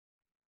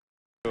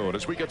afternoon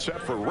as we get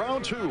set for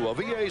round 2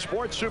 of EA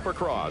Sports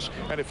Supercross.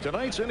 And if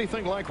tonight's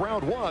anything like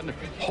round 1,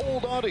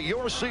 hold on to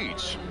your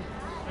seats.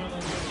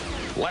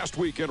 Last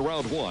week in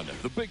round 1,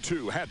 the big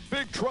 2 had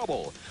big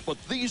trouble, but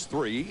these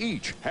 3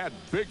 each had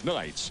big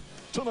nights.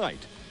 Tonight,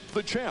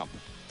 the champ,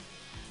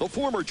 the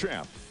former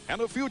champ, and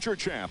the future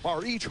champ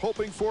are each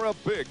hoping for a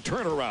big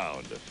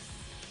turnaround.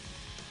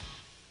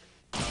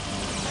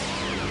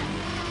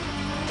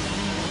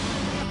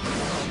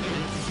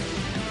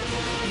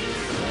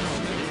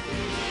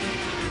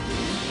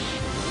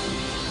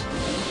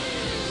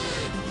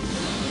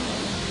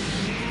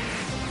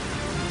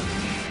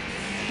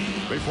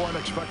 Before an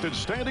expected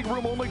standing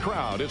room only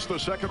crowd, it's the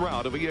second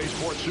round of EA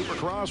Sports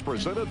Supercross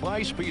presented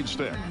by Speed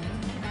Stick.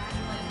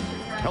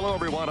 Hello,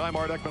 everyone. I'm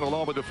Art Ekman,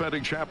 along with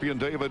defending champion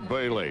David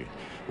Bailey.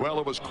 Well,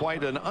 it was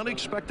quite an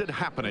unexpected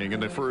happening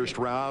in the first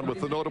round with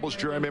the notables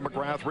Jeremy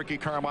McGrath, Ricky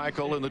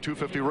Carmichael, and the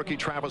 250 rookie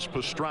Travis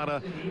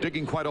Pastrana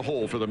digging quite a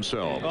hole for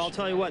themselves. Well, I'll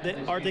tell you what,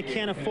 they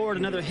can't afford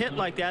another hit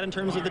like that in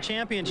terms of the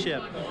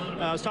championship.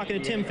 I was talking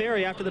to Tim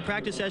Ferry after the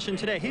practice session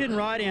today. He didn't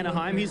ride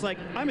Anaheim. He's like,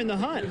 I'm in the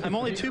hunt. I'm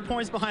only 2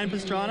 points behind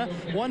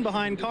Pastrana, 1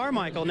 behind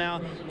Carmichael.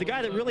 Now, the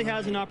guy that really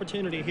has an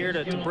opportunity here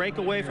to break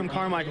away from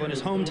Carmichael in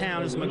his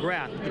hometown is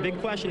McGrath. The big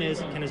question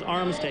is, can his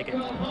arms take it?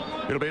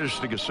 It'll be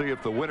interesting to see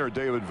if the winner,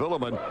 David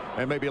Villeman,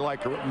 and maybe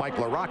like Mike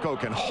LaRocco,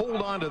 can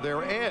hold on to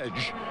their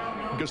edge,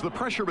 because the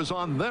pressure is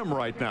on them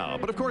right now.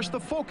 But of course, the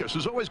focus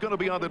is always going to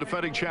be on the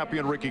defending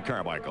champion, Ricky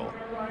Carmichael.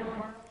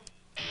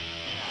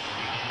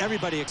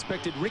 Everybody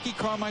expected Ricky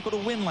Carmichael to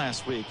win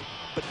last week,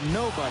 but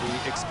nobody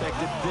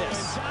expected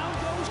this. Down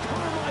goes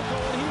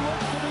Carmichael, and he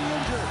looks to be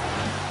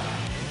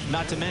injured.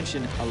 Not to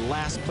mention a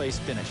last-place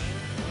finish.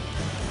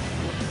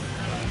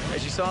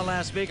 As you saw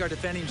last week, our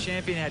defending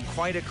champion had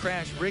quite a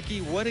crash.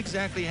 Ricky, what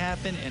exactly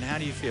happened, and how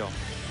do you feel?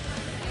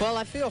 Well,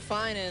 I feel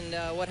fine,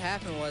 and what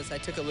happened was I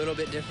took a little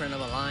bit different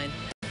of a line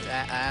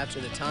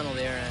after the tunnel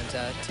there,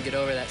 and to get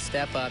over that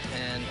step up,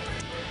 and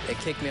it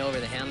kicked me over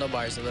the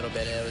handlebars a little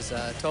bit. It was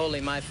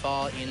totally my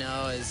fault, you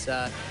know. It's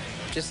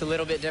just a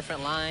little bit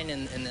different line,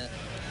 and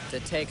the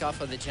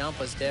takeoff of the jump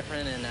was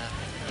different, and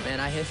man,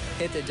 I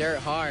hit the dirt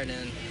hard,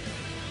 and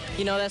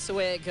you know, that's the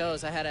way it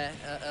goes. I had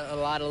a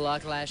lot of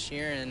luck last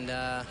year, and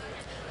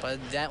but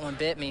that one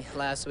bit me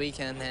last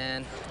weekend,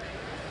 and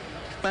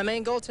my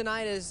main goal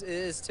tonight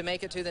is to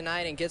make it through the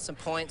night and get some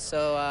points,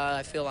 so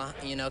I feel,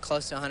 you know,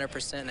 close to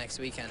 100% next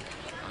weekend.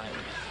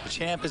 The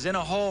champ is in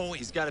a hole.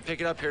 He's got to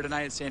pick it up here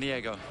tonight in San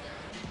Diego.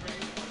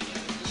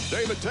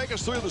 David, take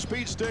us through the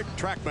Speed Stick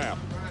track map.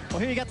 Well,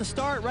 here you got the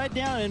start right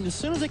down, and as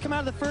soon as they come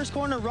out of the first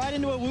corner, right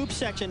into a whoop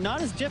section.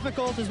 Not as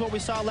difficult as what we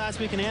saw last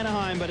week in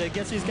Anaheim, but it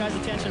gets these guys'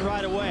 attention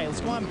right away.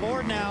 Let's go on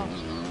board now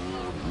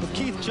with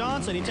Keith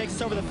Johnson. He takes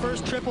us over the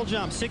first triple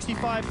jump,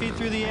 65 feet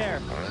through the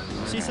air.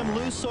 See some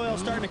loose soil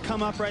starting to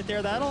come up right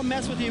there. That'll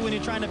mess with you when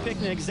you're trying to pick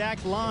an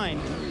exact line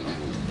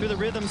through the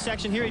rhythm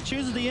section here. He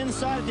chooses the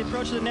inside at the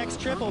approach of the next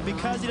triple.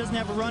 Because he doesn't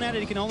have a run at it,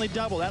 he can only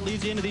double. That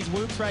leads you into these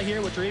whoops right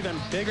here, which are even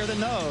bigger than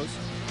those.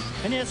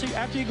 And yes,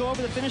 after you go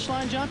over the finish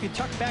line jump, you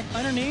tuck back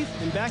underneath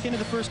and back into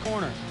the first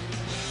corner.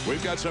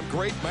 We've got some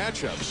great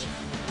matchups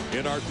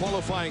in our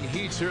qualifying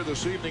heats here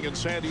this evening in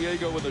San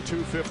Diego in the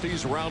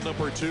 250s, round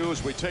number 2,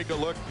 as we take a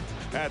look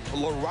at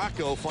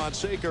LaRocco,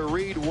 Fonseca,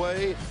 Reed,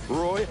 Way,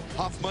 Roy,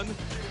 Huffman,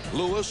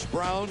 Lewis,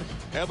 Brown,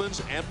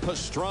 Evans, and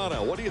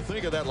Pastrana. What do you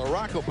think of that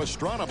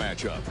LaRocco-Pastrana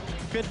matchup?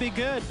 Could be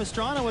good.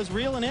 Pastrana was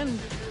reeling in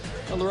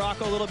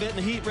LaRocco a little bit in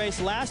the heat race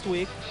last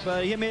week,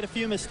 but he made a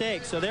few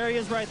mistakes. So there he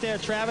is right there.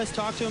 Travis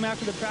talked to him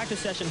after the practice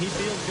session. He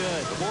feels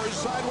good. The boys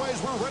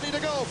sideways. We're ready to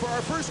go for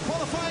our first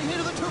qualifying heat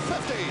of the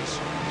 250s.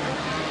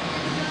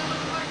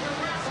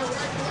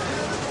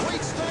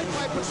 Great start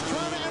by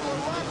Pastrana and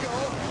LaRocco.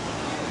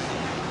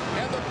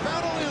 And the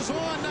battle is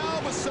on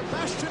now with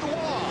Sebastian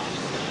Waugh.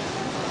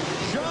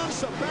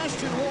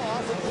 Jean-Sebastian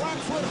Waugh from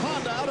Blackfoot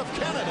Honda out of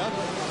Canada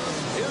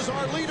is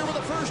our leader of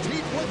the first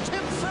heat, with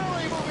Tim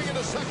Ferry moving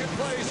into second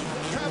place.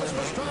 Travis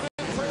Pastrana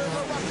in third,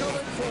 LaRocco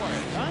in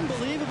fourth.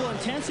 Unbelievable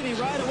intensity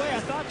right away. I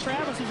thought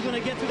Travis was going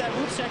to get through that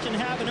whoop section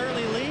and have an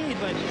early lead,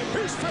 but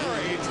here's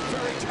Ferry.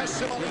 Ferry tests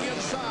him on the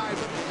inside,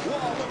 but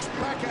Waugh looks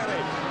back at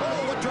him.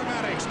 Oh, what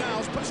dramatics now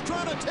as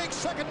Pastrana takes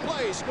second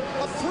place.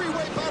 A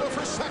three-way battle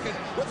for second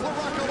with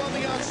LaRocco on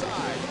the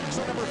outside.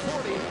 So number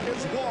 40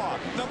 is Waugh.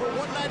 Number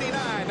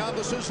 199 on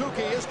the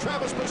Suzuki is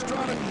Travis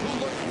Pastrana, who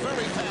looked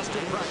very fast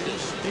in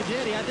practice. He did.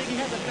 I think he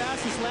had the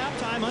fastest lap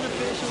time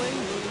unofficially.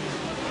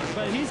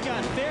 But he's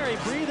got Ferry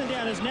breathing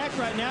down his neck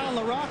right now, and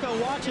LaRocco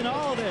watching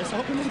all of this,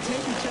 hoping to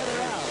take each other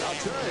out.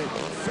 I'll tell you,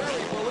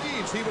 Ferry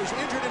believes he was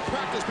injured in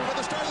practice before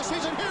the start of the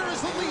season. Here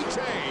is the lead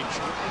change.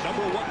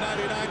 Number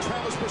 199,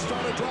 Travis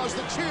Pastrana, draws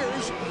the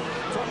cheers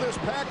from this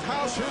packed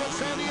house here in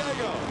San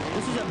Diego.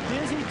 This is a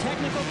busy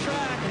technical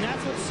track, and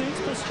that's what suits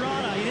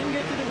Pastrana. He didn't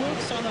get to the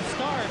whoops on the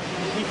start.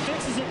 He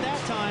fixes it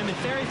that time, and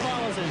Ferry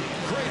follows him.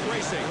 Great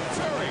racing.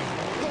 Ferry,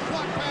 the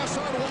block pass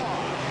on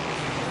Waugh.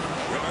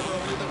 Remember,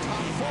 only the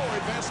top 4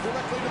 advance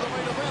directly to the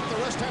main event. The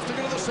rest have to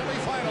go to the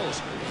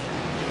semifinals.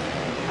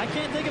 I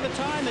can't think of a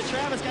time that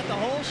Travis got the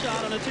whole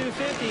shot on a 250,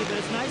 but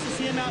it's nice to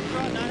see him out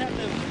front, not have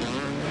to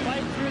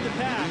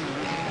the pack.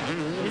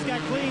 He's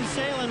got clean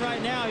sailing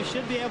right now. He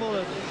should be able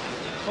to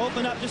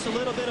open up just a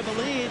little bit of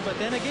a lead. But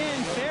then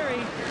again,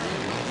 Ferry,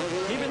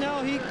 even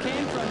though he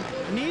came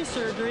from knee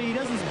surgery, he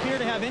doesn't appear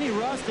to have any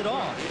rust at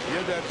all. He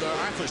had that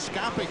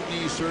arthroscopic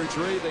knee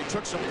surgery. They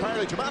took some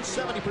cartilage, about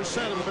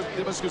 70% of the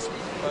meniscus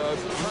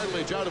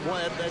cartilage out of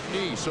that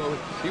knee. So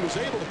he was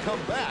able to come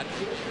back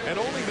and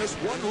only miss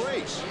one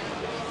race.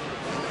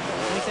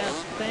 I think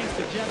that's thanks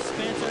to Jeff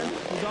Spencer,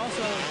 who's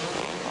also,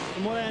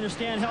 from what I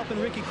understand, helping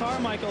Ricky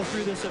Carmichael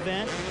through this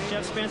event.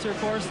 Jeff Spencer, of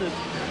course, the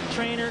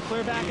trainer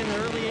clear back in the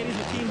early 80s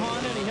with Team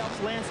Honda, and he helps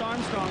Lance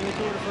Armstrong in the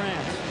Tour de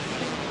France.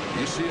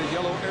 You see a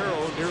yellow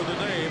arrow near the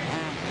name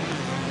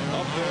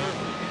up there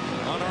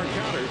on our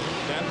counter.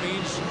 That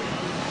means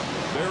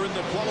they're in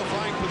the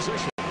qualifying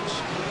positions.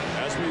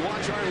 As we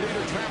watch our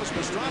leader, Travis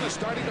Pastrana,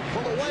 starting to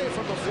pull away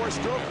from the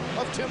four-stroke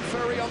of Tim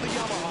Ferry on the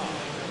Yamaha.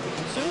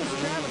 As soon as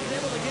Travis was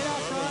able to get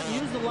out front and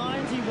use the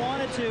lines he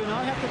wanted to,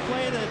 not have to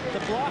play the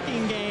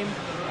blocking game,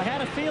 I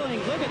had a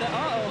feeling, look at that,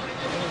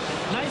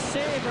 nice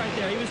save right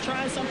there. He was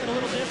trying something a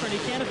little different.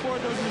 He can't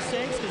afford those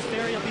mistakes because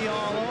Ferry will be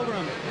all over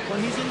him. When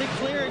he's in the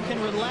clear and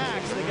can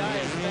relax, the guy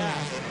is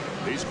fast.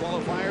 These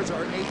qualifiers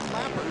are 8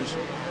 lappers.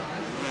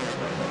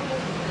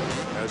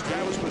 As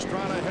Travis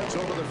Pastrana heads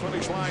over the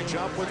finish line,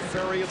 jump with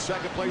Ferry in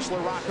second place.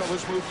 LaRocco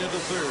has moved into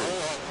third.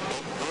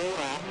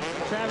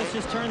 Travis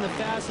just turned the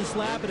fastest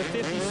lap at a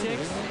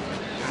 56.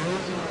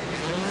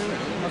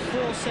 A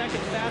full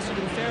second faster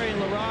than Ferry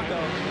and LaRocco.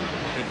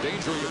 In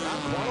danger of not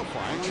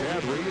qualifying,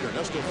 Chad Reed,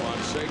 Ernesto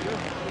Fonseca,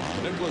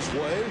 Nicholas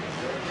Way.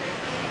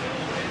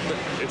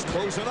 It's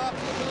closing up.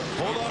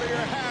 Hold on to your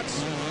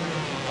hats.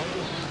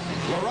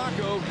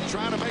 LaRocco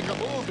trying to make a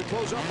move to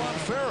close up on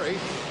Ferry.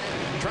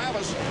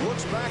 Travis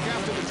looks back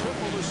after the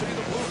triple to see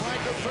the blue flag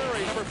of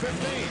Ferry, number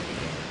 15.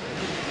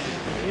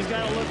 He's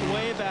got to look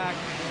way back.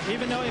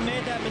 Even though he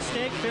made that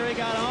mistake, Ferry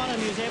got on him.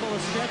 He was able to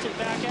stretch it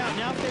back out.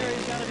 Now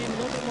Ferry's got to be a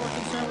little bit more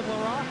concerned with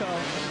LaRocco.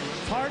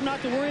 It's hard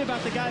not to worry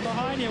about the guy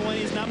behind you when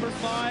he's number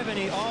 5 and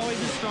he always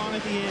is strong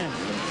at the end.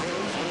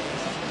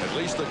 At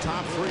least the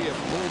top 3 have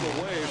pulled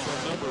away from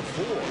number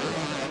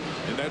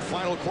 4 in that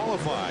final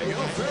qualifying. You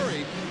know,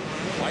 Ferry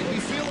might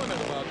be feeling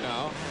it about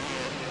now.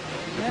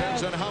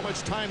 Depends on how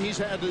much time he's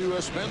had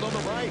to spend on the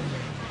right.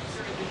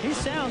 He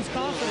sounds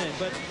confident,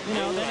 but, you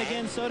know, then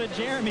again, so did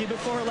Jeremy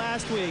before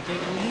last week.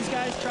 These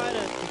guys try to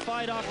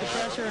fight off the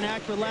pressure and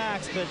act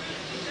relaxed, but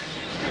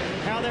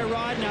how they're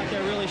riding out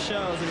there really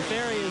shows. And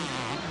Ferry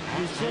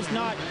is just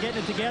not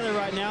getting it together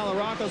right now.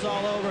 LaRocco's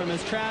all over him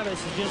as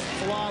Travis is just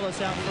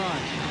flawless out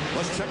front.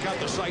 Let's check out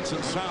the sights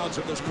and sounds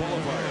of this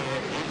qualifier.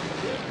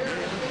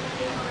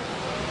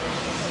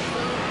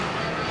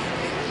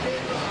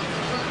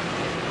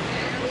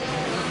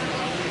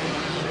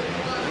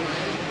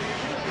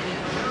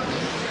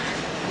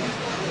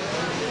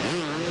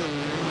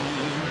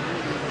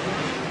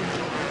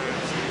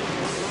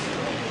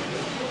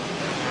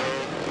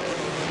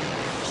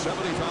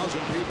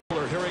 70,000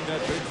 people are hearing that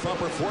big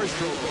thumper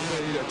 4-stroke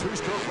and the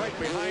 2-stroke right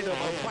behind him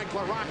of Mike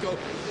LaRocco.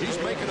 He's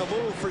making a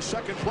move for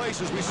second place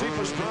as we see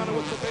Pastrana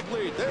with the big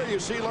lead. There you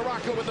see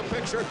LaRocco in the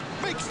picture.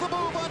 Makes the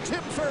move on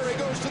Tim Ferry.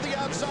 Goes to the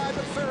outside,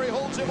 but Ferry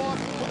holds him off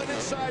with an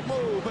inside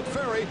move. But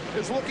Ferry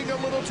is looking a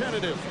little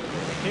tentative.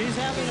 He's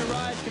having to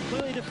ride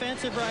completely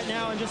defensive right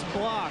now and just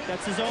block.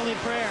 That's his only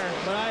prayer.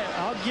 But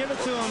I'll give it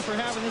to him for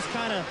having this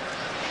kind of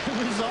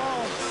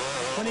resolve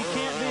when he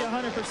can't be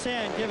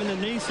 100% given the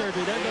knee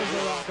surgery. There goes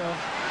LaRocco.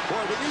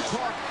 Boy, when you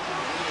talk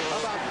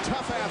about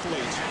tough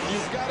athletes,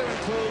 you've got to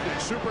include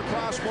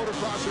Supercross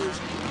motocrossers,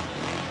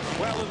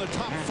 well, in the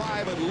top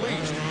 5 at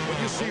least.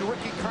 When you see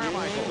Ricky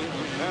Carmichael,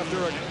 after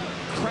a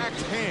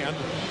cracked hand,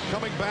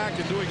 coming back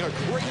and doing a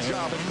great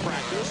job in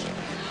practice.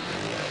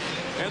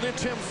 And then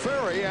Tim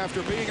Ferry,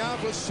 after being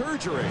out with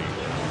surgery.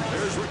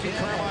 There's Ricky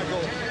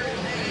Carmichael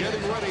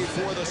getting ready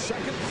for the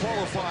second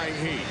qualifying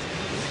heat.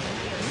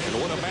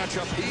 And what a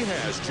matchup he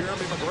has.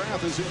 Jeremy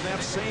McGrath is in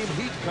that same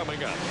heat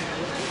coming up.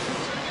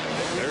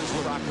 There's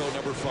LaRocco,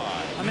 number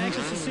 5. I'm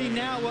anxious to see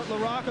now what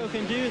LaRocco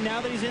can do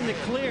now that he's in the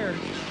clear.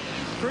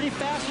 Pretty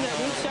fast in that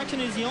loop section.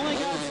 He's the only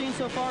guy I've seen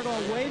so far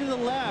going way to the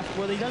left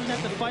where he doesn't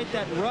have to fight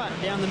that rut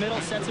down the middle.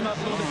 Sets him up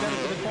a little bit better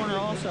for the corner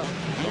also.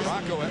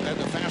 LaRocco had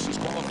the fastest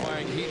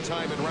qualifying heat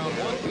time in round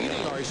 1,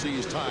 beating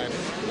RC's time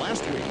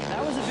last week.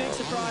 That was a big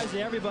surprise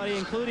to everybody,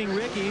 including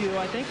Ricky, who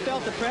I think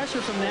felt the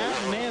pressure from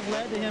that and may have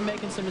led to him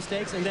making some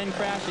mistakes and then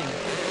crashing.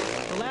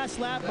 The last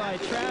lap by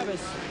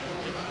Travis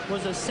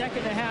was a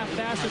second and a half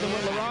faster than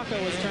what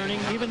LaRocco was turning,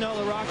 even though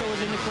LaRocco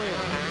was in the clear.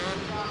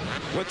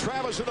 With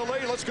Travis in the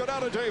lead, let's go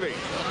down to Davey.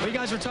 Well, you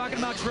guys were talking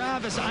about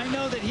Travis. I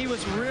know that he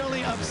was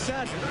really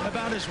upset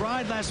about his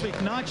ride last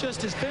week, not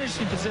just his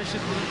finishing position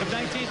of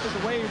 19th, but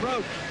the way he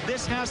rode.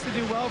 This has to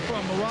do well for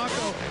him.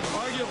 LaRocco,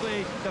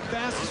 arguably the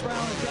fastest ride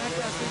on the track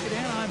last week at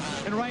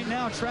Anaheim, and right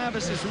now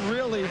Travis is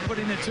really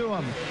putting it to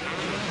him.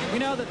 You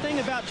know, the thing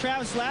about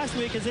Travis last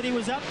week is that he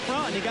was up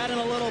front. He got in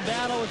a little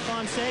battle with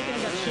Fonseca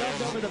and got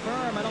shoved over the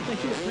berm. I don't think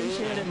he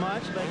appreciated it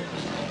much, but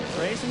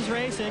racing's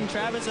racing.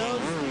 Travis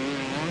owes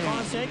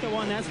Fonseca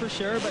won, that's for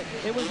sure, but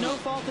it was no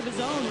fault of his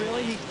own,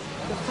 really.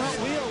 The front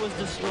wheel was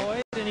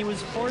destroyed, and he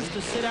was forced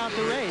to sit out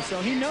the race.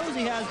 So he knows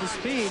he has the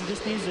speed,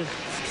 just needs to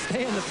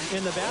stay in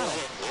the battle.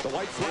 The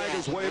white flag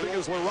is waving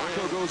as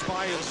LaRocco goes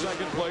by in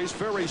second place.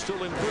 Ferry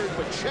still in third,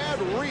 but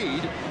Chad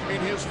Reed, in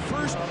his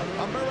first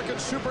American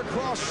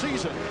Supercross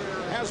season,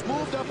 has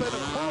moved up in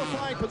a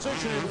qualifying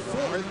position in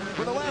fourth.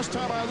 For the last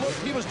time I looked,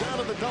 he was down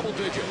in the double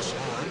digits.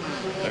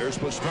 There's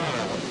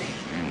Pastrana.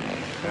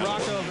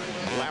 LaRocco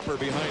Lapper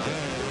behind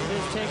him.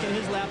 is taking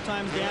his lap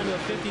times down to a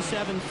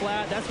 57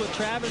 flat. That's what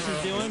Travis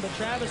is doing, but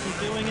Travis is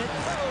doing it.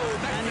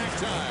 And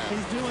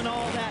he's doing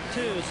all that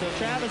too. So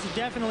Travis is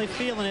definitely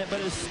feeling it, but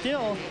is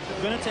still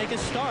going to take a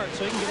start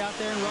so he can get out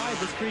there and ride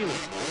this freely.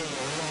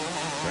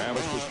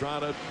 Travis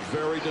Pastrana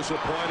very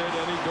disappointed,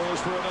 and he goes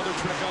for another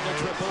trick on the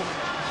triple.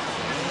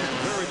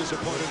 Very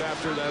disappointed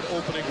after that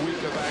opening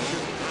week of action.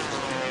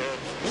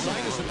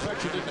 Sinus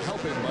infection didn't help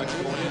him much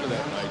going into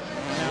that night.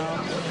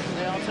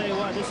 Yeah, I'll tell you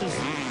what, this is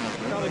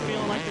probably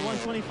feeling like the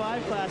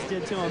 125 class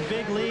did to him.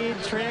 Big lead,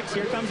 tricks.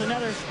 Here comes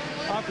another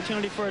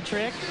opportunity for a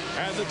trick.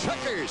 And the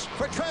checkers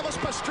for Travis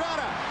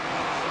Pastrana.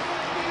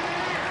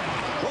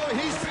 Boy,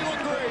 he's feeling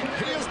great.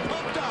 He is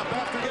pumped up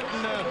after getting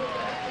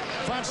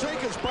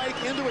Fonseca's bike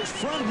into his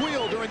front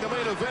wheel during the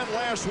main event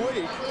last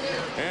week,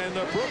 and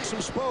broke some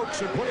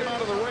spokes and put him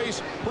out of the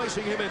race,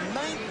 placing him in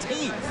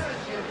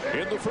 19th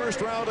in the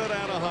first round at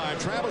Anaheim.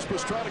 Travis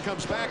Pastrana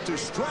comes back to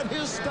strut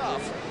his stuff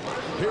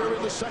here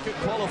in the second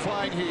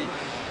qualifying heat.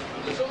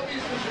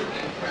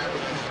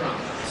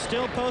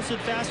 Still posted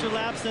faster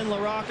laps than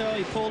LaRocco.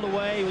 He pulled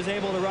away. He was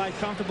able to ride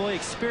comfortably.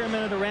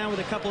 Experimented around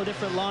with a couple of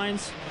different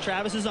lines.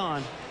 Travis is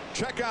on.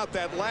 Check out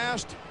that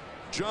last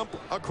jump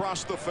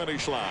across the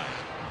finish line.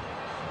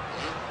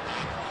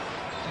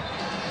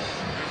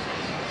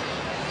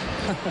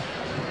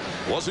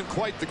 Wasn't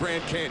quite the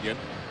Grand Canyon.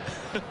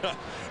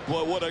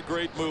 Well, what a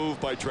great move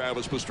by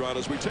Travis Pastrana.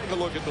 As we take a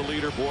look at the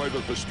leaderboard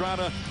with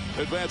Pastrana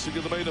advancing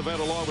to the main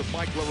event along with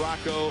Mike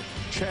LaRocco,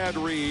 Chad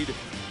Reed,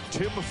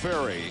 Tim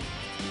Ferry.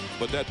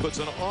 But that puts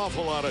an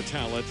awful lot of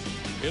talent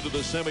into the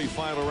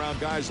semifinal round.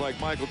 Guys like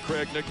Michael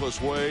Craig, Nicholas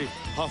Way,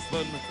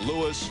 Huffman,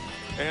 Lewis,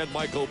 and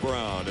Michael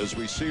Brown. As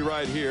we see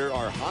right here,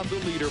 our Honda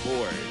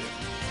leaderboard.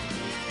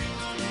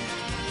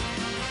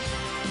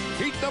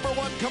 Heat number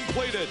 1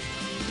 completed.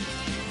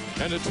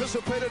 An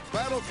anticipated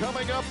battle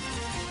coming up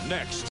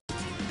next.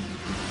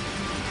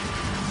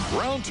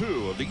 Round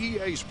 2 of the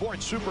EA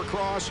Sports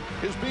Supercross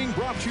is being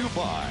brought to you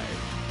by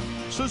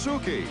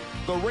Suzuki,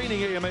 the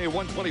reigning AMA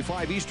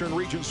 125 Eastern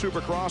Region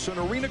Supercross and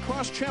Arena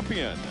Cross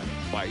champion.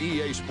 By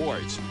EA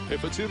Sports,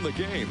 if it's in the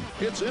game,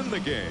 it's in the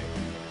game.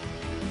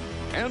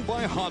 And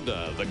by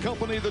Honda, the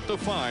company that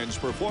defines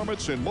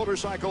performance in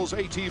motorcycles,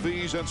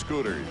 ATVs, and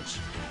scooters.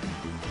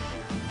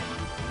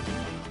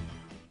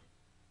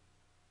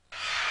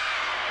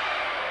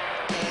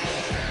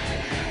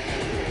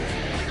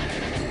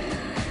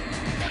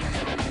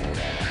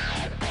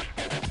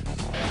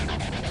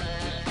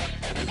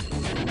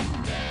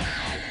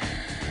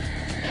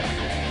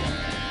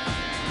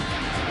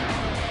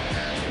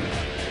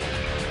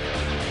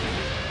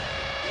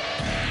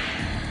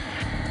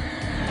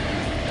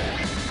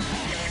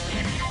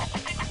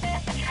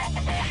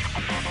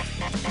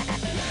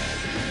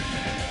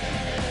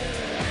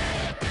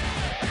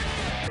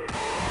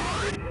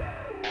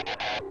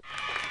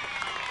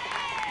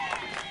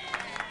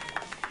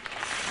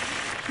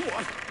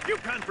 You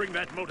can't bring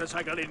that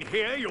motorcycle in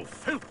here, you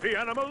filthy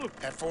animal!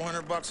 At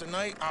 $400 a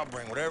night, I'll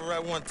bring whatever I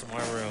want to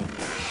my room.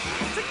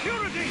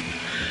 Security!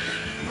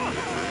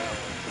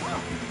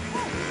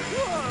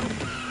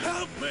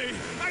 Help me!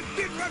 I've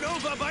been run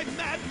over by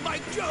Mad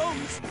Mike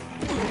Jones!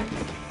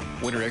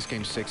 Winter X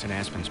Games 6 in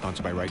Aspen,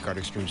 sponsored by Right Guard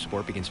Extreme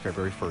Sport, begins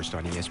February 1st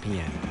on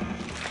ESPN.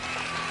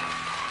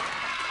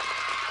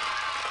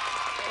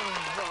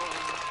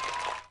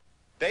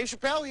 Dave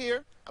Chappelle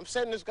here. I'm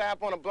setting this guy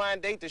up on a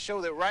blind date to show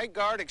that Right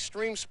Guard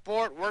Extreme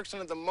Sport works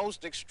under the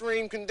most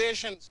extreme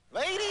conditions.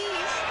 Ladies!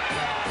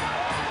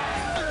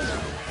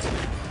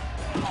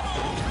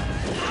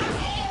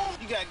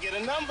 You gotta get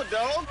a number,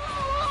 dog.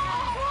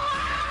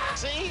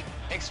 See?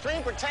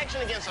 Extreme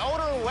protection against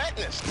odor and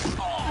wetness.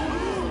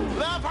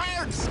 Love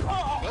hurts.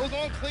 Goes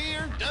on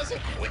clear,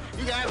 doesn't quit.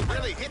 You guys are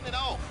really hitting it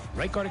off.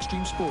 Right Guard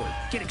Extreme Sport.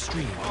 Get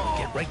extreme.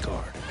 Get Right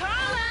Guard. Call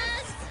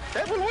us!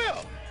 Edwin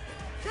will.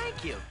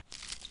 Thank you.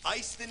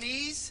 Ice the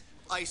knees,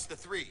 ice the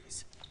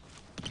threes.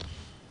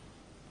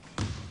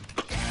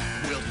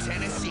 Will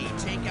Tennessee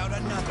take out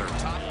another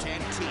top 10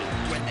 team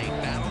when they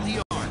battle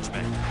the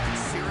Orangemen?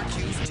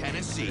 Syracuse,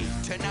 Tennessee,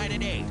 tonight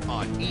at 8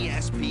 on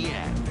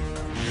ESPN.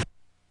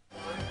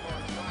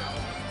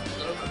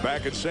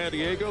 Back at San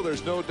Diego,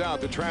 there's no doubt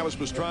that Travis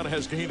Pastrana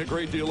has gained a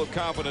great deal of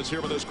confidence here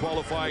in this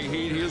qualifying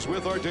heat. He is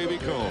with our Davey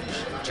Combs.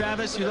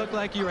 Travis, you look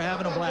like you were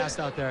having a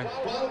blast out there.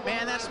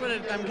 Man, that's what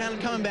I'm kind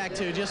of coming back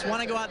to. Just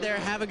want to go out there,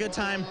 have a good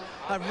time.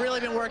 I've really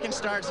been working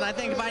starts, and I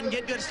think if I can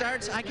get good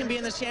starts, I can be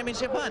in this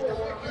championship hunt.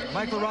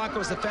 Mike LaRocco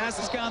was the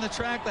fastest guy on the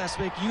track last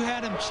week. You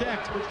had him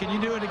checked. Can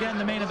you do it again in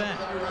the main event?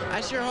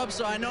 I sure hope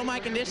so. I know my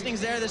conditioning's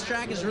there. This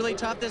track is really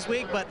tough this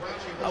week, but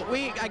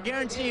I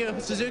guarantee you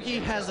Suzuki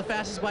has the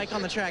fastest bike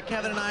on the track.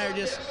 Kevin and I are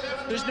just,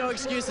 there's no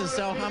excuses.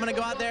 So I'm going to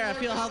go out there. I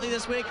feel healthy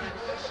this week.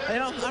 You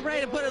know, I'm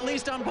ready to put at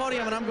least on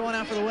podium, and I'm going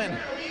out for the win.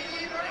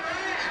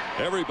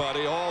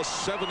 Everybody, all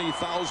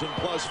 70,000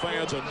 plus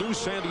fans, a new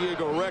San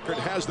Diego record,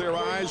 has their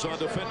eyes on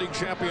defending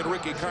champion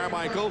Ricky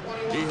Carmichael.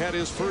 He had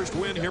his first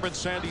win here in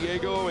San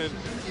Diego in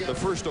the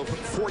first of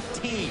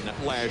 14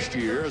 last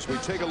year. As we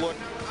take a look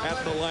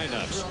at the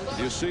lineups,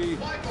 you see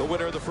the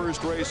winner of the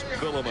first race,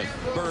 Villeman,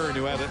 Byrne,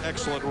 who had an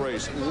excellent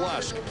race,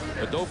 Lusk,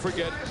 and don't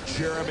forget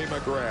Jeremy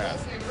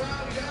McGrath.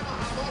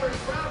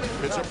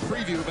 It's a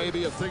preview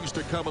maybe of things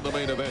to come in the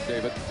main event,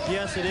 David.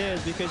 Yes, it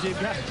is, because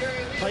you've got,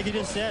 like you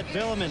just said,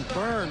 Villeman,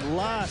 Byrne,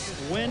 Lusk,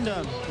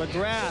 Wyndham,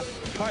 McGrath.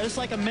 It's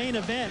like a main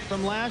event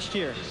from last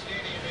year.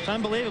 It's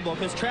unbelievable,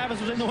 because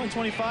Travis was in the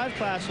 125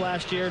 class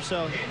last year.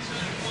 So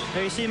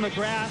there you see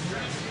McGrath.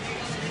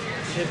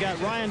 They've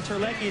got Ryan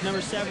Terlecki,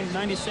 number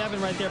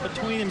 97 right there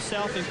between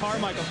himself and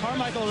Carmichael.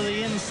 Carmichael to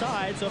the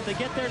inside, so if they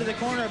get there to the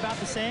corner about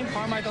the same,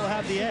 Carmichael will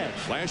have the edge.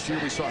 Last year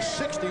we saw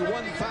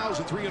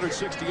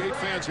 61,368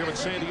 fans here in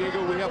San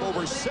Diego. We have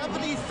over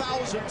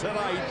 70,000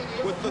 tonight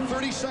with the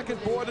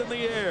 32nd board in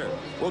the air.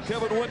 Will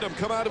Kevin Wyndham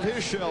come out of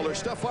his shell, or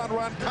Stefan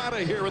Roncada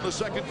here in the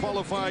second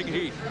qualifying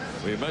heat?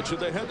 We mentioned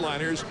the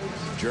headliners.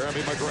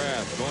 Jeremy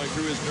McGrath going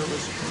through his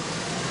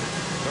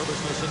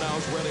nervousness, and now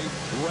is ready,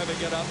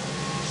 revving it up.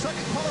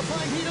 Second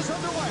qualifying heat is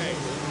underway.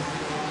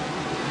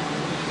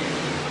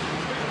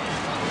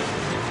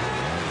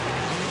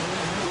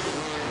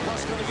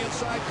 Lusk on the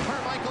inside,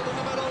 Carmichael in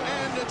the middle,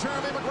 and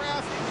Jeremy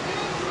McGrath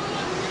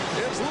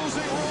is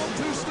losing room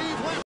to Steve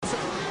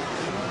Lampson.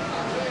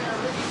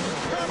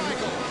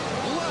 Carmichael,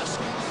 Lusk,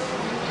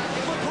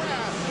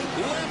 McGrath,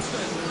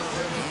 Lampson,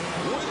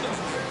 Wyndham,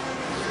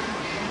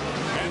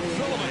 and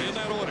Villeman in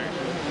that order.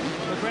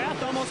 McGrath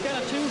almost got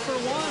a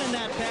 2-for-1 in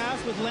that pass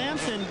with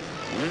Lampson.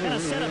 Kind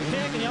of set a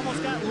pick, and he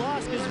almost got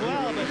Lusk as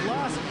well. But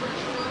Lusk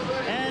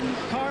and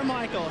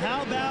Carmichael,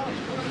 how about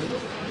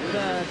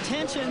the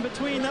tension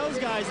between those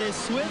guys? They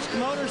switched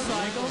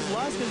motorcycles.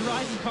 Lusk is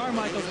riding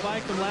Carmichael's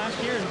bike from last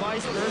year and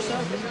vice versa.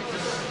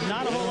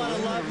 Not a whole lot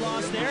of love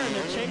lost there, and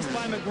they're chased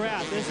by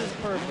McGrath. This is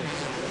perfect.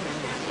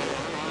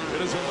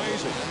 It is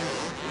amazing.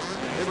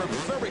 They were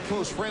very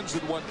close friends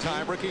at one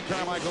time, Ricky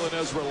Carmichael and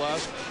Ezra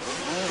Lusk.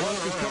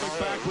 Lusk is coming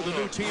back with a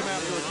new team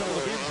after a couple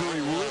of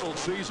injury-riddled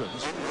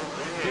seasons.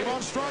 Came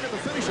on strong at the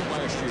finish of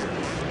last year.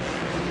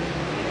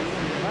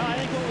 Well,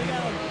 I think what we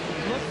got to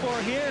look for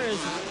here is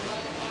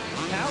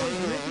how is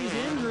Ricky's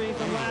injury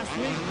from last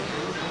week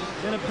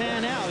going to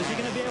pan out? Is he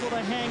going to be able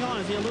to hang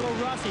on? Is he a little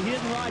rusty? He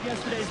didn't ride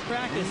yesterday's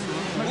practice.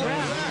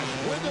 McGrath.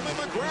 Wyndham and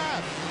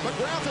McGrath.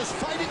 McGrath is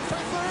fighting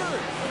for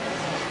third.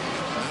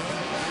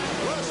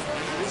 Lusk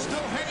is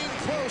still hanging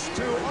close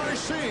to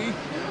RC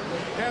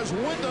as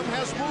Wyndham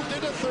has moved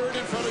into third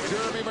in front of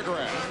Jeremy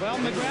McGrath. Well,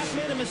 McGrath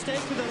made a mistake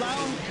through the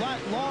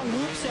long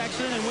loop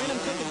section, and Wyndham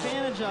took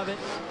advantage of it.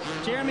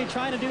 Jeremy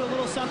trying to do a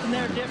little something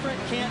there different.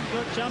 Can't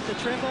jump the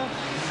triple.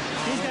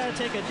 He's got to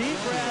take a deep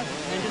breath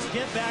and just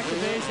get back to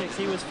basics.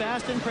 He was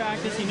fast in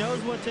practice. He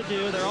knows what to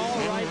do. They're all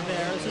right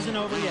there. This isn't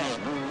over yet.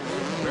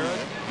 Barrett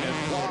and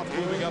Clough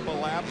moving up a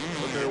lap,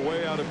 but they're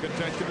way out of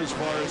contention as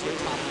far as the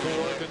top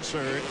four are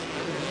concerned.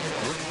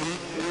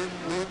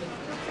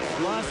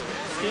 Lusk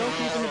still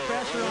keeping the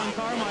pressure on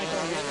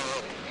Carmichael.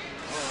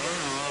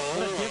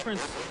 What a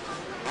difference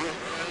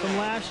from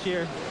last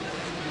year.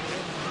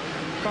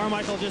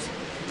 Carmichael just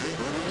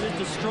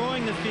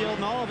destroying the field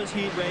in all of his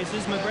heat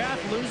races. McGrath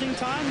losing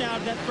time now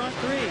to that front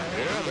three.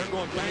 Yeah, they're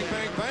going bang,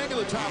 bang, bang in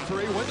the top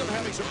three. Wyndham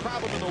having some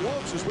problem in the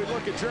whoops as we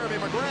look at Jeremy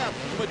McGrath.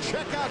 But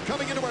check out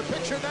coming into our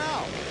picture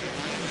now.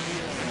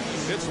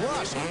 It's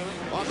Lusk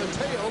on the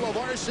tail of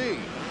RC.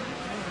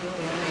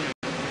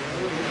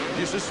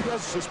 You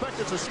suspect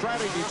it's a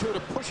strategy, too, to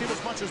push him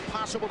as much as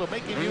possible to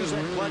make him use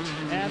that clutch?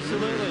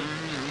 Absolutely.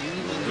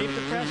 Keep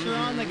the pressure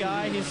on the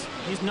guy. He's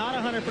not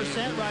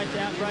 100%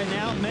 right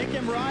now. Make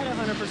him ride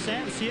 100%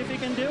 and see if he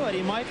can do it.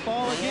 He might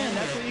fall again.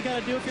 That's what you got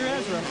to do if you're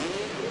Ezra.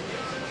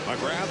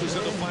 McGrath is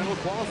in the final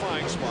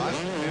qualifying spot,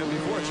 and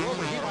before it's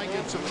over, he might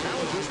get some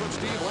challenges from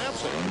Steve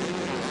Lampson.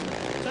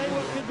 Tell you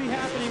what could be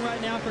happening right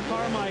now for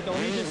Carmichael.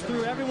 He just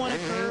threw everyone a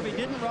curve. He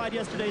didn't ride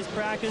yesterday's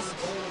practice.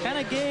 Kind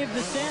of gave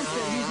the sense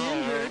that he's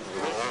injured,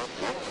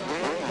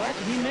 but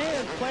he may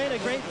have played a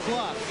great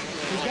bluff.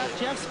 He's got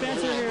Jeff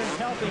Spencer here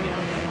helping him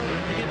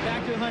to get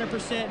back to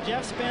 100%.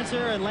 Jeff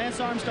Spencer and Lance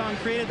Armstrong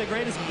created the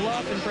greatest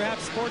bluff in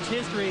perhaps sports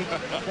history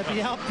at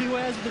the Alpe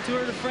d'Huez of the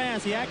Tour de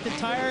France. He acted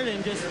tired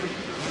and just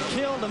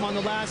killed him on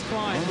the last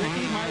climb.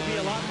 Ricky might be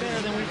a lot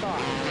better than we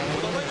thought.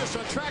 For the latest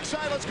on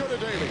trackside, let's go to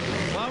Davey.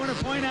 Well, I want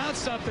to point out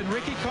something.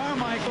 Ricky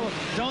Carmichael,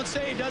 don't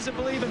say he doesn't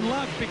believe in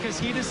luck, because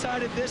he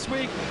decided this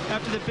week,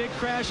 after the big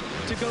crash,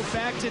 to go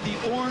back to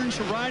the orange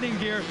riding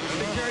gear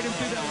that carried him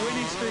through that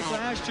winning streak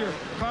last year.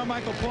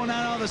 Carmichael pulling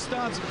out all the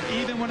stops,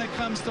 even when it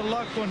comes to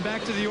luck, going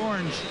back to the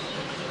orange.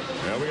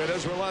 Yeah, we got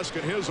Ezra Lusk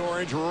and his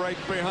orange right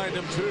behind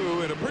him,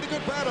 too. In a pretty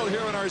good battle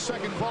here in our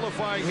second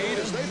qualifying heat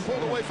as they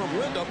pulled away from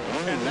Wyndham.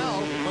 And now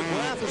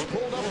McGrath has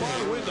pulled up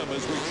on Wyndham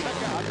as we check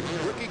out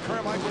Ricky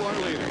Carmichael, our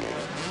leader.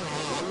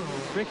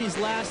 Ricky's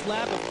last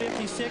lap of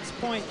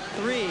 56.3.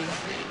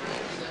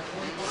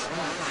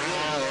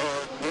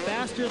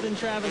 Faster than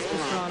Travis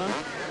Pastrana.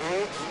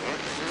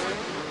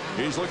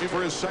 He's looking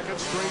for his second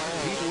straight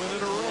heat win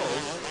in a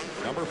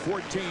row. Number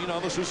 14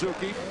 on the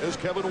Suzuki is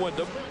Kevin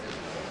Wyndham.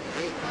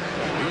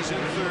 He's in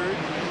third.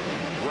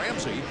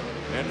 Ramsey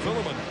and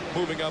Villeman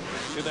moving up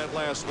in that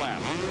last lap.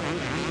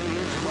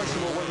 It's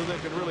questionable whether they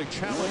can really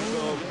challenge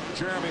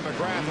Jeremy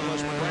McGrath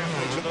unless McGrath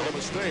makes another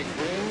mistake.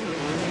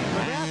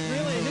 McGrath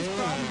really, his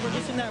problems were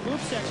just in that whoop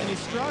section. He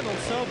struggled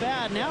so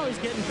bad. Now he's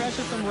getting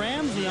pressure from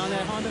Ramsey on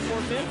that Honda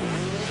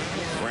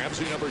 450.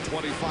 Ramsey, number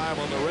 25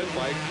 on the red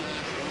bike.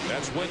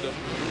 That's Wyndham.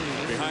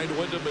 Behind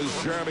Wyndham is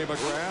Jeremy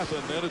McGrath,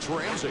 and then it's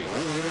Ramsey.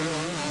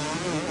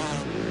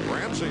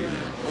 Ramsey,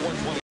 a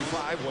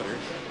 125 winner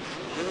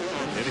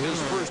in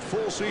his first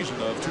full season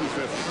of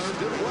 250.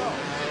 Did well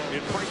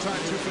in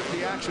part-time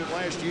 250 action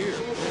last year.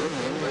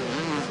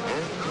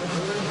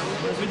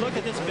 As we look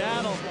at this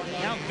battle,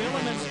 now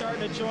Villeman's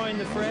starting to join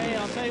the fray.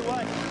 I'll tell you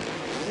what,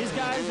 these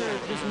guys are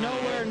just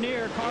nowhere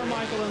near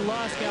Carmichael and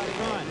Lusk out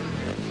front.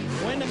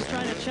 Wyndham's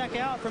trying to check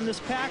out from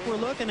this pack we're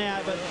looking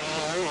at, but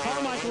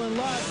Carmichael and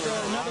Lusk are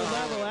at another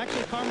level.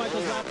 Actually,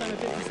 Carmichael's lap time at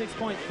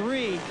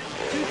 56.3,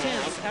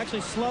 2/10,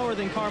 actually slower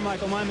than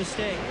Carmichael. My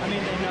mistake. I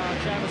mean, than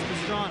Travis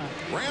Pastrana.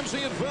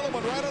 Ramsey and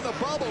Villeman right on the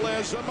bubble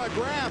as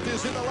McGrath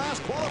is in the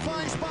last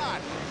qualifying spot.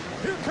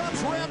 Here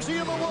comes Ramsey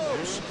in the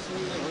whoops.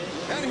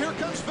 And here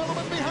comes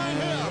Villeman behind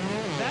him.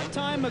 That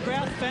time,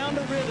 McGrath found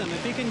a rhythm.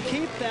 If he can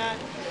keep that,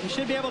 he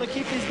should be able to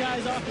keep these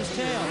guys off his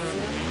tail.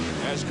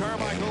 As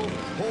Carmichael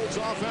holds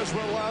off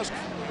Ezra Lusk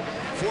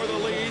for the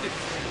lead.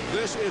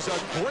 This is a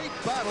great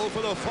battle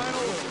for the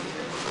final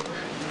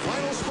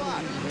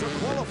spot to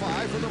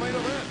qualify for the main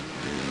event.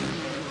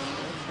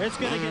 It's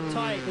going to get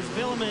tight because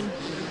Villeman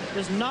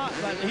is not,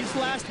 but he's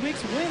last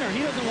week's winner.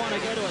 He doesn't want to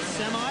go to a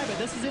semi, but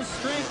this is his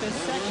strength, this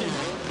section.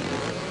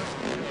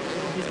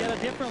 He's got a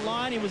different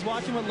line. He was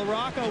watching what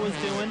LaRocco was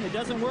doing. It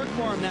doesn't work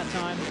for him that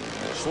time.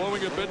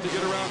 Slowing a bit to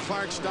get around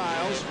Clark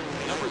Stiles.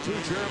 Number 2,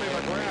 Jeremy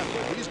McGrath,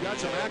 but he's got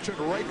some action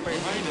right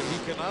behind him. He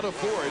cannot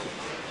afford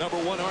number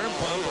 1 arm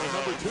pump or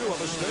number 2 a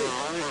mistake.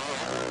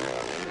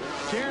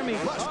 Jeremy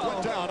Lusk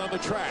went down on the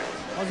track.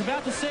 I was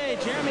about to say,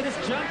 Jeremy just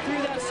jumped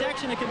through that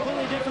section a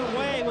completely different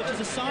way, which is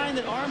a sign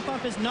that arm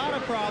pump is not a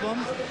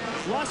problem.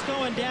 Lusk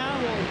going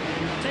down will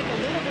take a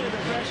little bit of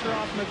the pressure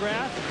off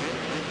McGrath,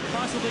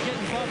 possibly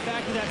getting bumped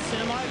back to that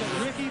semi, but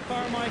Ricky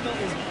Carmichael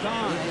is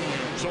gone.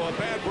 So a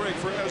bad break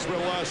for Ezra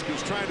Lusk,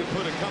 who's trying to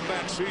put a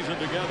comeback season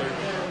together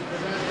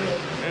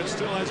and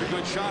still has a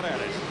good shot at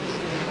it.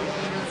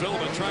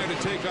 Villeman trying to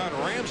take on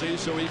Ramsey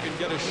so he can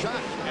get a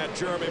shot at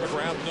Jeremy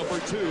McGrath, number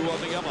 2 on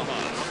the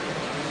Yamaha.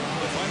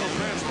 The final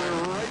transfer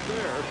right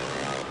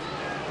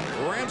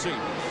there. Ramsey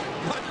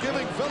not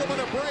giving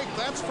Villeman a break,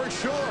 that's for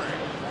sure.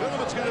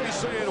 Villeman's going to be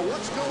saying,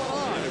 what's going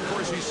on? Of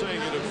course, he's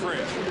saying it in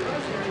French.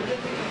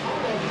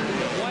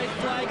 White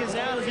flag is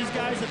out as these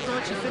guys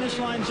approach the finish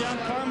line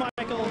jump.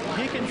 Carmichael,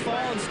 he can fall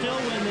and still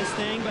win this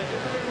thing, but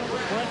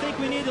what I think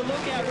we need to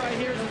look at right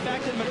here is the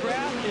fact that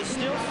McGrath is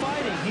still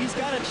fighting. He's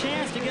got a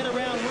chance to get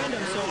around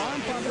Wyndham, so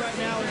arm pump right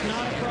now is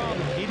not a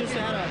problem. He just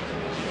had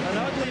an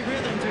ugly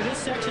rhythm through this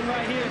section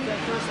right here for that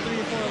first 3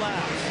 or 4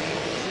 laps.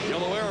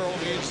 Yellow arrow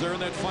means they're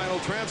in that final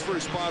transfer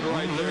spot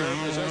right there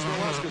as Ezra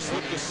Lusk has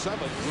slipped to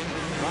 7th,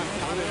 not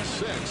caught in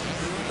 6th.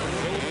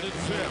 Villeman in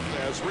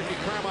 5th as Ricky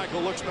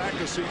Carmichael looks back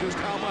to see just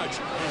how much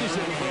he's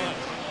in front.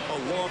 A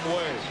long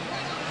way.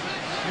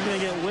 You're going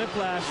to get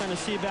whiplash trying to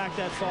see back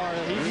that far.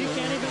 You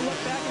can't even look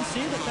back and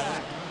see the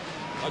pack.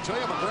 I'll tell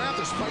you,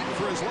 McGrath is fighting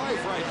for his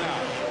life right now.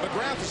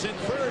 McGrath is in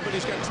 3rd, but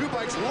he's got 2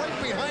 bikes right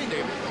behind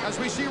him as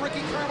we see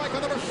Ricky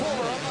Carmichael, number 4 on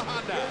the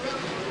Honda.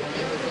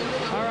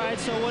 All right,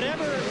 so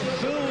whatever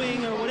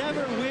booing or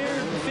whatever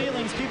weird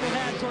feelings people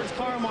had towards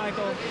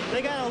Carmichael,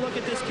 they got to look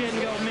at this kid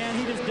and go, man,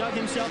 he just dug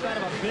himself out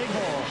of a big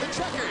hole. The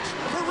checkers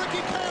for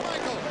Ricky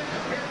Carmichael.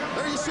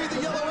 There you see the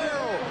yellow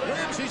arrow.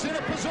 Ramsey's in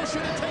a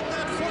position to take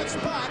that 4th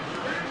spot.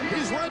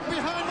 He's right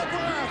behind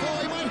McGrath. Oh,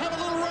 he might have a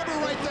little rubber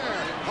right there.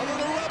 A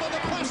little rub on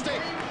the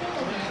plastic.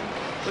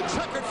 The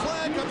checkered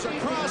flag comes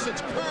across.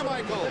 It's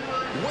Carmichael.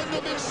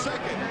 Wyndham is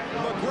 2nd.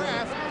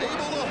 McGrath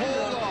able to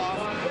hold off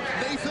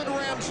Nathan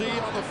Ramsey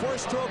on the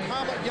 4-stroke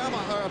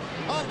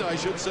Honda, I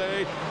should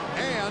say,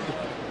 and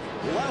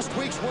last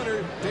week's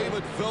winner,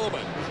 David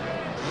Villeman.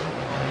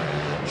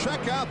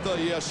 Check out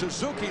the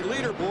Suzuki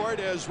leaderboard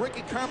as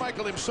Ricky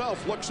Carmichael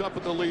himself looks up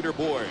at the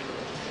leaderboard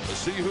to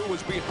see who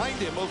was behind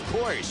him, of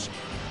course.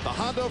 the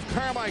Honda of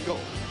Carmichael,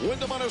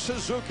 Wyndham on a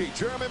Suzuki,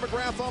 Jeremy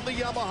McGrath on the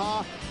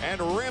Yamaha,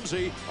 and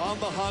Ramsey on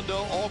the Honda,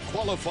 all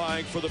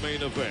qualifying for the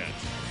main event.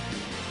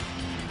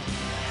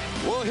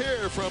 We'll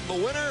hear from the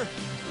winner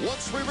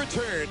once we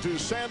return to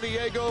San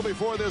Diego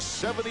before this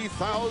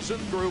 70,000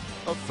 group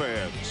of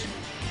fans.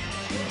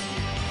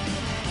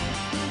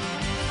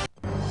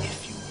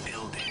 If you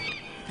build it,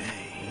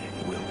 they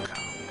will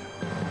come.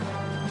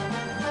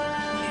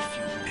 If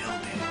you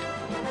build it,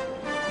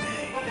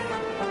 they will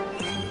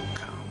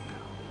come.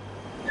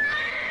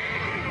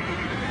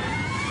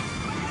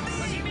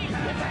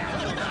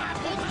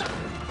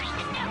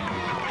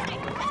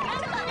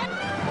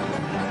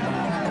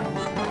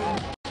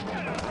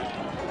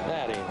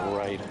 That ain't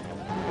right.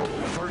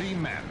 30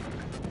 men,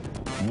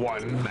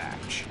 one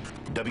match.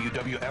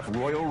 WWF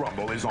Royal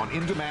Rumble is on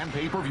in-demand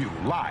pay-per-view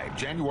live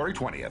January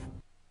 20th.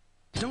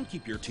 Don't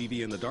keep your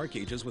TV in the dark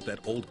ages with that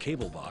old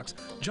cable box.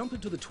 Jump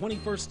into the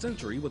 21st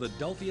century with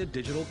Adelphia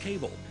Digital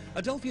Cable.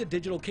 Adelphia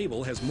Digital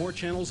Cable has more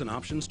channels and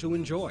options to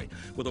enjoy.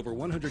 With over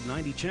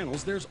 190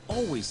 channels, there's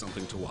always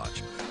something to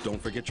watch.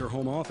 Don't forget your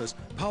home office.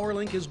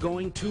 PowerLink is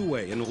going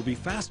two-way and will be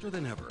faster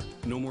than ever.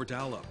 No more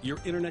dial-up. Your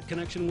internet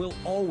connection will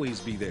always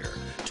be there.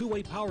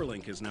 Two-way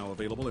PowerLink is now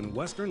available in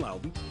Western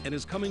Loudoun and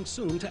is coming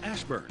soon to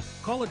Ashburn.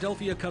 Call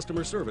Adelphia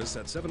Customer Service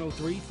at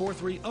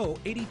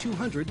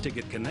 703-430-8200 to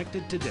get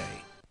connected today.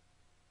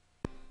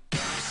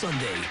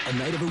 Sunday, a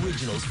night of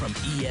originals from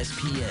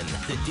ESPN,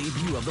 the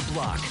debut of The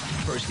Block.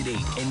 First at 8,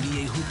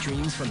 NBA Hoop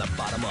Dreams from the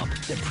bottom up,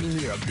 the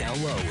premiere of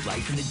Down Low,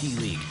 Life in the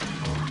D-League.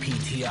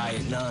 PTI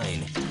at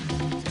 9.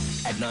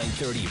 At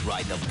 9:30,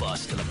 Ride the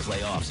Bus to the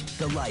playoffs,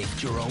 The Life,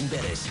 Jerome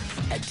Bettis.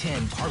 At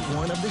 10, Part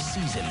 1 of the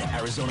season,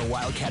 Arizona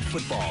Wildcat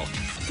Football.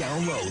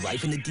 Down Low,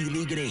 Life in the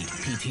D-League at 8,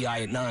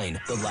 PTI at 9.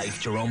 The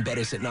Life, Jerome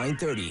Bettis at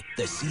 9:30.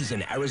 The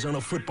season,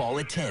 Arizona Football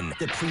at 10.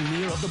 The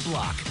premiere of The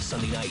Block,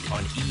 Sunday night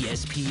on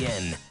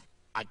ESPN.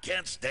 I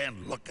can't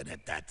stand looking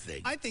at that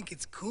thing. I think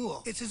it's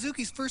cool. It's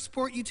Suzuki's first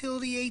sport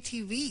utility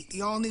ATV,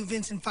 the all-new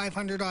Vincent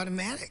 500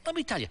 automatic. Let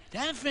me tell you,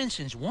 that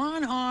Vincent's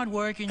one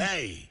hard-working...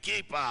 Hey,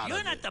 keep out You're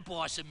of not it. the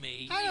boss of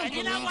me. I don't and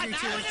you know believe what? you I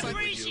till would it's like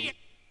with appreciate...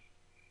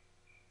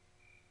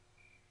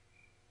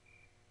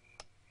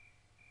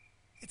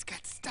 It's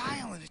got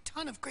style and a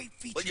ton of great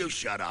features. Will you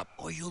shut up?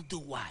 Or you'll do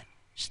what?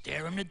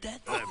 Stare him to death?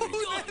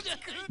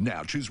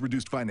 Now choose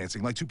reduced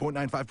financing like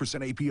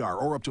 2.95%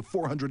 APR or up to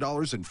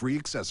 $400 in free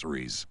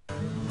accessories.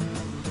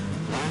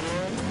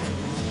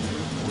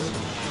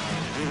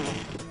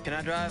 Can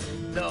I drive?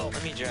 No.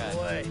 Let me drive.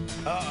 Boy.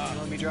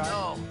 Let me drive?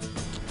 No.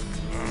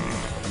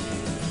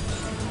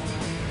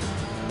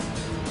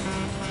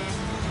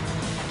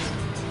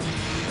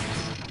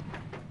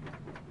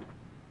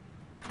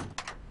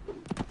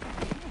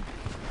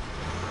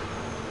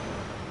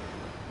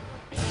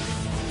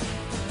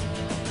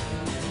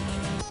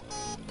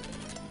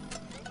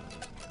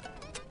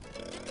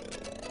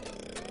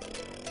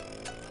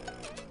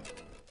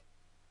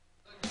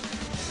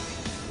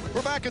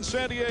 We're back in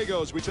San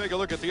Diego as we take a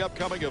look at the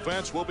upcoming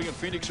events. We'll be in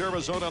Phoenix,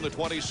 Arizona on the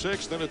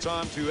 26th. Then it's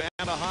on to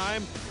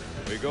Anaheim.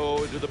 We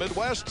go to the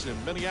Midwest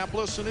in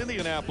Minneapolis and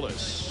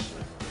Indianapolis.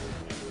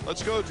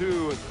 Let's go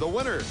to the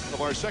winner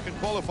of our second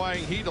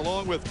qualifying heat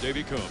along with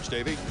Davey Coombs.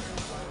 Davey.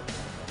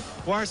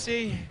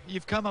 Warcy,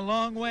 you've come a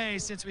long way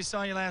since we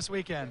saw you last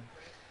weekend.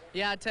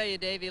 Yeah, I tell you,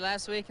 Davey,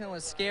 last weekend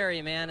was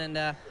scary, man. And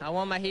I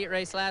won my heat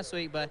race last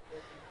week, but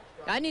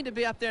I need to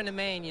be up there in the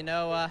main, you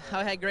know. I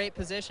had great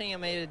positioning. I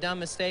made a dumb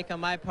mistake on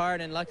my part,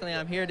 and luckily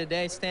I'm here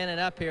today standing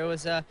up here. It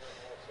was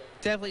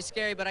definitely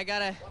scary, but I got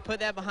to put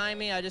that behind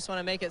me. I just want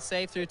to make it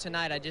safe through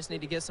tonight. I just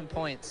need to get some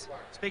points.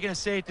 Speaking of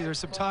safety, there's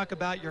some talk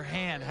about your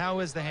hand.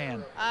 How is the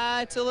hand?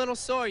 It's a little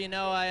sore, you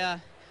know.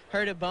 I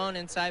hurt a bone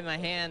inside my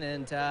hand,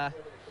 and,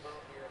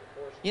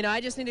 you know,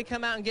 I just need to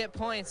come out and get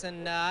points,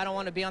 and I don't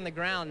want to be on the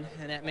ground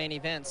in that main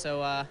event.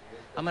 So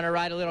I'm going to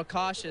ride a little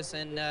cautious,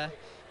 and,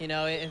 you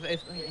know,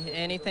 if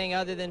anything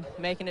other than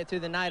making it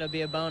through the night will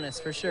be a bonus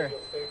for sure.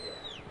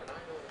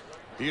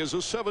 He is a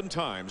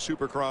 7-time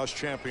Supercross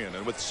champion,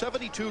 and with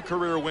 72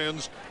 career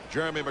wins,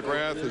 Jeremy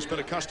McGrath has been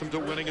accustomed to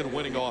winning and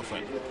winning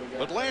often.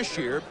 But last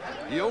year,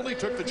 he only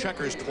took the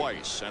checkers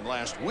twice, and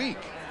last week,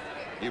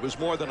 he was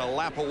more than a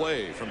lap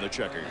away from the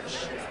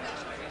checkers.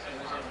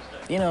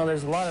 You know,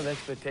 there's a lot of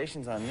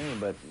expectations on me,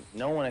 but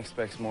no one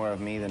expects more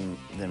of me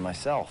than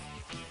myself.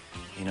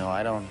 You know,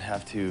 I don't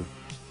have to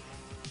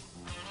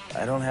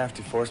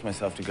force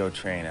myself to go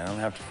train. I don't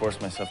have to force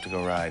myself to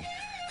go ride,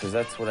 because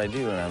that's what I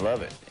do, and I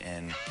love it.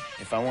 And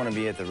if I want to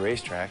be at the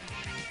racetrack,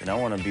 then I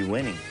want to be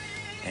winning.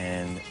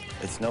 And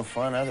it's no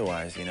fun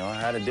otherwise, you know. I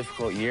had a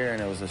difficult year,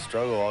 and it was a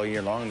struggle all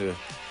year long to,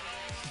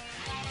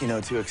 you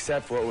know, to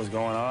accept what was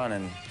going on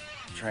and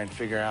try and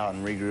figure out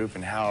and regroup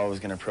and how I was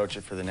going to approach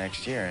it for the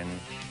next year. And,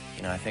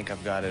 you know, I think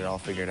I've got it all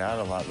figured out,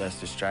 a lot less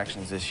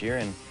distractions this year,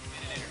 and,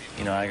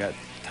 you know, I got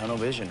tunnel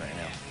vision right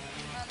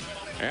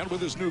now. And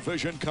with his new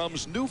vision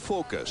comes new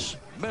focus,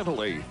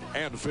 mentally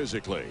and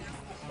physically.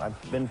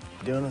 I've been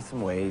doing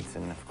some weights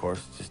and, of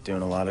course, just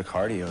doing a lot of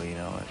cardio, you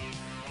know, and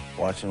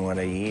watching what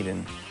I eat.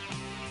 And,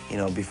 you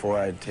know, before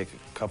I'd take a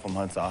couple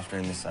months off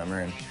during the summer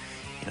and,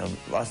 you know,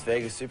 Las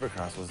Vegas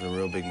Supercross was a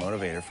real big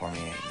motivator for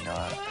me. You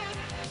know,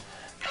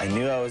 I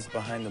knew I was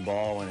behind the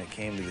ball when it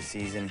came to the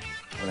season,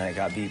 when I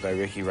got beat by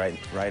Ricky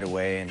right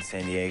away in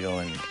San Diego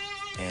and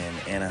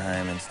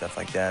Anaheim and stuff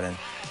like that. And,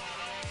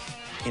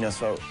 you know,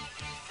 so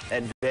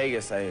at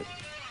Vegas, I,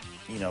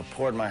 you know,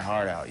 poured my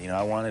heart out. You know,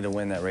 I wanted to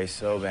win that race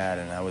so bad,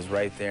 and I was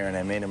right there, and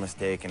I made a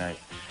mistake, and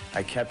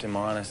I kept him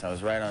honest. I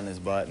was right on his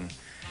butt, and,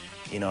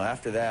 you know,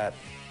 after that,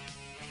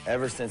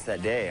 ever since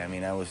that day, I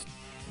mean,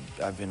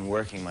 I've been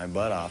working my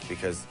butt off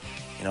because,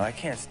 you know, I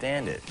can't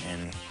stand it,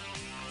 and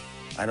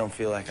I don't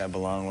feel like I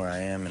belong where I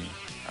am, and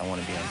I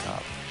want to be on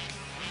top.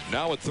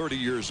 Now at 30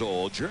 years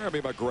old,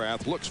 Jeremy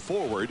McGrath looks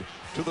forward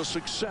to the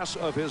success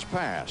of his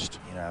past.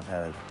 You know, I've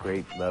had a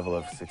great level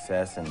of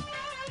success, and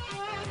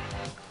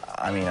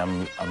I mean,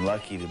 I'm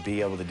lucky to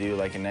be able to do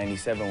like in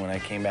 '97 when I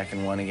came back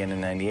and won again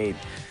in '98.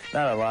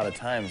 Not a lot of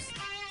times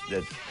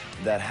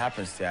that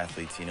happens to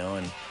athletes, you know,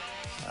 and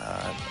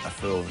I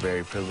feel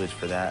very privileged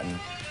for that. And,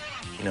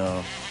 you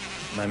know,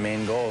 my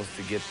main goal is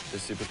to get the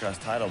Supercross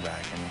title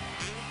back, and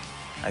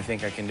I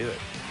think I can do it.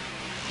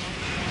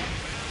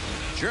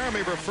 Jeremy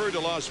referred to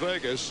Las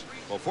Vegas.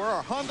 Well, for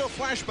our Honda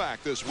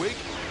flashback this week,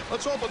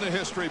 let's open the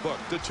history book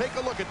to take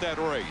a look at that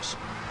race.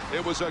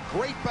 It was a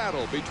great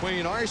battle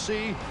between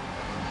RC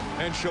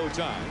and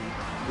Showtime.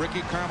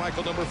 Ricky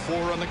Carmichael, number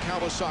 4 on the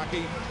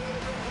Kawasaki.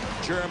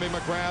 Jeremy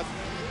McGrath,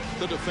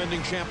 the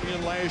defending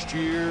champion last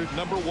year,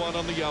 number 1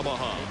 on the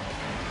Yamaha.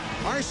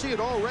 RC had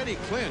already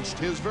clinched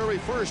his very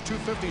first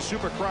 250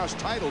 Supercross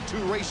title 2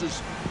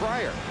 races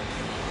prior.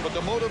 But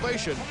the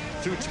motivation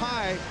to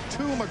tie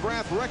 2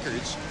 McGrath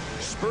records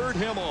spurred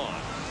him on.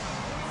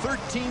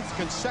 13th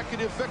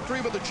consecutive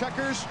victory with the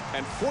Checkers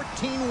and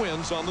 14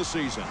 wins on the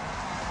season.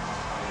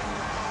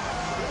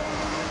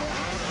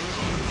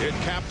 It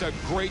capped a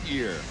great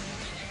year.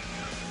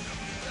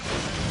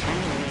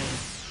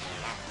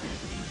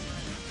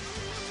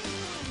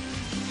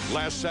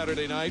 Last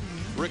Saturday night,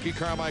 Ricky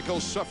Carmichael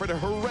suffered a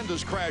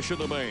horrendous crash in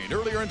the main.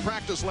 Earlier in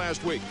practice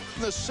last week,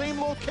 in the same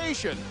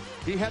location,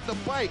 he had the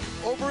bike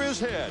over his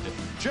head.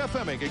 Jeff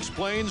Emming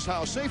explains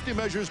how safety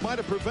measures might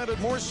have prevented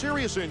more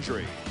serious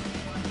injury.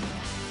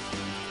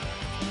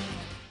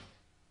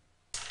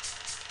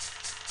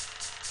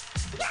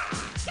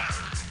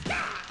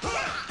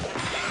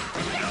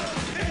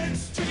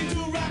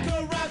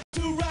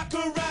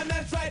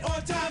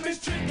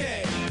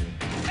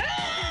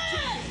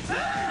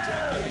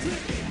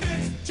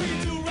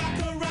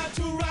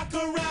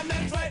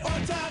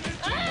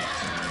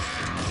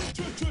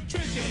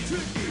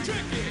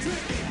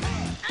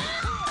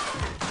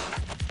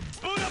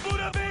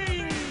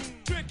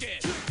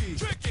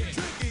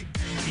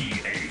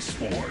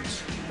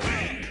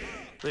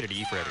 Rated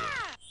E for everyone.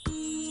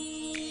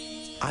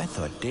 I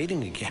thought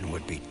dating again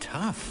would be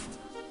tough.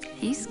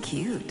 He's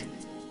cute.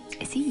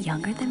 Is he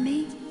younger than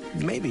me?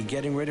 Maybe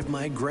getting rid of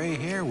my gray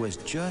hair was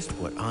just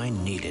what I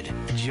needed.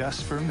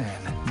 Just for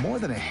men. More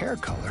than a hair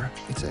color,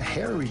 it's a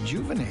hair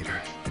rejuvenator.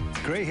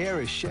 Gray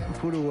hair is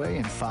shampooed away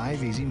in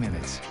 5 easy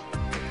minutes.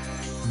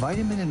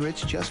 Vitamin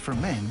Enriched Just for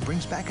Men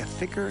brings back a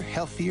thicker,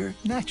 healthier,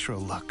 natural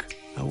look.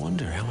 I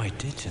wonder how I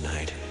did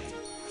tonight.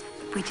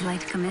 Would you like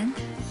to come in?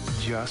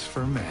 Just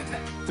for Men,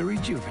 the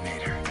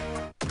Rejuvenator.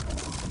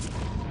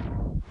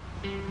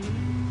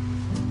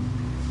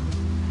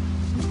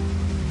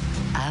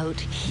 Out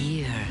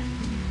here,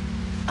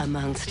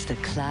 amongst the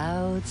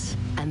clouds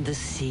and the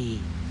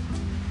sea,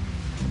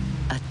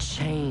 a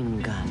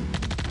chain gun.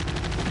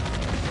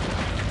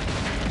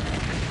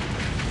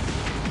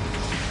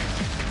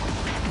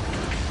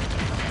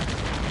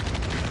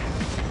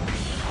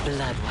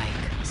 Bloodwake.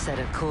 Set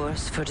a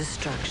course for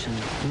destruction.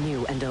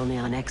 New and only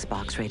on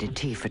Xbox, rated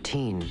T for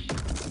teen.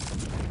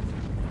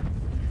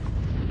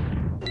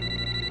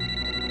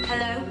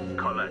 Hello?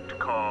 Collect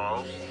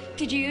call.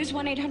 Did you use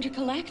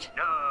 1-800-COLLECT?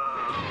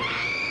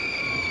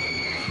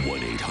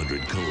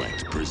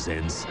 1-800-COLLECT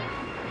presents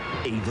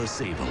Ava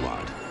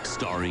Save-A-Lot,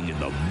 starring in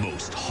the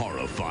most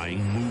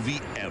horrifying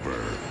movie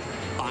ever.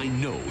 I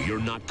know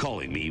you're not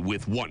calling me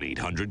with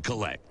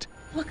 1-800-COLLECT.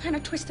 What kind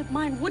of twisted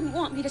mind wouldn't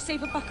want me to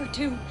save a buck or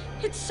two?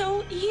 It's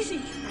so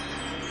easy.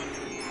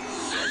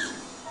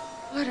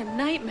 What a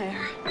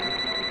nightmare.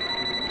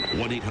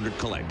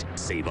 1-800-COLLECT.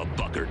 Save a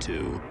buck or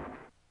two.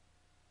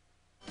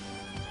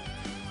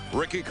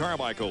 Ricky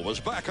Carmichael was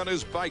back on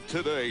his bike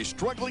today,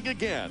 struggling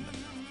again.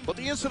 But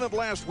the incident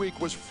last week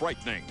was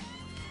frightening.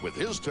 With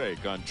his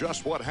take on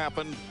just what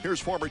happened, here's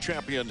former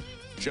champion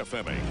Jeff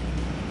Emming.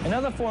 In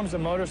other forms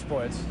of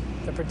motorsports,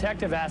 the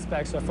protective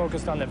aspects are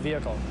focused on the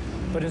vehicle.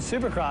 But in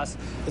Supercross,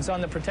 it's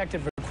on the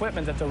protective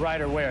equipment that the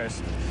rider wears.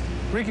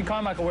 Ricky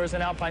Carmichael wears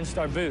an Alpine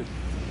Star boot.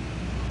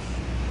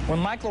 When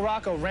Mike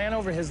LaRocco ran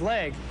over his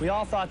leg, we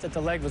all thought that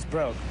the leg was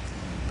broke.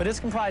 But it's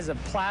comprised of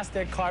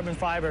plastic, carbon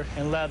fiber,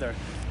 and leather,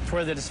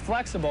 where it is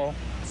flexible,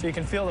 so you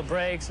can feel the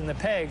brakes and the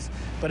pegs,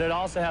 but it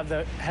also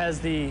has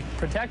the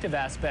protective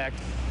aspect.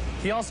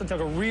 He also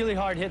took a really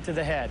hard hit to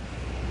the head.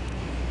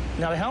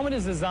 Now, the helmet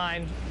is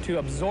designed to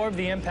absorb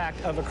the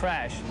impact of a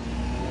crash.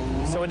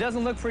 So it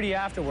doesn't look pretty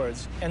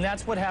afterwards, and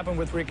that's what happened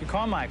with Ricky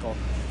Carmichael.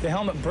 The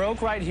helmet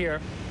broke right here,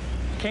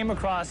 came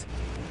across,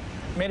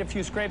 made a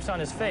few scrapes on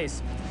his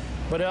face,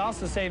 but it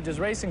also saved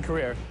his racing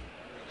career.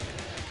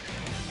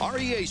 Our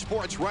EA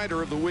Sports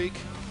Rider of the Week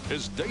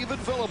is David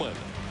Villeman.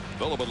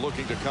 Villeman,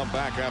 looking to come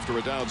back after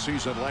a down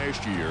season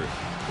last year,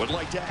 would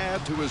like to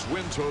add to his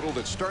win total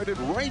that started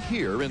right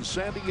here in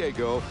San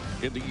Diego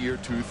in the year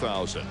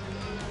 2000.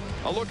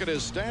 A look at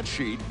his stat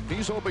sheet,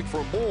 he's hoping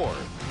for more,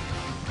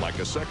 like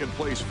a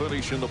second-place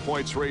finish in the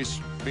points race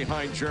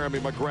behind Jeremy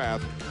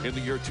McGrath in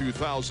the year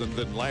 2000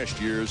 than last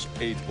year's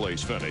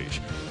 8th-place finish.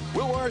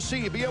 Will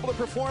RC be able to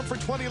perform for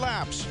 20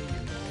 laps?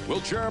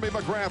 Will Jeremy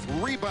McGrath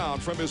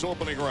rebound from his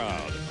opening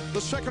round? The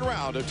second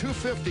round of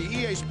 250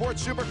 EA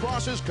Sports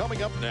Supercross is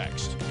coming up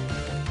next.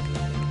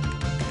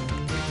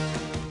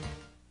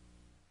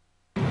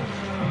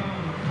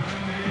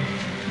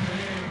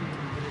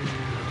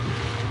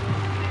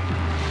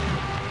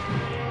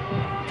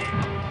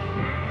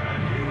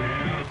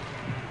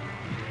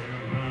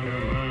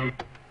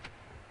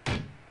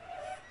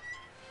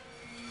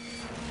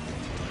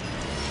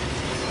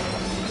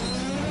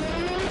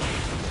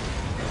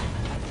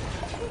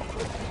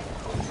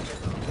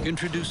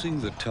 Introducing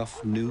the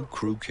tough new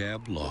crew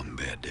cab long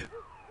bed.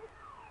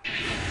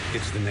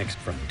 It's the next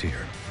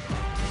frontier.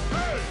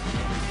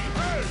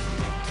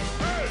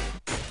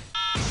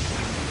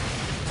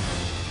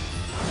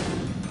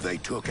 They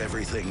took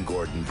everything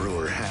Gordon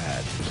Brewer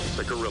had.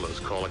 The guerrillas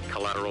call it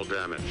collateral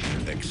damage.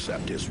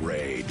 Except his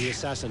rage. The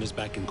assassin is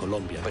back in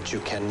Colombia. But you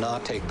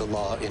cannot take the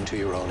law into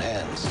your own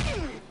hands.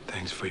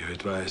 Thanks for your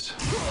advice.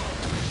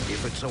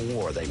 If it's a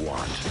war they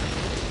want.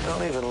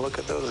 Don't even look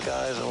at those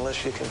guys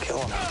unless you can kill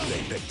them.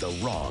 They picked the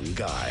wrong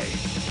guy.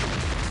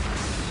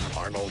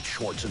 Arnold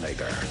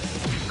Schwarzenegger.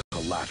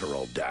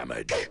 Collateral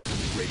damage.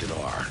 Rated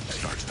R.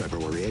 Starts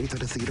February 8th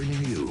at a theater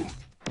near you.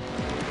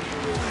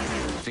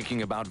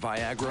 Thinking about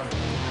Viagra?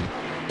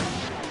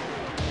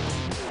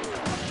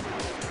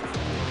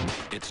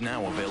 It's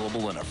now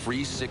available in a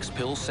free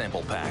 6-pill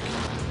sample pack.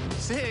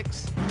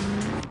 6?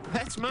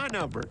 That's my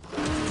number.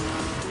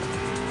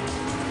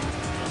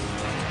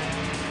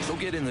 So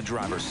get in the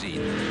driver's seat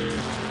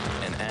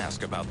and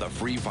ask about the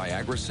free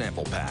Viagra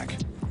sample pack.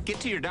 Get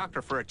to your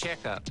doctor for a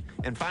checkup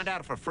and find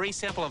out if a free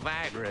sample of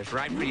Viagra is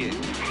right for you.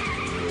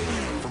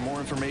 For more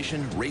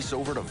information, race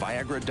over to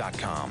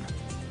Viagra.com.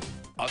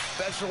 A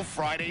special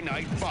Friday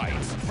night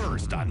fights.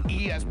 First on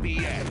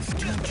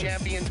ESPN. 2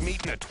 champions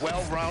meet in a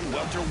 12-round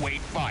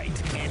welterweight fight.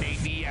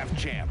 NABF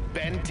champ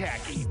Ben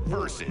Tacky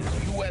versus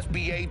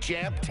USBA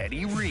champ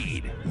Teddy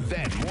Reed.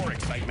 Then more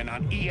excitement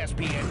on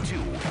ESPN2.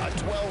 A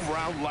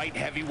 12-round light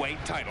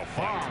heavyweight title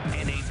fight.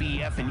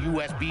 NABF and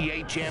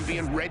USBA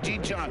champion Reggie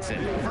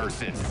Johnson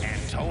versus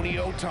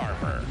Antonio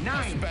Tarver.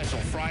 9 special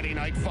Friday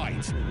night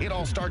fights. It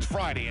all starts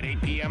Friday at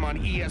 8 p.m. on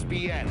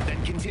ESPN.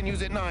 Then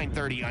continues at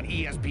 9:30 on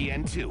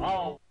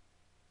ESPN2.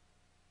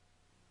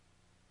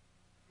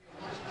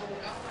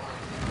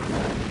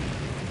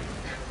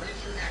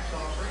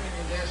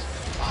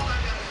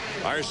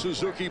 Our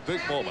Suzuki big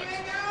moment.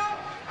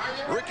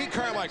 Ricky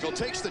Carmichael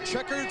takes the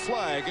checkered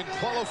flag in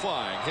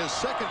qualifying, his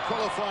second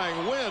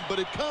qualifying win, but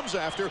it comes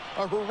after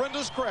a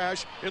horrendous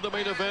crash in the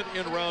main event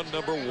in round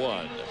number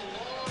 1.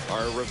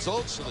 Our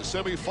results in the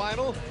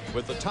semifinal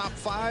with the top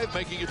 5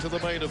 making it to the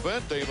main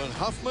event: Damon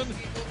Huffman,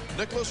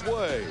 Nicholas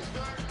Way,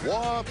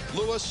 Waugh,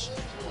 Lewis,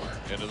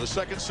 and in the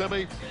second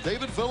semi,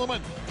 David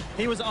Villeman.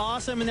 He was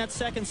awesome in that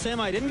second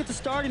semi. Didn't get the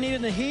start he needed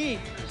in the heat,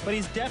 but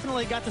he's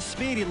definitely got the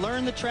speed. He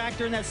learned the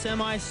tractor in that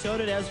semi, so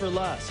did Ezra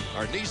Luss.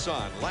 Our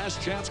Nissan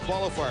last chance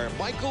qualifier,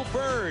 Michael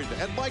Bird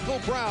and Michael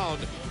Brown,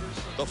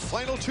 the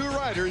final 2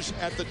 riders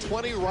at the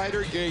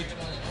 20-rider gate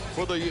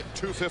for the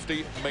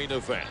 250 main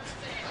event.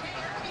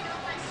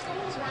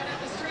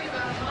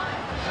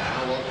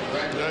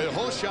 The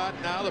hole shot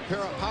now, the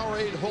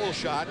Powerade hole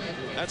shot.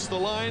 That's the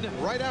line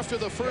right after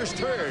the first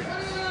turn.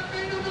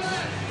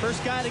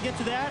 First guy to get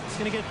to that is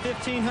going to get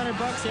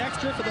 $1,500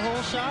 extra for the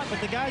hole shot, but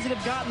the guys that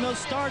have gotten those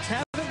starts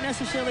haven't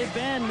necessarily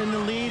been in the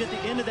lead at the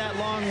end of that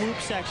long loop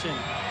section.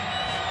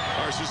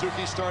 Our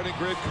Suzuki starting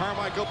grid: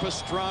 Carmichael,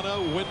 Pastrana,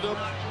 Wyndham,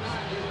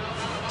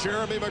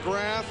 Jeremy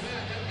McGrath,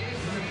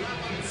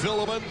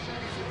 Villeman.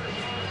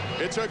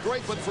 It's a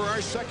great one for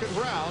our second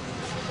round,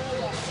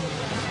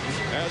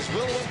 as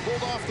Villeman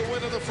pulled off the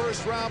win in the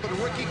first round, but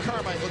Ricky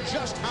Carmichael,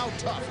 just how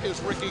tough is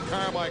Ricky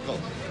Carmichael?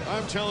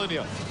 I'm telling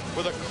you,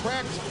 with a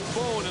cracked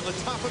bone in the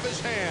top of his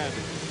hand,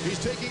 he's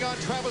taking on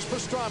Travis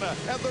Pastrana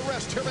and the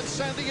rest here in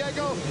San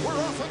Diego. We're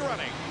off and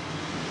running.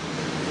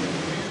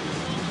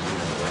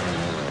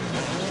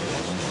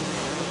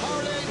 The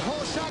Powerade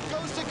hole shot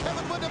goes to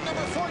Kevin Wyndham,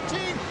 number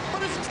 14,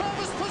 but it's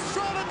Travis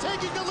Pastrana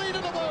taking the lead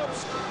in the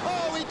moves.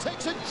 Oh, he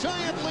takes a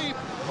giant leap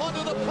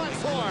onto the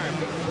platform.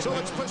 So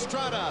it's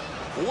Pastrana,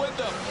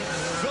 Wyndham,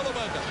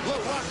 Villeman,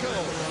 LaRocco,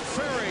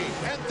 Ferry,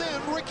 and then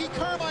Ricky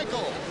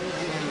Carmichael.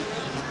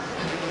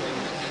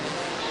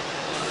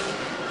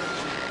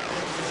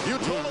 You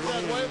told it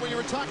that way when you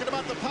were talking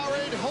about the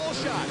Powerade hole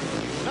shot.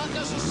 Not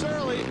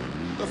necessarily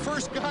the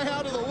first guy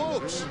out of the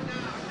whoops.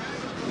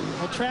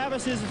 Well,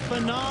 Travis is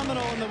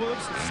phenomenal in the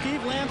whoops.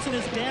 Steve Lamson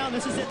is down.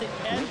 This is at the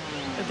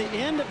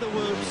end of the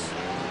whoops.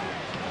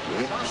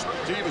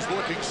 Steve is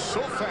looking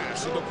so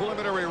fast in the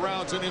preliminary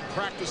rounds and in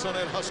practice on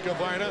that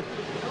Husqvarna.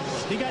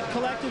 He got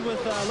collected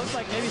with, looks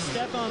like maybe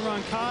Stefan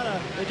Roncada.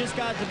 It just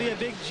got to be a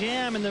big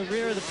jam in the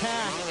rear of the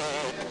pack.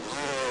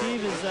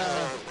 Steve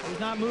is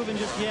not moving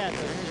just yet.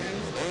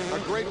 A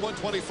great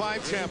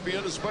 125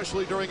 champion,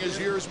 especially during his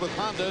years with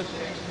Honda.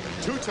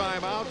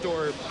 Two-time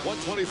outdoor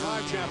 125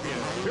 champion.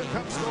 Here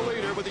comes the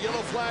leader with the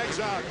yellow flags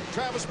out.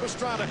 Travis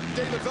Pastrana,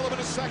 David Villeman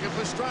is second.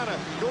 Pastrana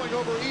going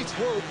over each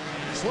whoop,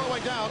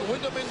 slowing down.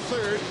 Wyndham in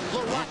third,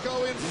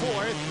 LaRocco in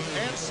fourth,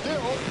 and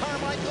still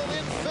Carmichael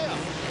in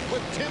fifth,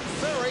 with Tim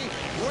Ferry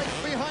right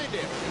behind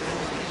him.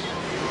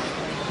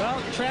 Well,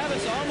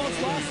 Travis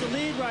almost lost the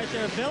lead right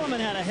there.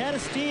 Villeman had a head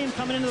of steam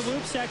coming into the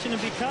whoop section,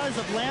 and because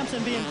of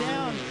Lamson being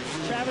down,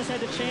 Travis had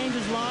to change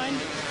his line.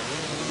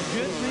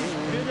 Good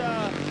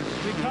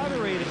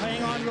recovery to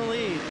hang on to the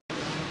lead.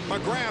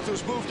 McGrath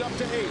has moved up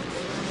to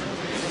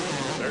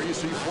 8th. There you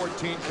see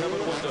 14, Kevin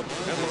Wyndham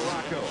and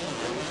LaRocco.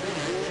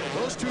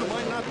 Those two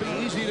might not be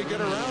easy to get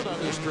around on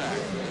this track.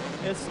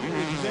 It's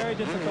very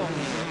difficult.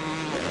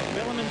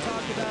 Villeman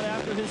talked about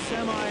after his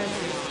semi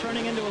it's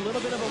turning into a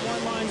little bit of a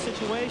one-line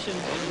situation.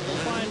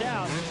 We'll find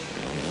out.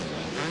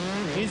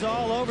 He's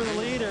all over the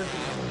leader.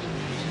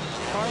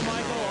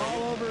 Carmichael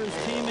all over his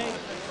teammate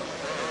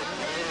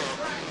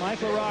Mike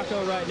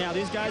LaRocco right now.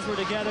 These guys were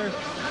together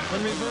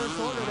in reverse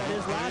order, that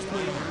is, last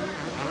week.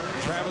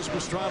 Travis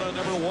Pastrana,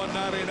 number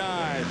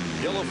 199.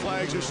 Yellow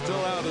flags are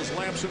still out as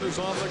Lamson is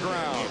on the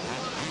ground.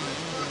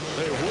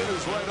 The hood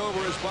is right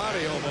over his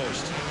body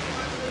almost.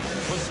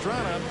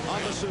 Pastrana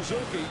on the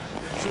Suzuki.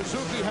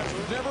 Suzuki has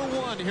never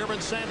won here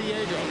in San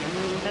Diego.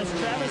 Has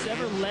Travis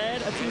ever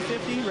led a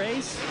 250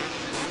 race?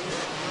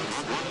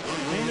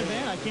 Main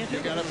event, I can't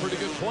think. You got a pretty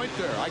good point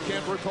there. I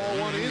can't recall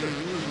one either.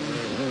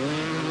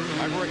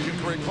 I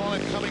can recall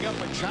him coming up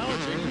and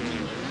challenging.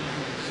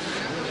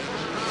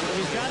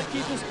 He's got to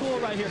keep his cool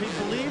right here. He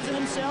believes in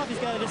himself. He's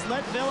got to just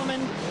let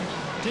Villeman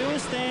do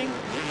his thing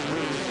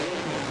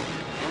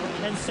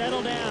and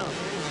settle down.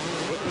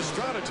 With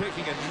Pastrana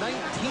taking a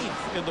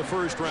 19th in the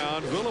first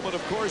round, Villeman,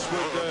 of course,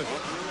 would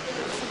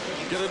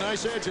get a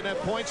nice edge in that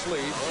points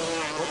lead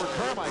over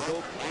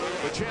Carmichael.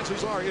 But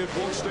chances are it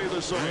won't stay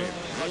the same.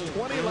 A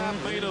 20-lap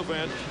main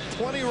event,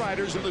 20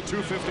 riders in the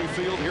 250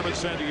 field here in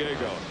San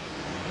Diego.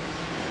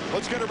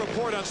 Let's get a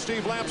report on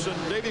Steve Lamson.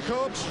 Davey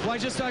Copes? Well, I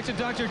just talked to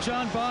Dr.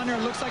 John Bonner.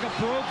 Looks like a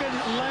broken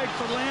leg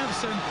for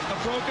Lamson. A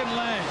broken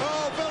leg.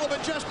 Oh,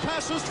 Villeman just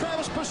passes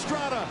Travis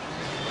Pastrana.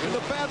 And the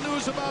bad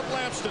news about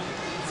Lamson.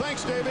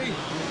 Thanks, Davey.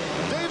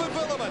 David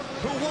Villeman,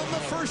 who won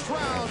the first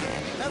round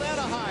at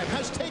Anaheim,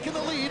 has taken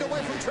the lead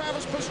away from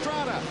Travis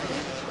Pastrana.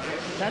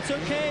 That's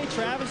okay.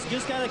 Travis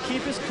just got to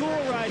keep his cool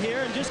right here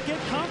and just get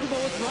comfortable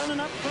with running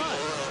up front.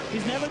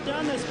 He's never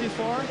done this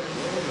before.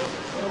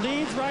 The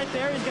lead's right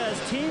there. He's got his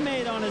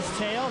teammate on his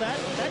tail. That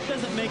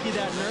doesn't make you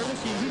that nervous.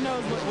 He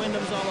knows what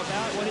Wyndham's all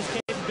about, what his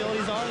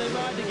capabilities are. They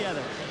ride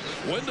together.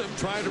 Wyndham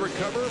trying to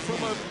recover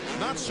from a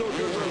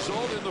not-so-good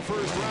result in the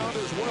first round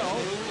as well.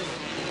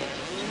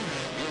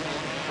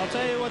 I'll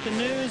tell you what the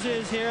news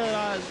is here.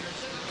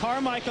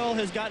 Carmichael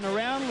has gotten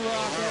around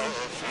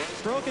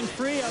LaRocco, broken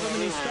free of him,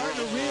 and he's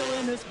starting to reel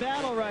in this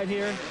battle right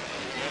here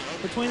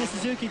between the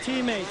Suzuki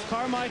teammates.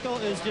 Carmichael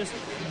is just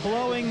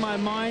blowing my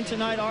mind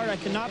tonight, Art. I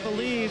cannot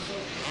believe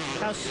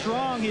how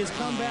strong he has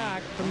come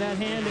back from that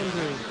hand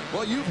injury.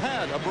 Well, you've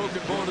had a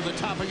broken bone in the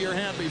top of your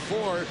hand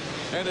before,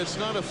 and it's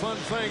not a fun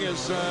thing.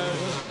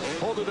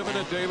 Hold it a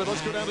minute, David.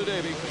 Let's go down to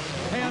Davey.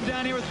 Hey, I'm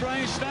down here with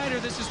Brian Schneider.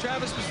 This is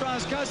Travis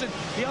Pastrana's cousin.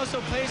 He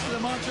also plays for the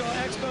Montreal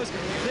Expos.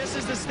 This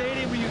is the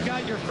stadium where you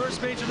got your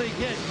first major league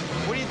hit.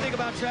 What do you think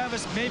about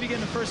Travis maybe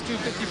getting the first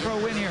 250 Pro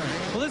win here?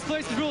 Well, this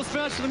place is real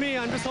special to me.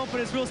 I'm just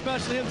hoping it's real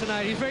special to him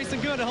tonight. He's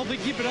racing good. I hope he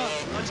keep it up.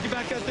 Why don't you get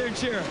back out there and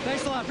cheer?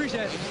 Thanks a lot.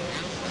 Appreciate it.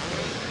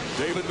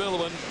 David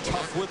Villeman,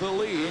 tough with the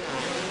lead.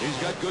 He's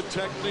got good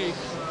technique.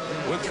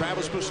 With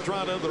Travis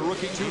Pastrana, the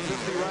rookie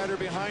 250 rider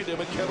behind him,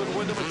 and Kevin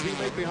Wyndham, a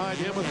teammate behind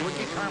him, with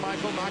Ricky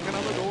Carmichael knocking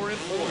on the door in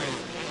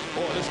fourth.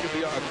 Oh, this could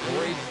be a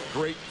great,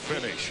 great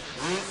finish.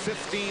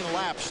 15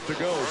 laps to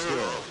go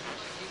still.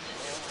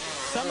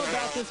 Something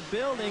about this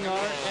building,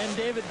 Art, and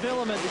David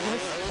Villeman,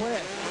 just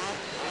click.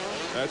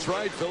 That's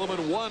right.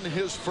 Villeman won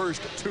his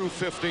first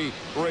 250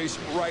 race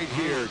right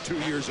here 2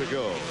 years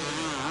ago.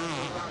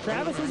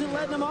 Travis isn't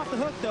letting him off the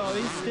hook, though.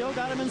 He's still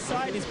got him in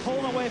sight. He's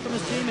pulling away from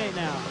his teammate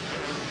now.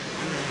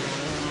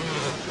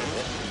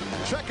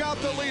 Check out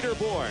the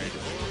leaderboard.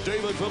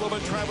 David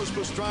Villeman, Travis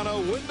Pastrana,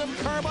 Wyndham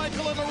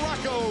Carmichael, and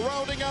LaRocco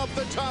rounding out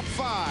the top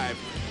 5.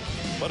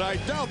 But I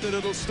doubt that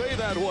it'll stay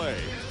that way.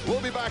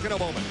 We'll be back in a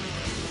moment.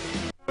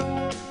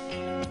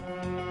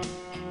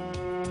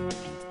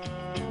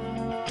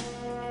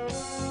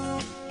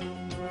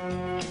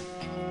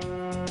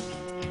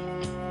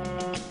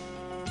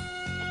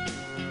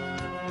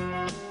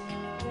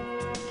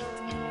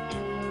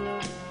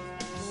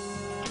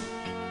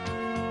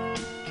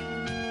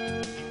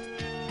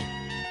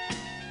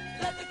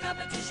 Let the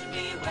competition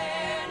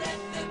beware, let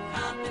the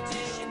competition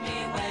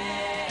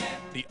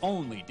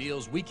only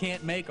deals we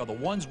can't make are the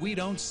ones we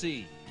don't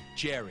see.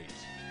 Jerry's.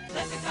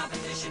 Let the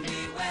competition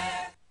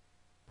beware.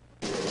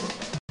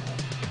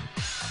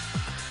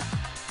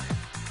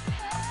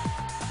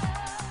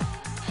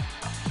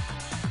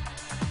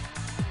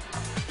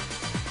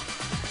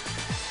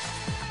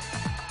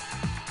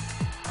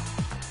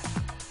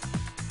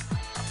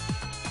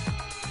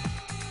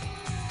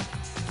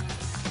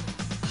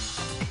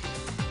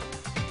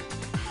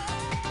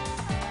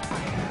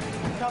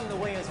 Come to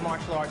Williams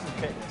Martial Arts and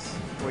Fitness,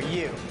 where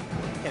you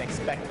can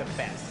expect the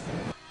best.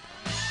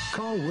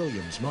 Call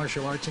Williams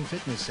Martial Arts and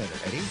Fitness Center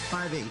at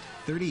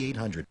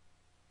 858-3800.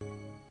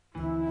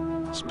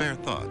 Spare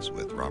Thoughts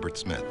with Robert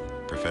Smith,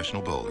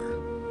 professional bowler.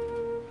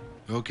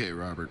 Okay,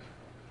 Robert.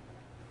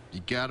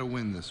 You gotta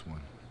win this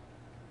one.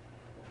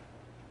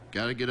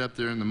 Gotta get up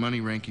there in the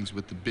money rankings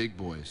with the big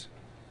boys.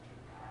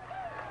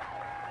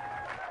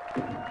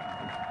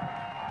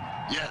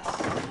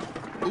 Yes!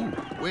 Ooh,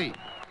 wait.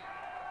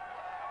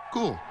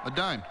 Cool, a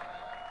dime.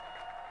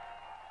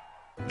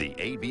 The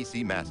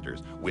ABC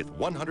Masters with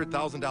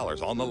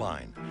 $100,000 on the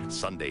line.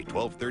 Sunday,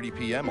 12:30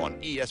 p.m.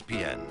 on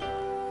ESPN.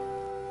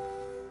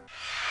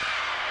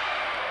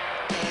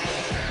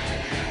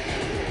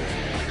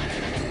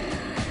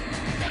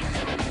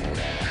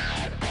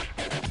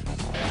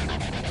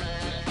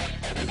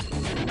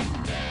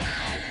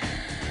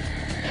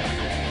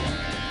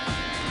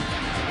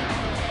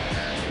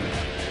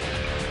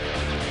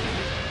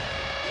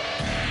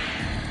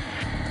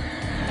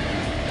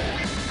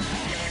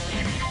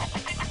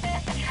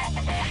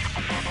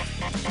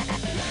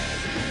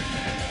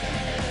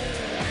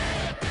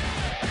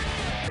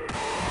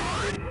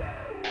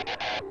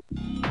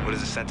 What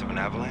is the scent of an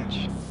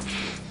avalanche?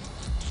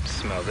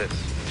 Smell this.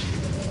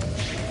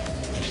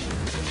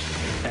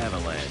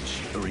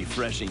 Avalanche, a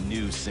refreshing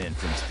new scent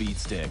from Speed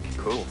Stick.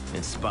 Cool.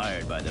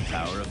 Inspired by the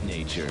power of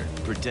nature.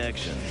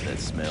 Protection that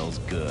smells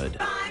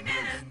good.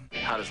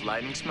 How does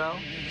lightning smell?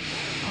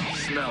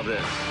 Smell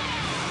this.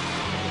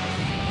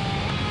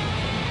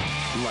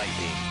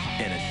 Lightning,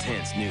 an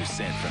intense new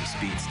scent from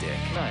Speed Stick.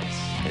 Nice.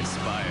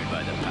 Inspired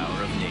by the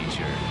power of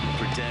nature.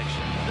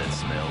 Protection that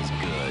smells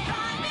good.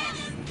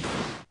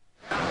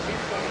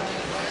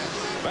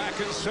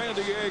 Back in San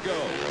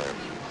Diego.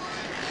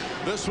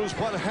 This was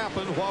what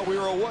happened while we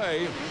were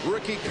away.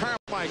 Ricky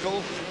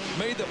Carmichael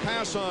made the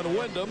pass on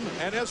Wyndham,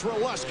 and Ezra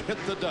Lusk hit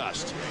the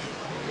dust.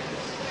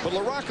 But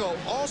LaRocco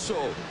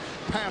also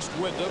passed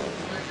Wyndham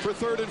for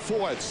third and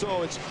fourth.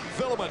 So it's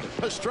Villeman,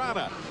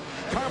 Pastrana,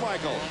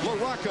 Carmichael,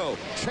 LaRocco,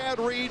 Chad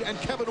Reed, and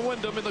Kevin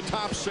Wyndham in the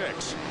top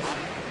six.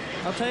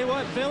 I'll tell you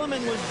what,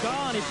 Villeman was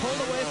gone. He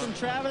pulled away from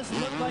Travis.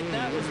 Looked like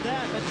that was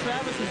that. But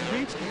Travis has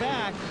reached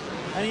back,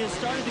 and he has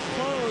started to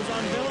close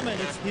on Villeman.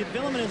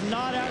 Villeman is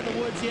not out of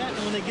the woods yet,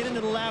 and when they get into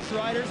the lapped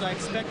riders, I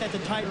expect that to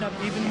tighten up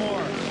even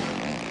more.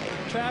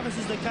 Travis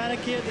is the kind of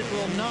kid that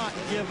will not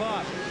give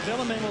up.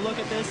 Villeman will look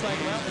at this like,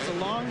 well, it's a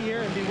long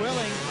year and be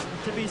willing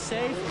to be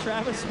safe.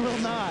 Travis will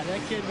not.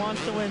 That kid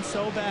wants to win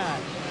so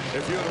bad.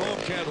 If you at home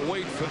can't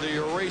wait for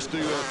the race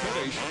to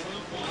finish,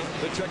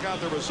 to check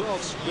out the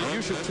results, then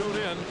you should tune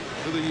in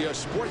to the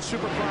Sports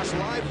Supercross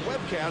live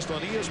webcast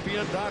on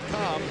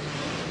ESPN.com.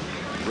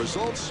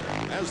 Results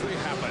as they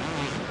happen.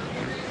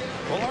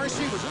 Well,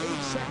 RC was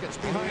 8 seconds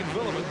behind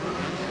Villeman,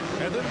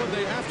 and then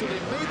after they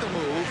made the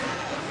move,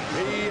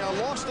 he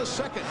lost a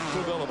second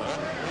to Villeman.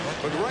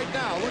 But right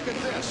now, look at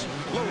this.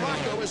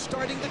 LaRocco is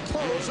starting to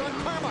close on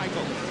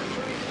Carmichael.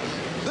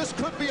 This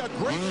could be a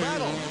great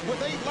battle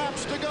with 8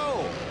 laps to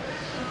go.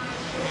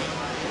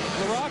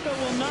 LaRocco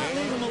will not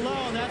leave him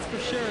alone, that's for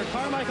sure.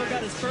 Carmichael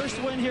got his first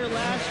win here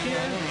last year.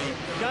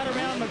 Got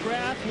around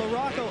McGrath.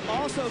 LaRocco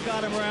also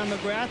got him around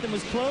McGrath and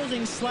was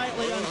closing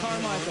slightly on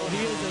Carmichael.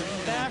 He is a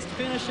fast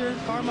finisher.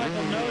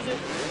 Carmichael knows it.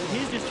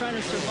 He's just trying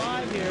to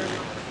survive here.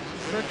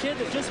 For a kid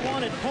that just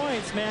wanted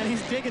points, man,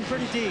 he's digging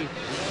pretty deep.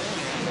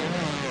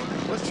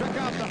 Let's check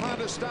out the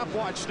Honda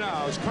stopwatch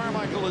now as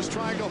Carmichael is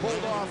trying to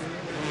hold off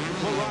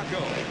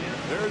LaRocco.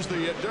 There's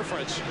the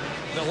difference.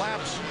 The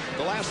last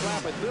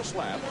lap at this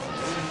lap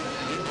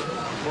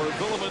for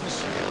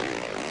Villeman's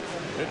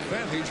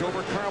advantage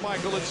over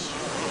Carmichael. It's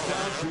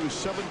down to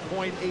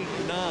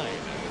 7.89.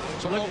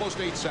 So almost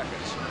 8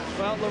 seconds.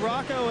 Well,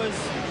 LaRocco is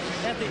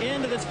at the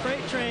end of this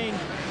freight train.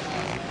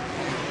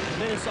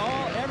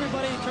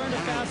 Everybody turned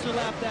a faster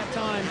lap that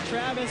time.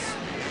 Travis,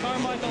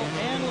 Carmichael,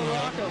 and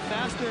LaRocco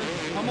faster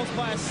almost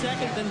by a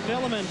second than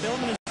Villeman.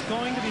 Villeman is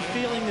going to be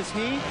feeling this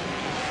heat.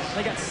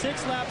 They got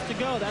 6 laps to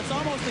go. That's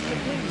almost a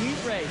complete heat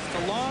race. It's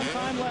a long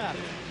time left.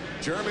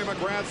 Jeremy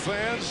McGrath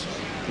fans,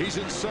 he's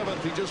in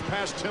 7th. He just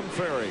passed Tim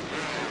Ferry.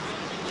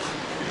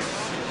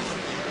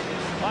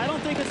 Well, I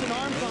don't think it's an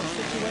arm pump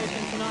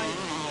situation tonight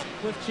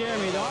with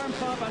Jeremy. The arm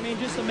pump, I mean,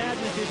 just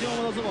imagine if you're doing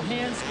one of those little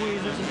hand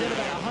squeezers and did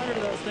about 100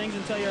 of those things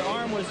until your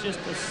arm was just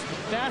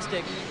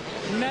spastic.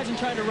 Imagine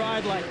trying to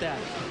ride like that.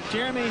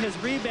 Jeremy has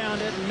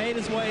rebounded and made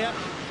his way up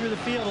through the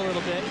field a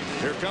little bit.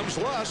 Here comes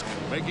Lusk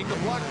making the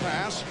block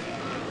pass.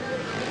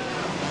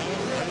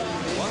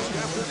 Lusk,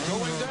 after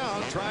going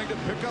down, trying to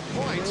pick up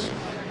points.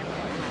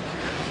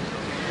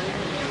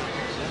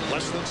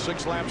 Less than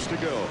 6 laps to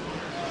go.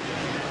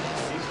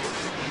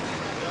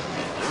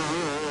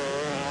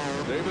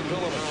 David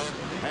Villeman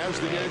has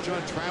the edge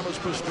on Travis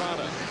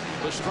Pastrana.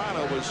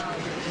 Pastrana was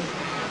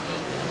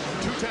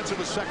 0.2 of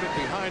a second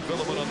behind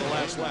Villeman on the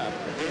last lap.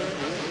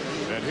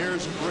 And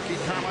here's Ricky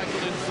Carmichael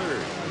in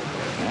third.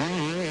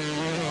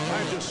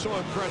 I'm just so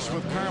impressed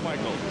with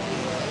Carmichael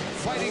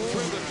fighting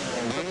through the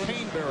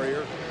pain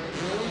barrier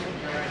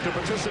to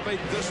participate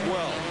this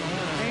well.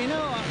 And you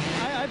know,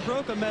 I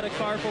broke a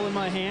metacarpal in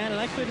my hand,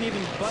 and I couldn't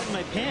even button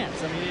my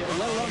pants. I mean,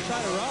 let alone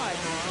try to ride.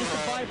 Just the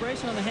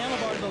vibration on the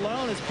handlebars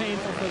alone is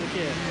painful for the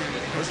kid.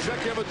 Let's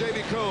check in with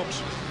Davey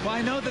Combs. Well,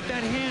 I know that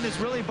hand is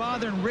really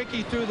bothering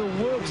Ricky through the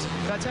whoops.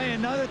 But I'll tell you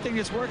another thing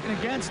that's working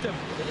against him.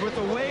 With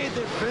the way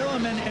that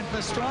Villeman and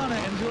Pastrana,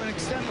 and to an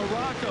extent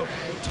Morocco,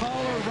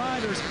 taller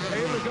riders, are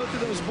able to go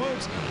through those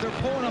whoops, they're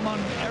pulling them on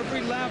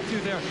every lap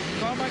through there.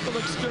 Carmichael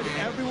looks good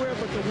everywhere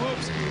but the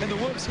whoops. And the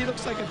whoops, he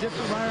looks like a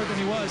different rider than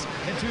he was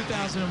in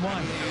 2001.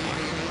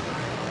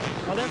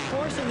 Well, they're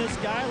forcing this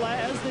guy,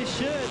 as they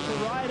should, to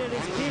ride at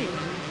his peak.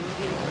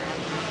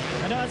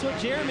 I know that's what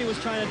Jeremy was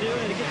trying to do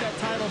to get that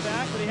title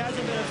back, but he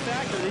hasn't been a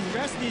factor. The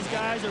rest of these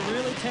guys are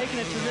really taking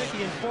it to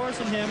Ricky and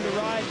forcing him to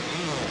ride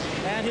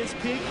at his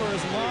peak for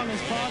as long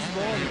as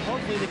possible, and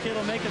hopefully the kid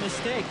will make a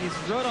mistake. He's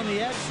rode on the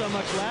edge so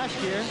much last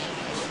year,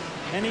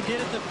 and he did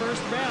it the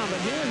first round,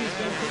 but here he's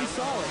been pretty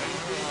solid.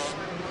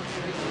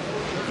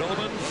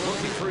 Villeman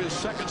looking for his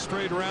second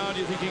straight round.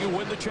 You think he can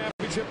win the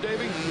championship,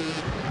 Davey?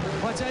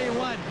 Well, I'll tell you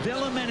what,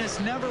 Villeman has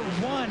never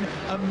won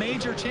a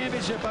major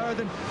championship other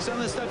than some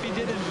of the stuff he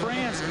did in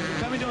France.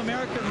 Coming to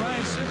America and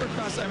riding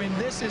Supercross, I mean,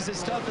 this is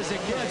as tough as it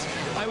gets.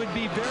 I would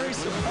be very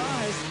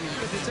surprised,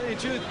 but to tell you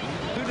the truth,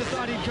 who'd have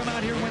thought he'd come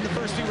out here and win the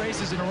first 2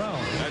 races in a row?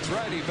 That's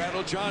right. He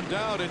battled John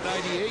Dowd in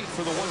 '98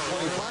 for the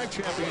 125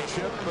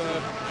 championship.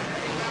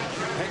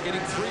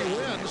 Getting 3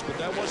 wins, but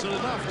that wasn't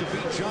enough to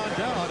beat John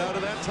Dowd out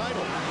of that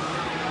title.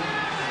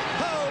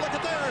 Oh, look at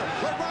there!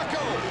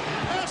 Morocco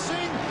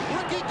passing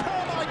Ricky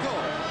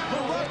Carmichael.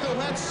 Morocco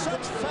had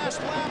such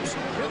fast laps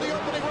in the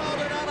opening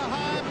round at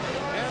Anaheim,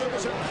 and it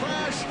was a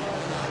crash,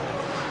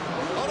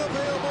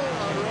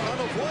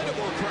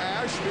 unavoidable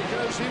crash,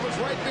 because he was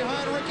right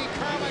behind Ricky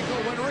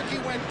Carmichael when Ricky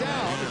went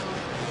down.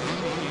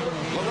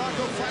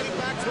 Morocco fighting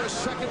back for a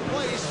second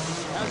place,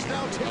 has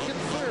now taken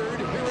third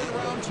here in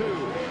round 2.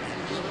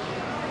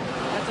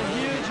 That's a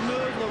huge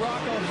move.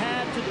 Morocco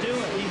had to do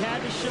it. He had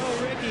to show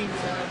Ricky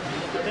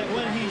that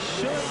when he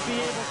should be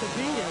able to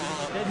beat him,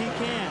 that he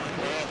can.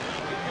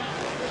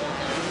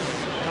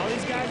 And all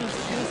these guys are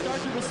going to start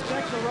to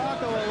respect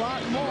Morocco a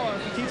lot more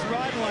if he keeps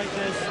riding like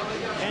this.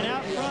 And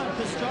out front,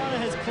 Pastrana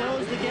has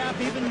closed the gap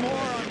even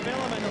more on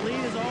Villeman. The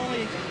lead is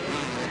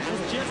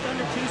just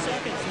under 2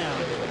 seconds now.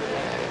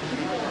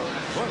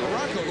 Well,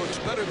 Morocco looks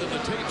better than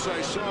the tapes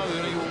I saw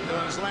that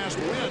his last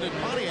win in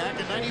Pontiac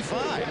in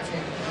 '95.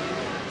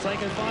 It's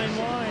like a fine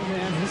wine,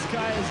 man. This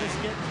guy is just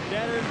getting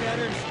better and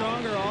better and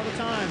stronger all the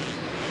time.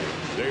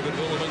 David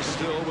Villeman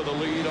still with a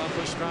lead on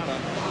Pastrana.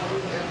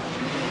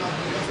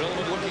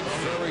 Villeman looking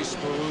very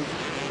smooth.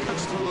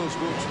 Cuts through those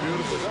moves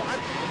beautifully.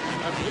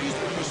 I'm pleased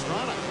with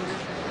Pastrana.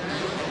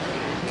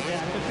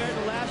 Yeah, compared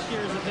to last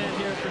year's event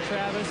here for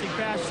Travis, he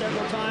crashed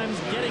several times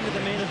getting to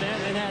the main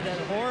event and had that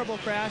horrible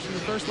crash in the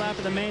first lap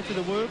of the main through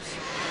the whoops.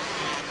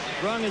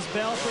 Rung his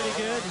bell pretty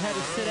good and had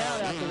to sit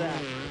out after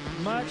that.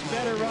 Much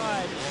better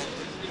ride.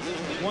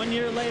 1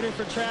 year later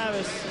for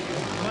Travis,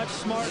 much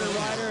smarter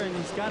rider, and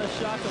he's got a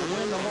shot to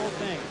win the whole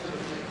thing.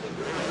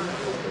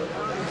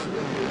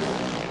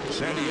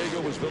 San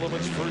Diego was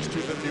Villeman's first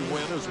 250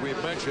 win, as we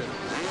mentioned.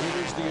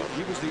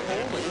 He was the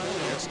only,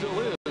 and still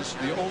is,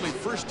 the only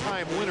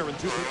first-time winner in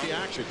 250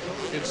 action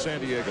in San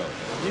Diego.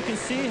 You can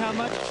see how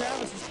much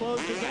Travis has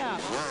closed the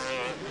gap.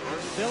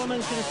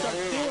 Villeman's going to start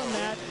feeling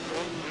that.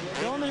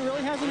 Villeman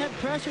really hasn't had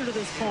pressure to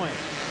this point.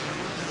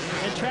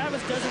 And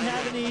Travis doesn't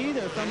have any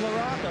either from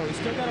Morocco. He's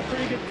still got a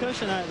pretty good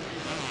cushion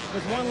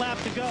with 1 lap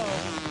to go.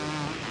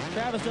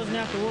 Travis doesn't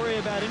have to worry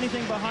about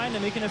anything behind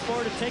him. He can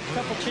afford to take a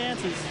couple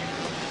chances.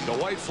 The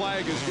white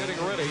flag is getting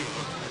ready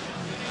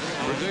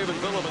for David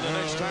Villeman the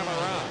next time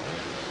around.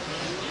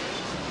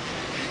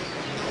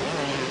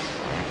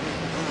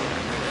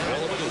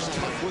 Villeman is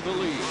tough with the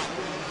lead.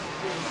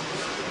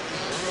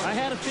 I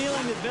had a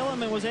feeling that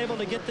Villeman was able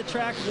to get the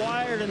track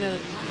wired in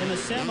the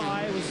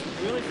semi. He was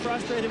really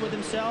frustrated with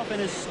himself, and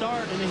his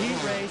start in the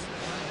heat race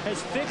has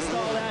fixed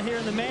all that here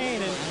in the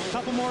main, and a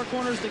couple more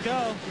corners to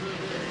go.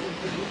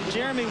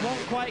 Jeremy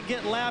won't quite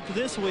get lapped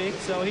this week,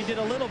 so he did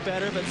a little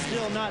better, but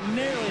still not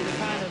nearly the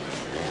kind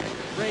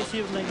of race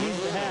he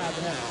needs to have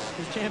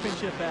his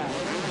championship at.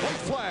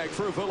 White flag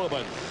for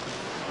Villeman.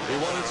 He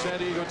won in San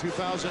Diego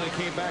 2000 and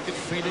came back in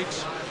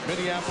Phoenix,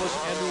 Minneapolis,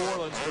 and New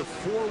Orleans for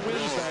 4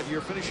 wins that year,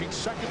 finishing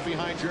second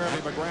behind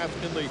Jeremy McGrath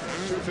in the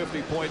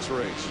 250 points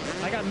race.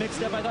 I got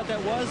mixed up. I thought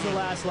that was the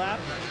last lap.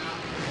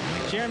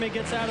 Jeremy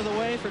gets out of the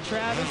way for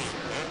Travis.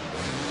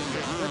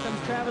 Here comes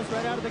Travis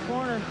right out of the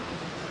corner.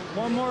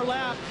 1 more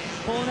lap,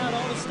 pulling out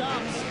all the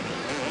stops.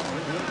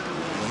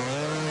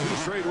 2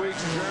 straight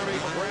weeks, Jeremy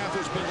McGrath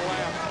has been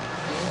lapped.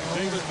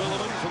 David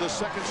Villeman for the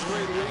second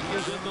straight week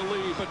is in the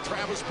lead, but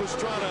Travis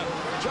Pastrana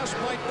just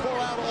might pull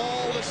out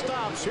all the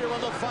stops here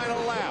on the final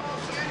lap.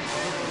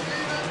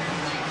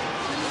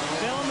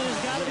 Villeman has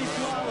got to be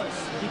flawless.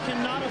 He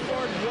cannot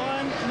afford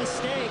one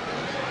mistake.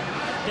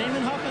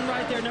 Damon Huffman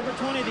right there, number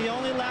 20, the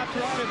only lapped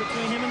rider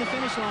between him and the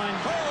finish line.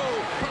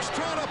 Oh,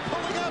 Pastrana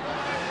pulling up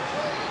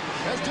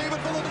as David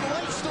Villeman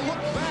likes to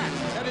look back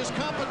at his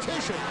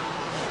competition.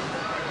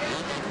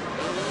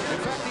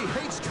 In fact, he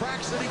hates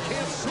tracks that he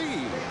can't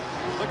see.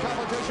 The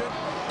competition,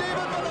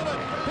 David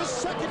Villeman, his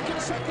second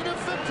consecutive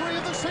victory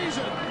of the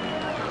season.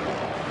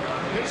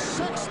 His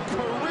 6th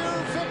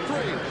career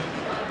victory.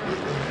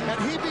 And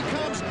he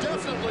becomes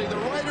definitely the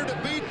rider to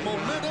beat.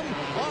 Momentum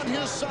on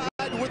his side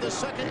with a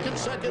second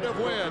consecutive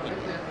win.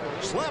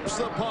 Slaps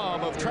the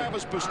palm of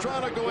Travis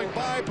Pastrana going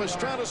by.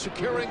 Pastrana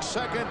securing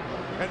second.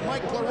 And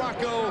Mike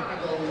LaRocco,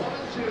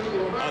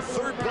 a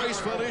third-place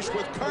finish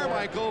with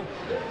Carmichael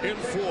in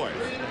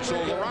 4th. So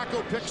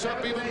LaRocco picks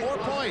up even more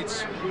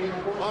points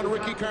on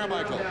Ricky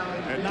Carmichael.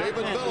 And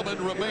David Villeman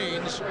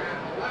remains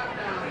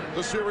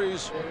the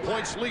series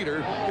points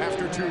leader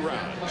after 2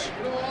 rounds.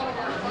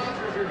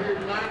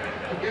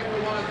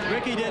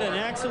 Ricky did an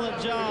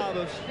excellent job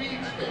of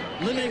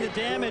limiting the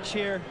damage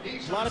here.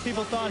 A lot of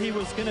people thought he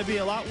was going to be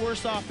a lot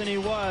worse off than he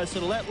was,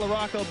 so to let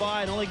LaRocco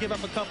by and only give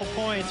up a couple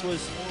points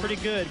was pretty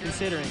good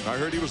considering. I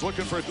heard he was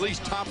looking for at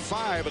least top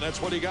 5, and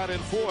that's what he got in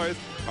 4th.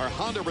 Our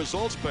Honda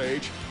results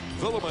page,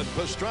 Villeman,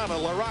 Pastrana,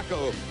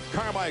 LaRocco,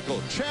 Carmichael,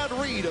 Chad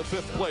Reed of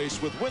 5th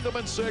place with Windham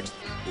in 6th,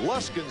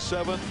 Lusk in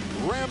 7th,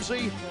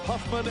 Ramsey,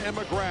 Huffman, and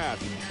McGrath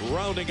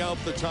rounding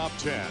out the top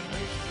 10.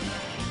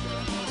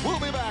 We'll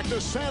be back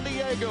to San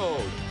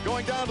Diego,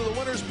 going down to the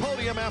winner's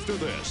podium after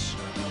this.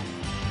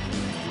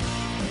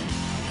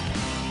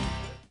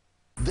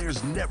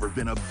 There's never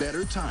been a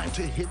better time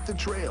to hit the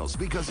trails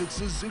because it's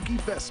Suzuki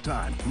Fest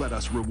time. Let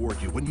us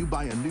reward you when you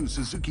buy a new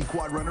Suzuki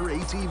Quadrunner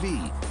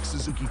ATV.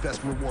 Suzuki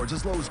Fest rewards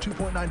as low as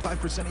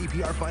 2.95%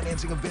 APR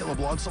financing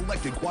available on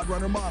selected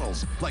Quadrunner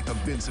models, like the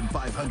Vincent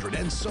 500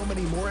 and so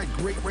many more at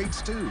great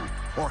rates too.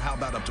 Or how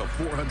about up to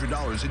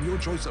 $400 in your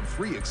choice of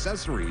free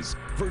accessories?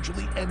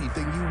 Virtually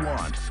anything you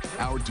want.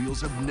 Our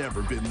deals have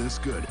never been this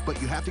good,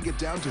 but you have to get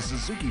down to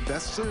Suzuki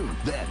Fest soon.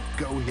 Then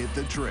go hit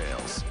the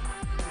trails.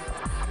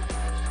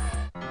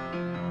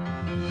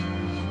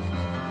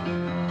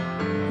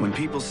 When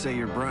people say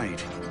you're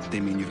bright, they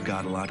mean you've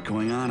got a lot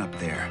going on up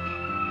there.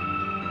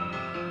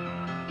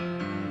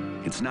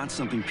 It's not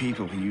something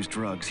people who use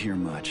drugs hear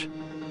much,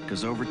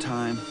 because over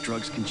time,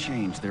 drugs can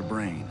change their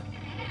brain.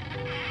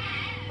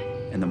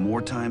 And the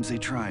more times they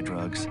try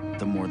drugs,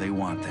 the more they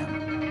want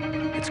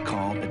them. It's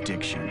called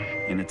addiction,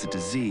 and it's a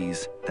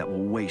disease that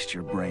will waste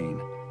your brain.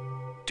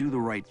 Do the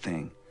right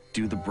thing.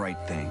 Do the bright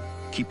thing.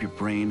 Keep your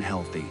brain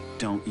healthy.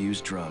 Don't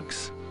use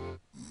drugs.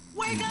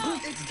 Wake up!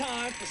 It's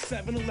time for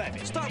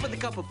 7-Eleven. Start with a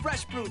cup of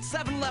fresh brewed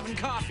 7-Eleven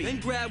coffee. Then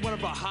grab one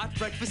of our hot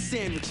breakfast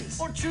sandwiches.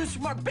 Or choose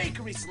from our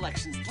bakery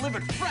selections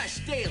delivered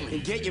fresh daily.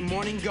 And get your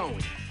morning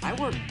going. I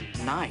work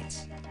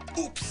nights.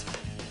 Oops.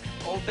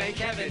 Oh, thank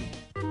heaven.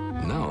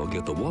 Now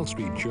get the Wall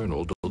Street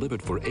Journal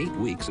delivered for 8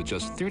 weeks at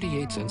just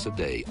 38 cents a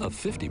day, a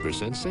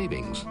 50%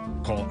 savings.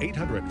 Call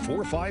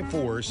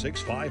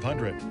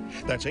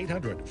 800-454-6500. That's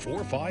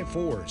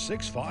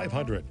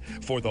 800-454-6500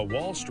 for the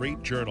Wall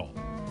Street Journal.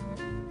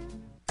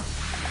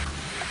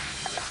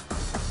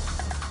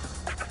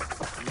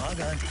 Log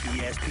on to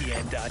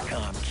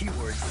ESPN.com,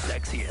 keyword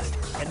sexiest,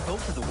 and vote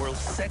for the world's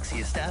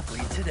sexiest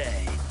athlete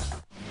today.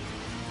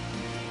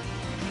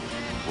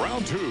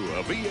 Round 2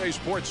 of EA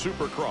Sports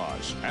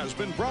Supercross has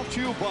been brought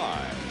to you by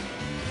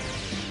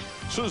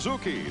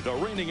Suzuki, the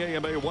reigning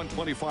AMA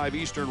 125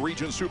 Eastern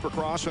Region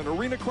Supercross and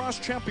Arena Cross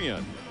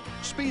champion.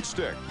 Speed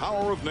Stick,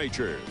 power of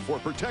nature for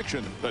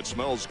protection that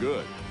smells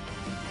good.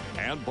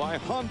 And by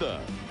Honda,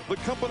 the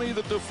company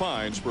that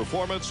defines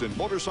performance in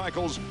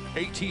motorcycles,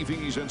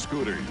 ATVs, and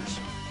scooters.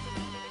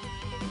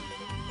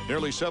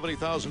 Nearly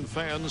 70,000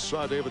 fans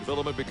saw David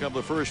Villeman become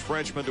the first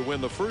Frenchman to win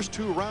the first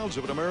 2 rounds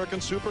of an American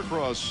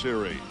Supercross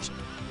series.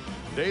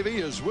 Davey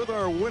is with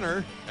our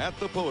winner at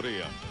the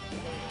podium.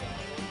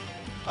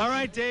 All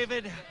right,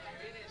 David.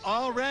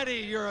 Already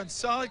you're in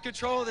solid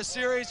control of the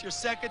series. Your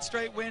second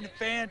straight win.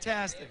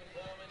 Fantastic.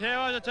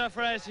 Yeah, it was a tough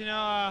race.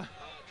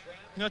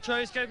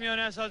 Travis kept me on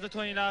us as the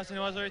 20 laps, and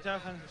it was very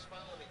tough. And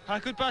I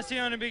could pass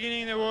him on the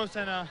beginning, the worst,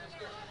 and that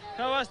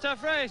was a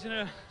tough race.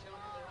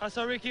 I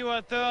saw Ricky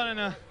was third,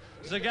 and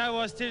the guy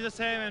was still the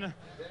same. And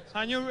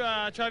I knew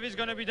Travis was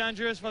going to be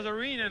dangerous for the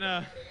ring,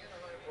 and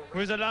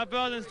with the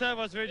lappers and stuff,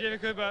 it was very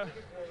difficult. But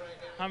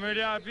I'm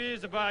really happy.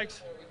 The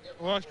bikes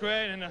works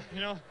great, and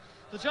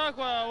the track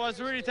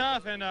was really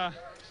tough, and I'm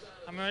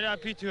really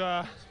happy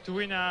to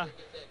win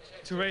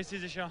 2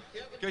 races this year.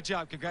 Good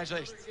job.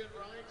 Congratulations.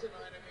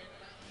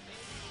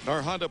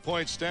 Our Honda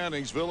point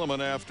standings, Villeman,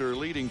 after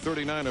leading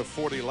 39 of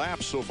 40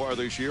 laps so far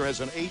this year,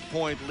 has an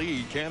 8-point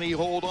lead. Can he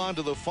hold on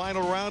to the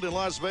final round in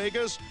Las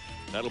Vegas?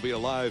 That'll be a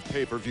live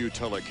pay-per-view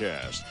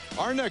telecast.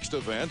 Our next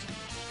event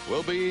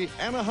will be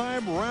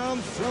Anaheim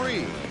Round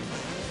 3.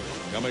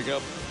 Coming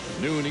up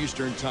noon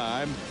Eastern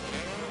Time.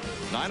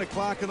 9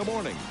 o'clock in the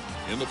morning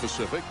in the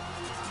Pacific.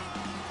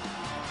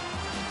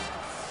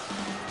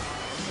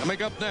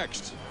 Coming up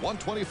next,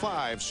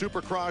 125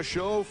 Supercross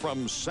show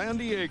from San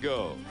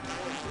Diego.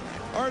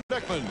 Art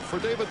Eckman for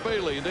David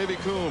Bailey and Davey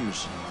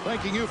Coombs,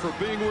 thanking you for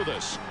being with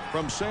us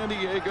from San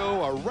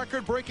Diego. A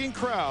record-breaking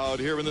crowd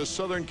here in this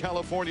Southern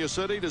California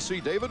city to see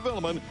David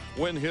Villeman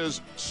win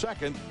his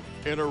second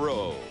in a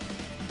row.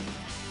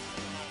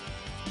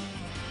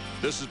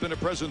 This has been a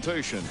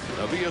presentation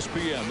of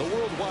ESPN, the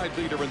worldwide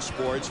leader in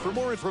sports. For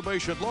more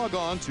information, log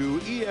on to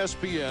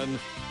ESPN.com.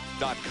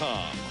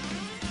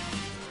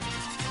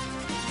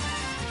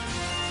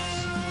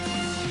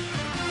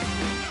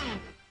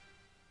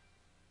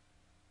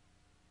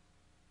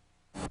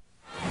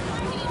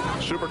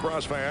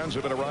 Supercross fans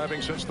have been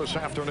arriving since this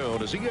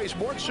afternoon as EA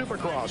Sports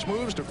Supercross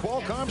moves to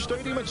Qualcomm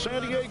Stadium in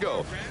San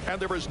Diego.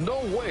 And there is no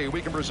way we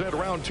can present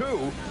round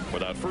 2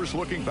 without first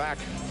looking back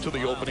to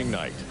the opening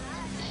night.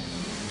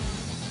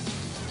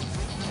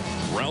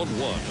 Round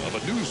 1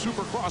 of a new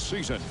Supercross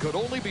season could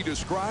only be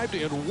described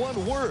in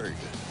one word.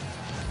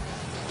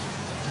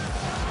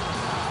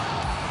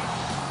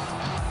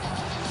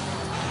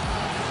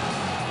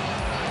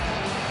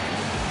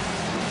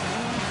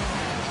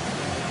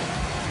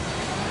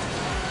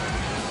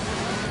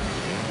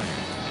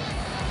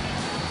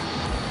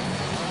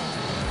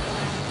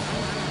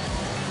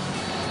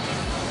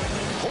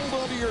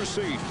 Your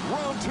seat.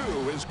 Round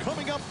 2 is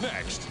coming up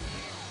next.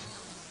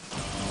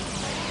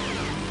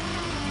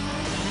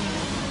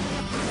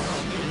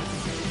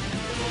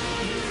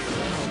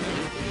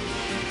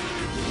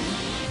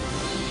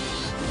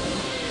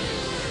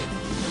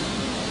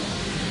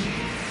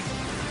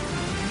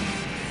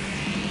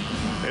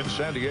 In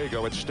San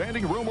Diego, it's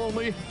standing room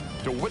only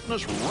to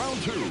witness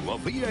round 2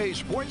 of EA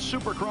Sports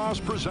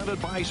Supercross presented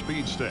by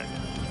Speed Stick.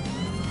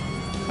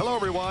 Hello,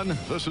 everyone.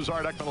 This is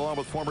Art Eckman along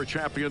with former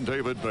champion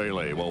David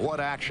Bailey. Well, what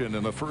action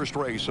in the first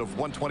race of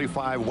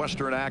 125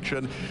 Western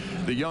action.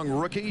 The young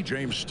rookie,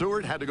 James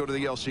Stewart, had to go to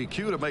the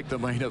LCQ to make the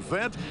main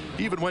event.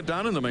 He even went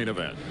down in the main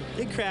event.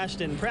 He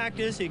crashed in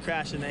practice. He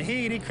crashed in the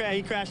heat.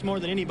 He crashed more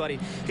than anybody.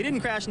 He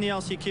didn't crash in the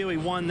LCQ. He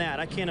won that.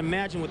 I can't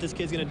imagine what this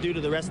kid's going to do to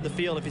the rest of the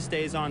field if he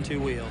stays on 2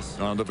 wheels.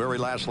 On the very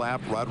last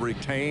lap, Roderick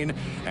Tane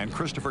and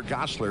Christopher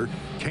Gosselaar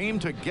came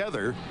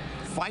together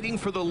fighting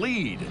for the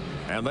lead,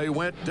 and they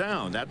went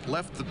down. That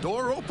left the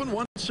door open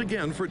once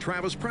again for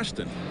Travis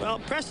Preston. Well,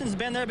 Preston's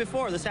been there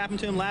before. This happened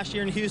to him last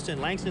year in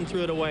Houston. Langston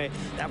threw it away.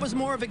 That was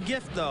more of a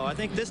gift, though. I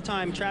think this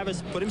time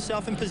Travis put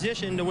himself in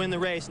position to win the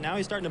race. Now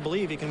he's starting to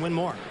believe he can win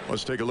more.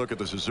 Let's take a look at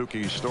the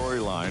Suzuki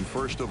storyline.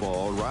 First of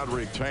all,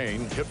 Roderick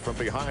Tane hit from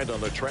behind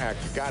on the track,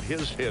 got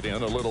his hit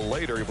in a little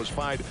later. He was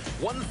fined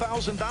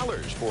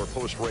 $1,000 for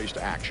post-race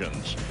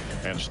actions.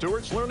 And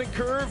Stewart's learning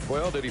curve,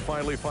 well, did he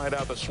finally find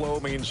out that slow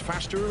means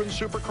faster in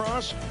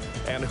Supercross?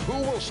 And who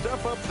will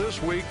step up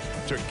this week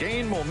to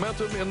gain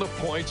momentum in the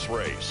points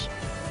race?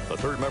 The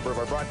third member of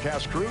our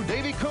broadcast crew,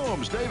 Davey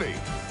Coombs. Davey.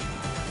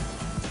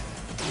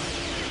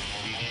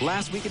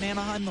 Last week in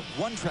Anaheim,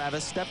 one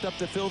Travis stepped up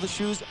to fill the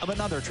shoes of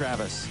another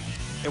Travis.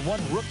 And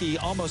one rookie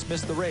almost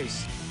missed the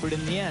race, but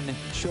in the end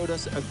showed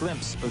us a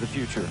glimpse of the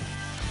future.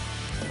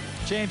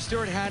 James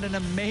Stewart had an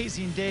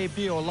amazing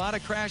debut. A lot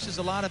of crashes,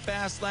 a lot of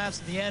fast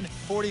laps. In the end,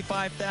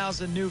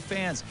 45,000 new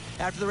fans.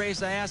 After the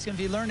race, I asked him if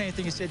he learned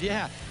anything. He said,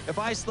 yeah, if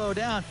I slow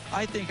down,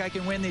 I think I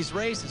can win these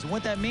races. And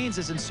what that means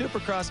is in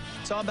Supercross,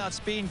 it's all about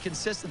speed and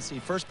consistency.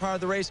 First part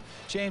of the race,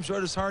 James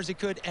rode as hard as he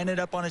could, ended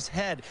up on his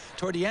head.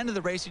 Toward the end of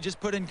the race, he just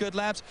put in good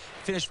laps,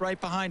 finished right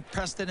behind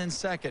Preston in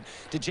second.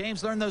 Did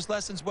James learn those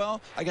lessons well?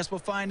 I guess we'll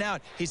find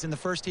out. He's in the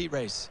first heat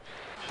race.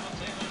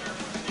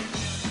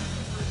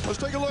 Let's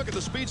take a look at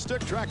the Speed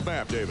Stick track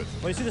map, David.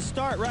 Well, you see the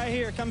start right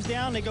here. It comes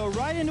down. They go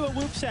right into a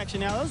whoop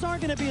section. Now, those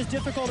aren't going to be as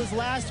difficult as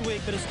last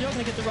week, but it's still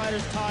going to get the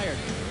riders tired.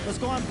 Let's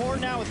go on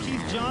board now with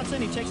Keith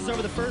Johnson. He takes us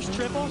over the first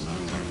triple.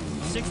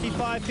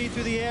 65 feet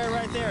through the air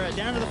right there.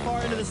 Down to the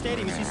far end of the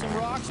stadium. You see some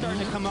rocks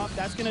starting to come up.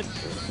 That's going to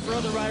throw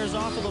the riders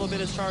off a little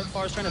bit as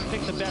far as trying to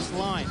pick the best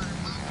line.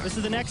 This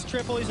is the next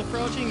triple he's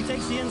approaching. He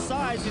takes the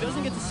inside, so he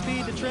doesn't get the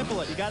speed to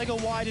triple it. You got to go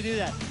wide to do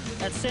that.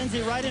 That sends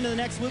you right into the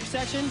next loop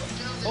section,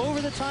 over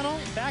the tunnel,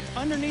 back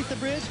underneath the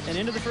bridge, and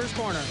into the first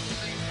corner.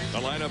 The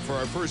lineup for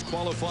our first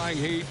qualifying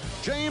heat,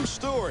 James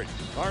Stewart,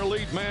 our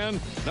lead man,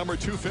 number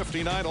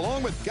 259,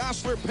 along with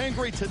Gosselaar,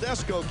 Pingree,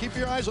 Tedesco. Keep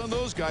your eyes on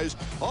those guys.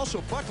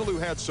 Also, Buckaloo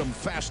had some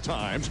fast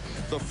times.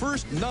 The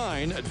first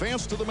 9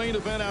 advance to the main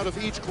event out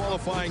of each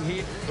qualifying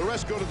heat. The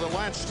rest go to the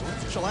last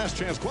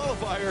chance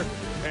qualifier,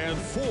 and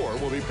 4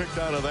 will be picked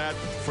out of that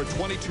for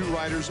 22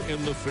 riders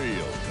in the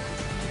field.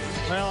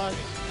 Well,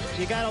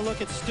 you got to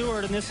look at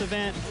Stewart in this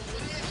event.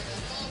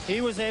 He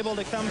was able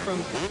to come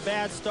from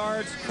bad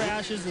starts,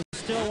 crashes, and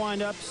still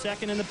wind up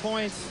second in the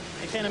points.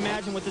 I can't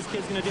imagine what this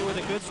kid's going to do with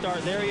a good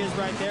start. There he is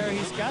right there.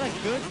 He's got a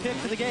good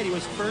pick to the gate. He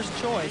was first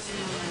choice.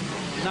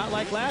 Not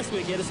like last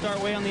week. He had to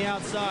start way on the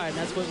outside, and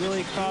that's what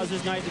really caused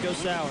his night to go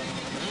sour.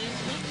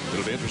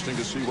 It'll be interesting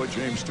to see what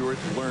James Stewart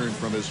learned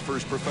from his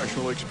first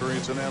professional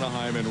experience in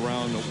Anaheim in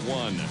round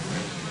 1. Don't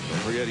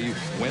forget, he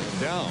went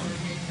down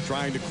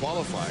trying to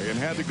qualify and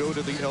had to go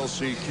to the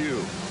LCQ.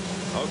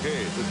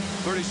 Okay, the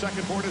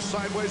 30-second board is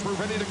sideways. We're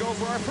ready to go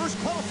for our first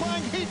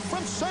qualifying heat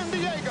from San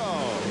Diego.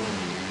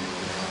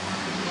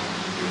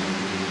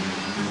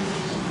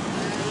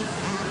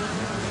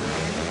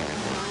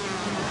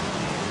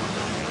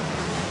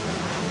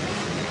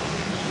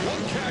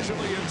 One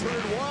casualty in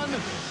turn one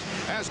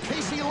as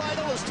Casey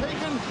Lytle has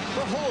taken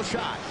the whole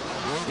shot.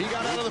 He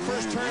got out of the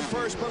first turn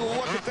first, but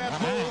look at that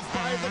move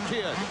by the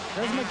kid.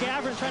 There's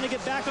McGavran trying to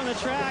get back on the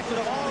track, but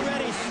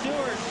already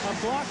Stewart, a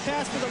block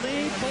pass for the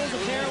lead, pulls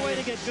a tearaway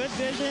to get good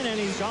vision, and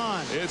he's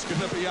gone. It's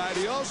going to be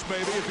adios,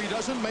 maybe, if he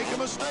doesn't make a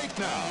mistake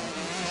now.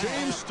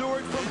 James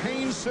Stewart from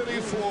Haines City,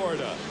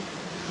 Florida.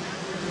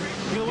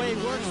 The way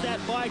he works that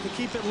bike to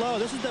keep it low.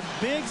 This is the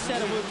big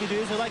set of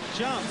whoop-de-doos. They're like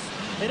jumps.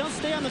 They don't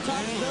stay on the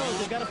top of those.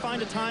 They've got to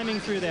find a timing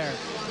through there.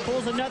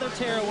 Pulls another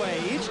tearaway.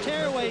 Each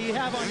tearaway you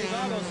have on your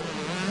goggles,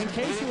 in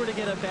case you were to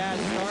get a bad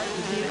start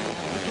to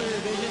clear your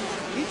vision,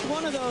 each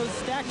one of those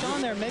stacked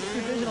on there makes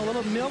your vision a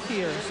little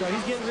milkier. So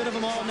he's getting rid of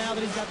them all now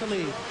that he's got the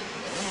lead.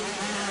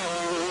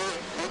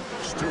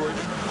 Stewart,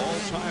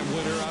 all-time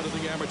winner out of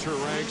the amateur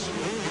ranks.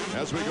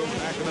 As we go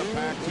back in the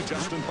pack to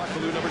Justin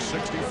Buckaloo, number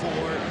 64.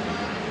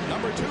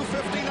 Number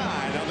 259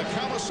 on the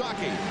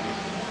Kawasaki.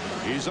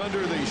 He's under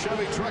the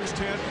Chevy Trucks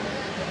tent.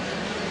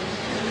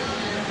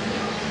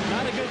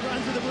 Not a good run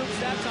through the whoops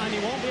that time.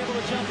 He won't be able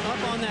to jump up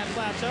on that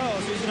plateau,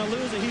 so he's going to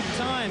lose a heap of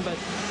time, but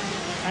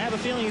I have a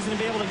feeling he's going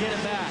to be able to get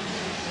it back.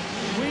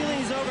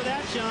 Wheelies over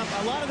that jump.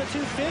 A lot of the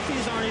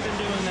 250s aren't even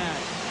doing that.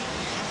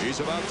 He's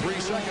about 3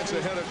 seconds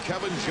ahead of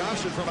Kevin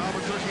Johnson from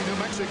Albuquerque, New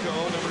Mexico,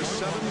 number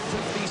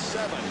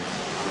 757.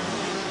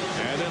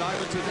 And then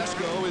Ivan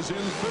Tedesco is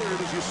in third,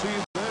 as you see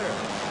there.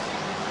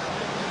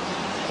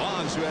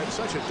 Bonds, who had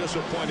such a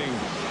disappointing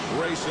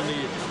race in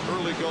the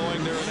early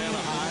going there in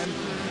Anaheim,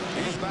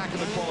 he's back in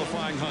the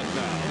qualifying hunt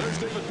now. There's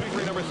David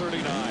Pingree, number 39,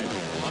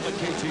 on the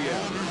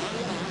KTM.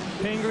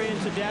 Pingree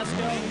and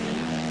Tedesco.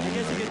 I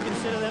guess you could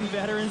consider them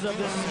veterans of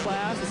this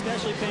class,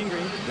 especially Pingree.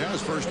 Yeah,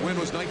 his first win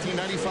was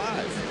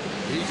 1995.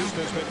 He just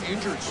has been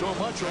injured so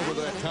much over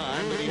that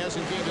time that he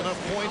hasn't gained enough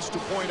points to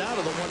point out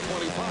of the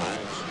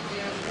 125s.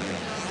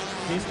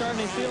 He's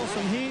starting to feel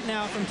some heat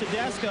now from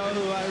Tedesco,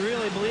 who I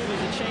really believe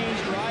is a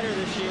changed rider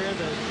this year.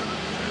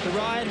 The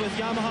ride with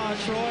Yamaha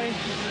Troy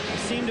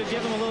seemed to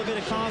give him a little bit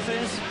of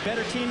confidence,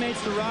 better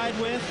teammates to ride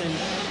with, and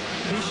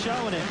he's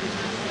showing it.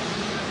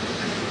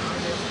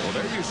 Well,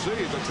 there you see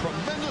the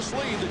tremendous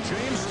lead that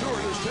James Stewart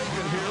has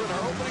taken here in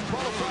our opening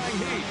qualifying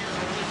heat.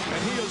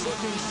 And he is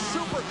looking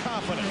super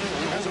confident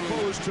as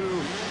opposed to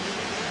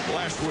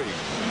last week.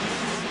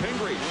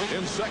 Pingree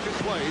in second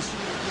place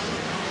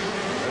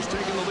has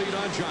taken the lead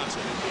on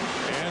Johnson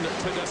and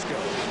Tedesco.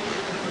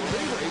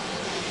 Pingree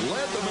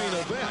led the main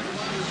event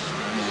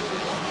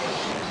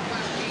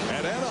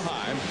at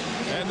Anaheim,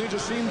 and they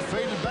just seemed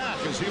faded back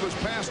as he was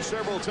passed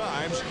several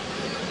times,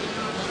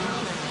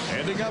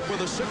 ending up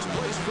with a 6th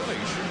place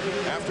finish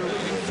after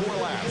leading 4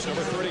 laps,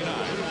 number 39.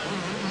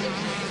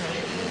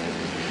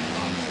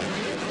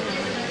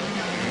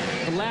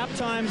 The lap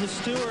times of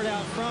Stewart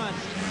out front,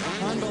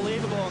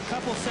 unbelievable. A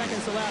couple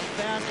seconds a lap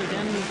faster,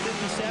 down in the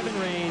 57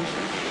 range.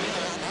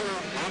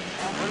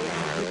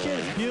 The kid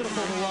is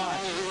beautiful to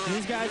watch. And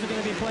these guys are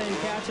going to be playing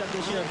catch-up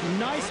this year.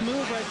 Nice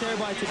move right there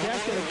by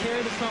Tedesco to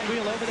carry the front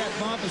wheel over that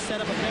bump and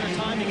set up a better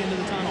timing into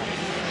the tunnel.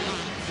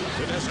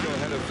 Tedesco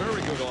had a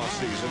very good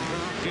offseason,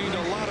 gained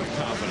a lot of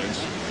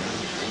confidence.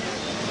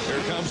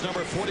 Here comes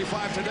number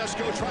 45,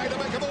 Tedesco, trying to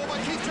make a move by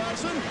Keith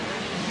Johnson.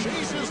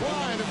 Changed his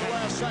line at the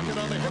last second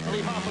on the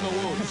hippity hop of the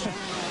whoops.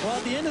 Well,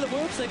 at the end of the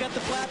whoops, they got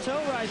the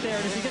plateau right there.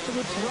 And if you get the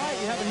whoops right,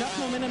 you have enough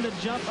momentum to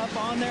jump up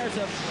on there. It's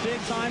a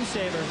big time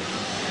saver.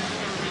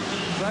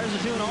 Riders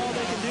are doing all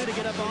they can do to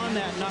get up on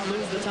that and not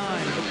lose the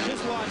time. But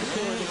just watch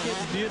Stewart. The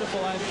kid's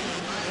beautiful. I've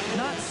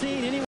not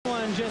seen anyone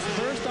just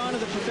burst onto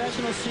the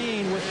professional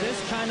scene with this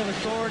kind of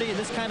authority,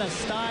 this kind of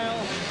style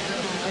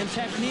and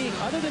technique.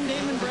 Other than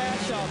Damon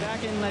Bradshaw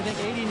back in, I think,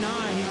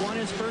 '89, he won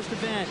his first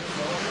event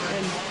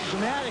in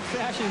dramatic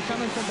fashion,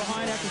 coming from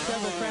behind after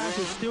several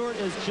crashes. Stewart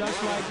is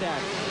just like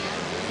that.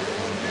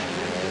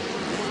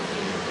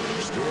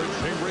 Stewart,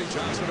 Pingree,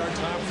 Johnson, our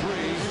top 3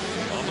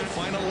 on the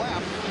final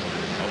lap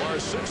of our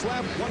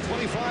 6-lap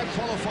 125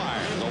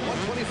 qualifier, the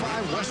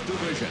 125 West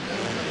Division.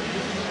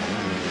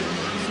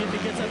 See if he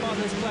gets up on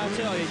this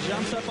plateau. He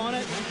jumps up on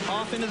it,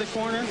 off into the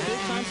corner, big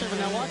time server.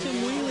 Now watch him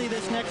wheelie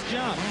this next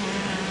jump.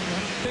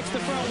 Picks the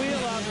front wheel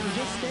up and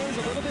just stays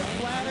a little bit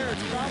flatter.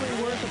 It's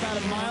probably worth about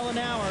a mile an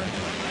hour,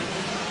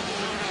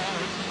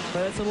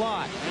 but it's a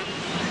lot.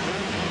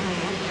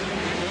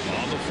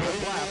 On the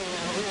 5th lap,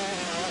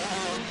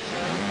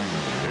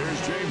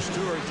 here's James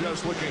Stewart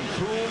just looking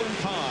cool and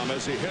calm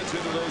as he heads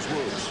into those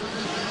whoops.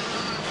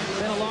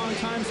 Been a long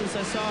time since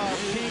I saw a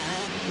pink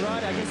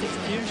rod. I guess it's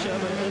fuchsia,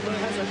 but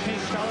it has a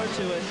pink color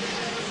to it.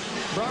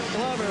 Brock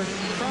Glover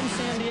from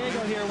San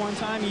Diego here one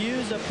time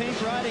used a pink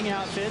riding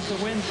outfit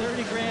to win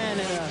 30 grand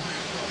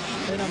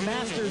in a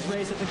Masters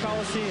race at the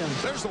Coliseum.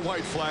 There's the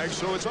white flag,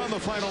 so it's on the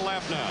final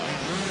lap now.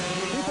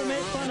 People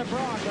make fun of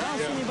Brock. I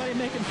don't see anybody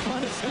making fun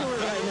of Stewart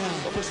right now.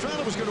 Well,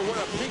 Pastrana was going to wear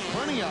a pink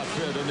bunny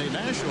outfit in the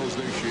Nationals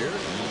this year.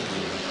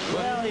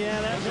 But well, yeah,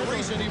 that's the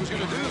reason he was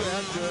going to do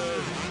that,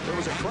 there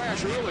was a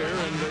crash earlier,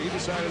 and he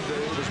decided that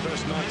it was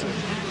best not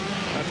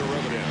to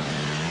rub it in.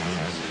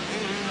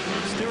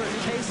 Stewart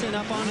pacing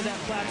up onto that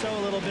plateau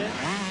a little bit.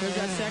 There's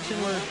that section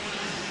where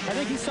I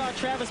think he saw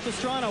Travis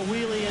Pastrana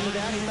wheelie into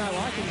that. He thought,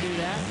 well, I can do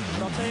that.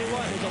 But I'll tell you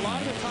what, there's a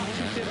lot of the top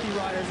 250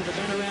 riders that have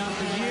been around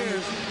for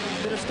years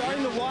that are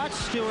starting to watch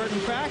Stewart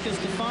in practice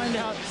to find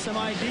out some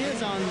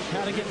ideas on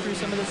how to get through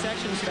some of the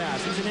sections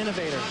fast. He's an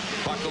innovator.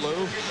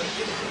 Buckaloo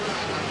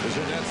is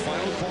in that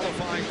final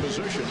qualifying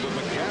position with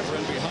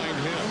McGavran behind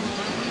him.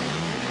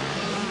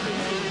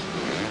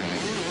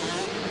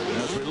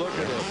 As we look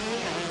at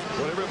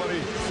what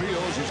everybody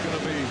feels is going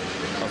to be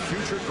a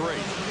future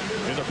great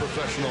in the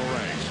professional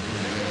ranks.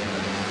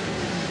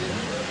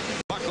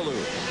 Buckaloo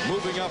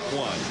moving up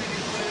one.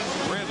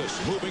 Brandis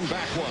moving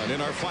back one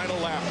in our final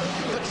lap.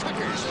 The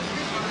checkers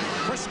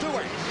for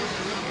Stewart.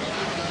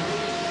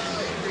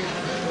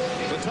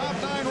 The top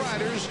 9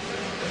 riders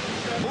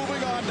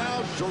moving on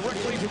now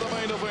directly to the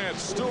main event.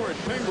 Stewart,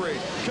 Pingree,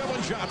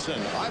 Kevin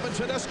Johnson, Ivan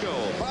Tedesco,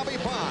 Bobby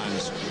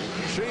Bonds,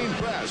 Shane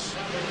Bess,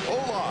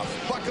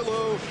 Olaf,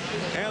 Buckaloo,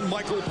 and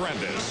Michael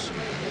Brandis.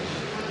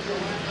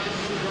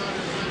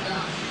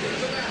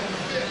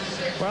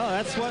 Well,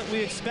 that's what we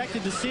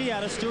expected to see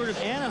out of Stewart of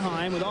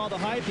Anaheim with all the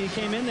hype he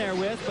came in there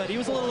with, but he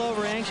was a little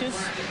over anxious.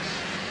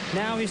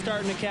 Now he's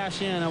starting to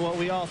cash in on what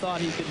we all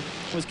thought he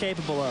was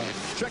capable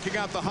of. Checking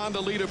out the Honda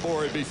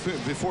leaderboard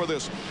before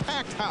this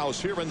packed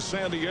house here in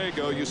San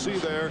Diego. You see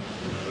there,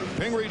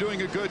 Pingree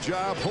doing a good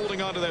job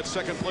holding on to that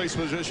second place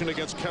position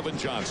against Kevin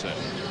Johnson.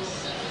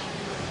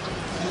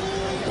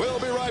 We'll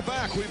be right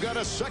back. We've got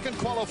a second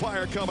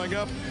qualifier coming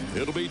up.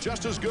 It'll be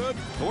just as good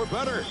or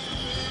better.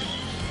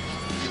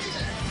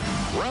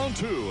 Round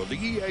 2 of the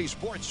EA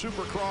Sports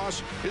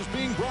Supercross is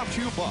being brought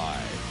to you by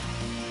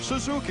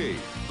Suzuki,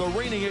 the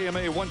reigning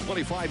AMA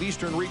 125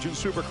 Eastern Region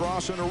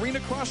Supercross and Arena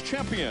Cross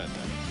champion.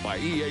 By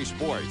EA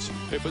Sports.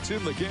 If it's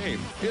in the game,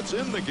 it's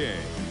in the game.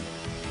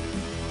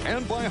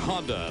 And by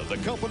Honda, the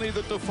company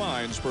that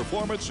defines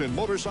performance in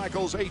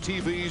motorcycles,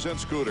 ATVs, and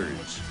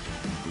scooters.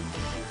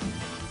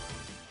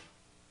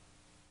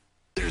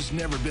 There's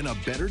never been a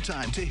better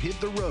time to hit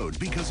the road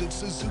because it's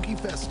Suzuki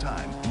Fest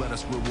time. Let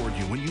us reward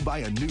you when you buy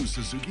a new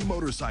Suzuki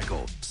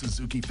motorcycle.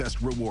 Suzuki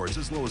Fest rewards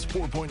as low as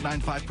 4.95%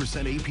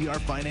 APR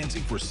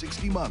financing for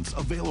 60 months.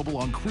 Available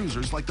on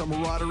cruisers like the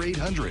Marauder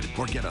 800.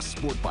 Or get a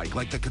sport bike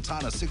like the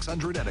Katana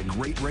 600 at a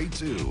great rate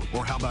too.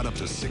 Or how about up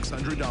to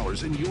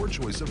 $600 in your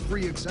choice of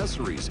free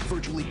accessories?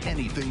 Virtually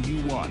anything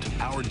you want.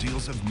 Our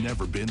deals have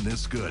never been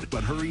this good.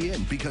 But hurry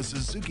in because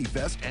Suzuki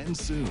Fest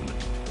ends soon.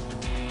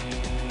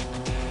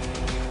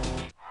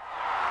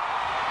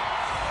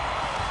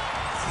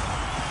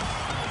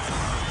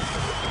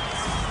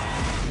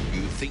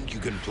 Think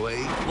you can play?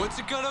 What's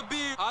it gonna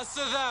be? Us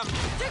or them?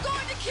 They're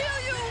going to kill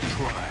you!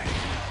 Try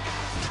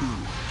to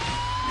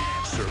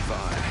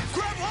survive.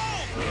 Grab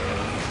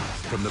hold!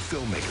 From the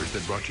filmmakers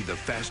that brought you The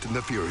Fast and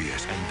the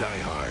Furious and Die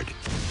Hard.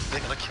 They're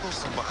gonna kill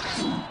somebody.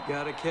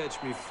 Gotta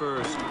catch me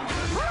first.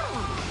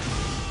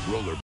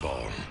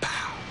 Rollerball.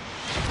 Pow.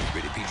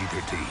 Rated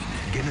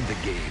PG-13. Get in the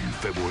game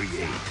February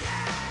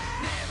 8th.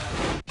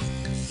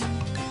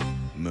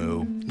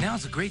 Moo.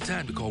 Now's a great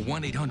time to call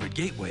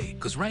 1-800-GATEWAY,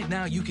 because right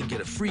now you can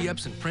get a free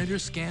Epson printer,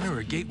 scanner,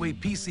 or Gateway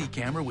PC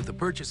camera with the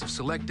purchase of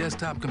select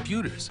desktop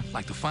computers,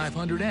 like the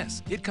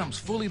 500S. It comes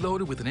fully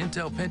loaded with an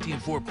Intel Pentium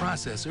 4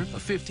 processor, a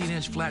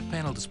 15-inch flat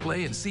panel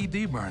display, and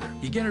CD burner.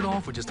 You get it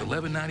all for just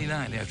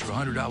 $11.99 after a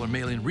 $100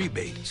 mail-in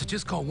rebate. So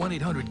just call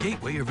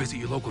 1-800-GATEWAY or visit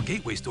your local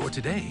Gateway store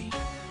today.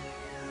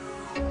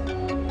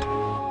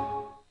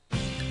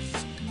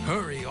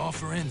 Hurry,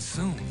 offer ends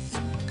soon.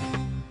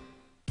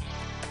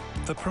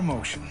 The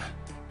promotion,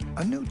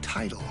 a new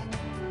title,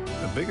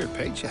 a bigger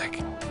paycheck,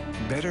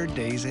 better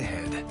days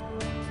ahead.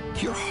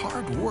 Your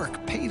hard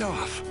work paid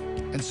off,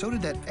 and so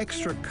did that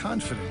extra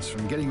confidence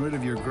from getting rid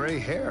of your gray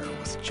hair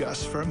with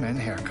Just for Men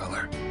hair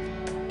color.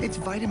 Its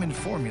vitamin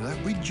formula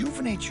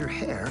rejuvenates your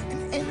hair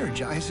and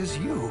energizes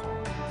you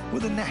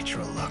with a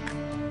natural look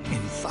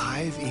in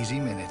 5 easy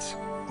minutes.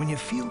 When you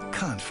feel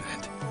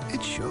confident,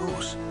 it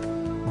shows.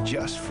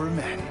 Just for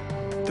Men,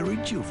 the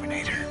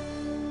Rejuvenator.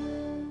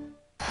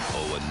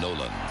 Owen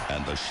Nolan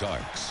and the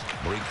Sharks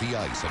break the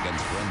ice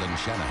against Brendan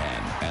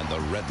Shanahan and the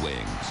Red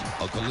Wings,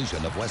 a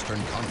collision of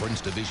Western Conference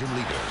Division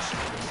leaders.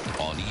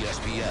 On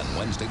ESPN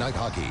Wednesday Night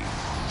Hockey,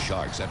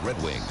 Sharks at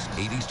Red Wings,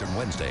 8 Eastern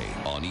Wednesday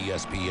on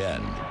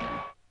ESPN.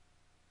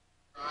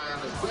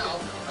 And the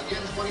 12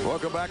 against 20.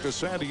 Welcome back to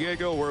San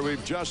Diego, where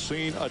we've just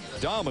seen a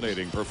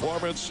dominating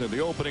performance in the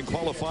opening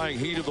qualifying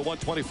heat of the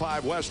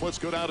 125 West. Let's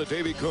go down to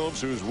Davey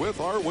Coombs, who's with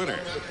our winner.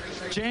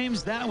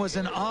 James, that was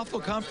an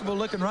awful comfortable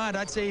looking ride.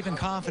 I'd say even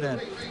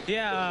confident.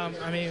 Yeah,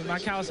 I mean, my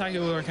Kawasaki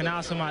was working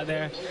awesome out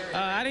there.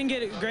 I didn't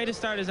get as great a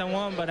start as I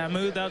wanted, but I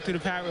moved up through the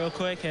pack real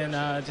quick and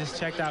just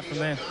checked out from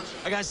there.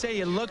 I gotta say,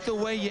 you looked the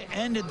way you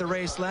ended the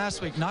race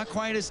last week. Not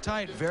quite as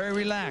tight, very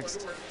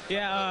relaxed.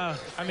 Yeah,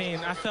 I mean,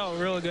 I felt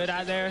real good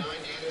out there.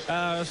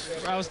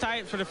 I was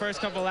tight for the first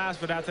couple laps,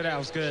 but after that, I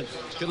was good.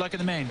 Good luck in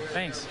the main.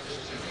 Thanks.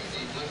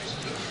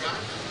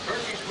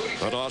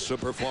 An awesome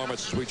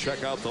performance as we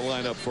check out the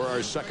lineup for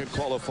our second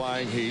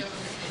qualifying heat.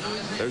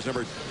 There's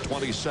number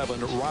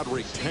 27,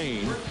 Roderick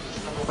Tane.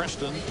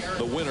 Preston,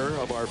 the winner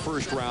of our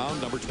first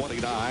round, number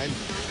 29.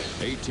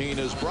 18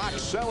 is Brock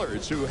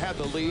Sellards, who had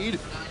the lead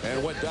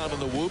and went down in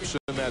the whoops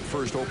in that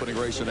first opening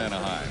race in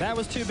Anaheim. That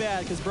was too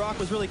bad, because Brock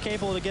was really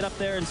capable to get up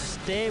there and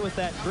stay with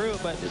that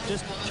group, but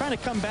just trying to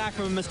come back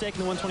from a mistake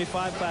in the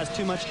 125 class,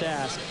 too much to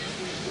ask.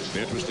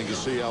 Interesting to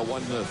see how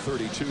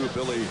 132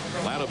 Billy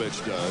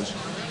Lanovich does.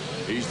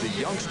 He's the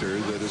youngster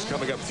that is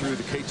coming up through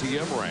the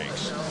KTM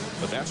ranks.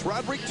 But that's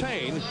Roderick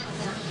Tane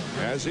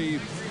as he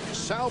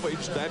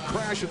salvaged that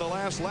crash in the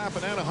last lap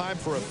in Anaheim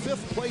for a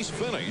 5th place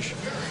finish.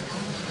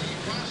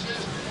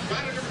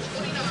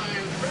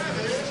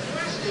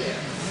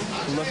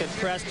 Look at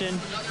Preston.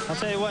 I'll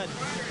tell you what,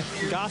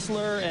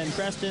 Gosler and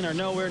Preston are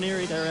nowhere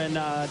near each other,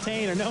 and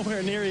Tane are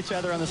nowhere near each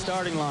other on the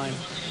starting line.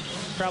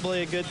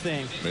 Probably a good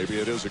thing. Maybe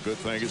it is a good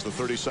thing as the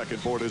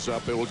 30-second board is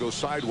up. It will go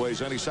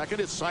sideways any second.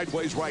 It's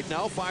sideways right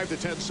now, 5 to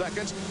 10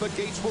 seconds. The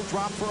gates will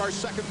drop for our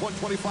second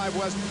 125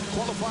 West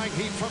qualifying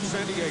heat from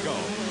San Diego.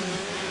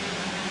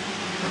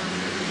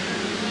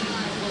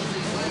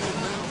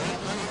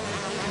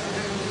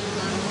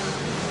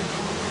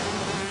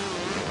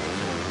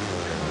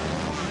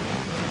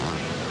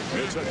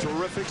 It's a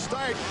terrific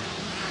start.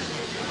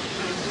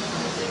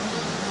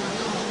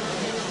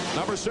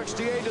 Number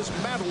 68 is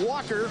Matt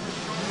Walker,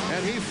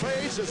 and he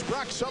fades as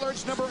Brock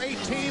Sellards, number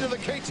 18 of the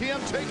KTM,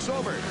 takes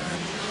over.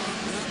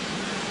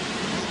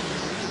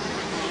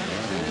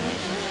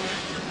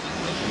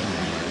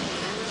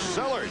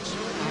 Sellards,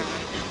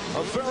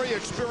 a very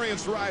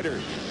experienced rider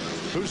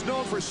who's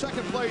known for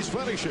second place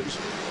finishes.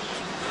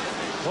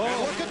 Oh,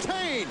 and look at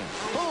Tane.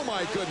 Oh,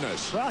 my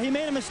goodness. Well, he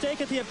made a mistake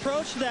at the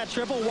approach to that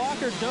triple.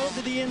 Walker dove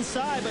to the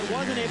inside, but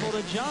wasn't able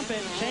to jump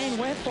it. Tane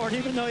went for it,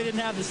 even though he didn't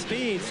have the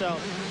speed. So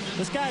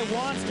this guy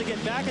wants to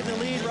get back at the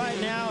lead right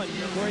now, and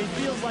where he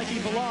feels like he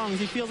belongs.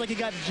 He feels like he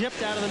got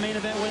gypped out of the main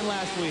event win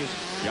last week.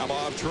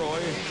 Yamaha of Troy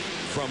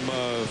from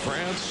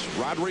France,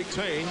 Roderick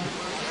Tane.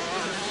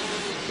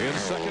 In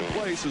second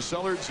place as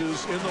Sellards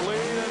is in the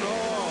lead, and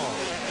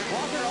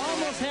Walker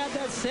almost had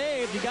that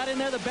saved. He got in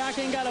there, the back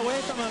end got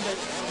away from him, but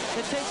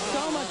it takes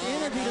so much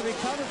energy to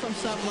recover from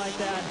something like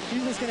that.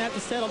 He's just going to have to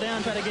settle down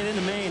and try to get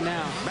into main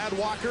now. Matt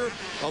Walker,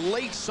 a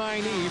late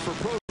signee for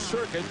Pro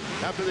Circuit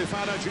after they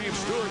found out James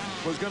Stewart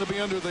was going to be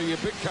under the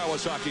big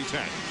Kawasaki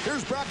tank.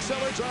 Here's Brock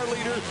Sellards, our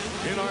leader,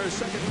 in our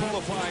second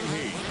qualifying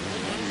heat.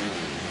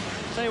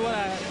 Tell you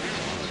what,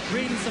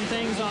 reading some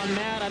things on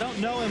Matt. I don't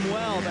know him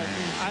well, but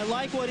I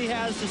like what he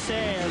has to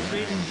say. I was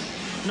reading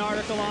an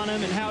article on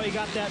him and how he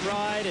got that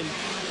ride and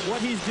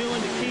what he's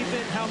doing to keep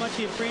it, how much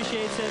he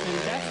appreciates it, and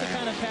that's the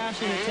kind of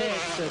passion it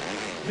takes to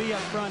be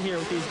up front here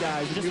with these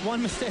guys. Just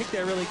one mistake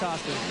there really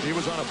cost him. He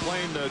was on a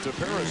plane to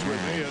Paris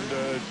with me and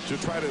to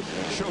try to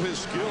show his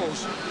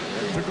skills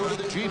to go to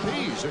the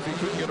GPs if he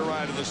couldn't get a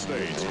ride in the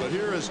States. But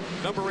here is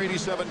number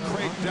 87,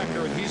 Craig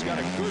Decker, and he's got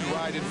a good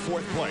ride in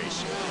 4th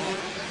place.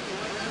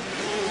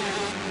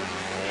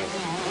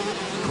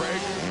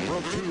 Craig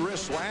broke 2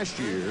 wrists last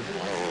year.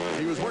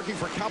 He was working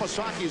for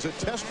Kawasaki as a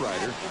test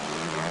rider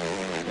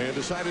and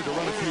decided to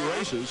run a few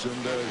races,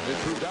 and it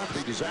proved out to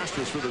be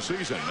disastrous for the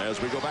season.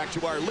 As we go back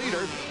to our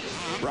leader,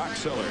 Brock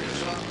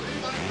Sellards.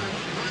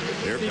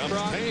 Here comes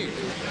Tane.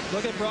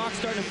 Look at Brock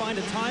starting to find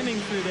a timing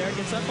through there.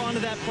 Gets up onto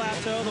that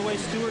plateau the way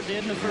Stewart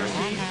did in the first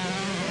heat.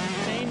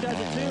 Tane does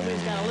it too, but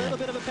he's got a little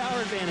bit of a power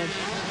advantage.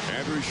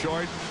 Andrew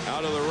Short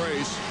out of the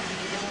race.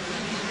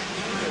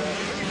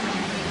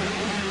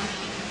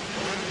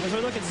 As we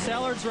look at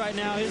Sellards right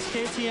now, his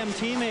KTM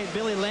teammate,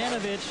 Billy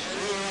Lanovich,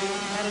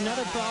 had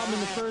another problem in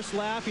the first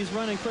lap. He's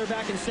running clear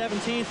back in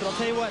 17th, but I'll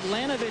tell you what,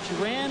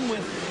 Lanovich ran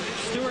with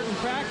Stewart in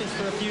practice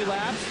for a few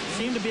laps,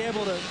 seemed to be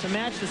able to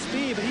match the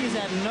speed, but he's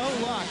had no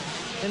luck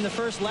in the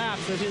first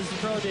laps of his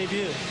pro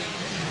debut.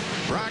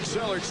 Brock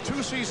Sellards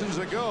 2 seasons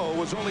ago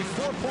was only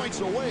 4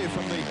 points away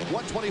from the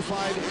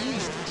 125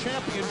 East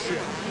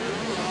Championship.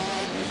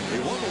 He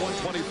won the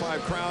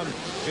 125 crown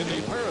in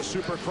the Paris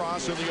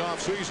Supercross in the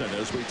offseason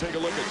as we take a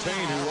look at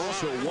Tane, who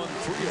also won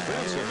 3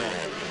 events in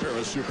that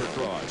Paris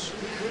Supercross.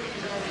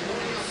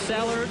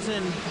 Sellards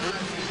and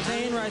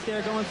Tane right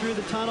there going through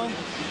the tunnel,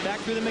 back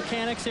through the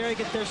mechanics area,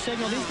 get their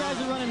signal. These guys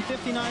are running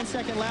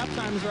 59-second lap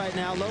times right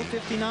now, low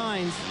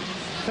 59s,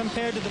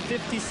 compared to the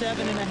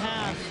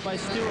 57.5 by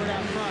Stewart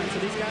out front. So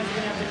these guys are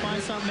going to have to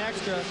find something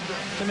extra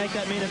to make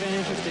that main event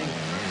interesting.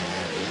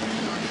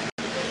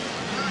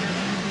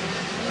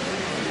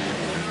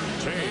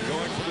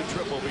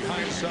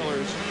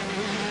 Sellers.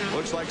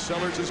 Looks like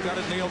Sellers has got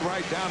it nailed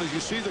right down. As you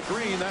see the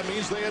green, that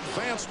means they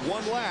advanced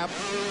one lap.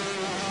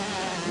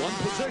 One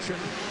position,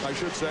 I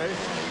should say.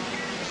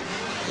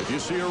 If you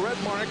see a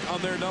red mark on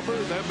their number,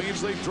 that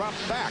means they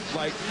dropped back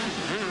like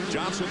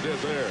Johnson did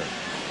there.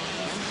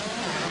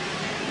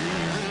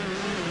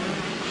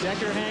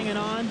 Decker hanging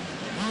on.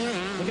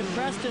 Look at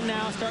Preston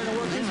now starting to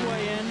work his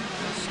way in.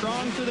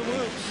 Strong through the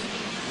whoops.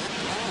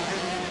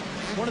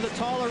 One of the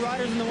taller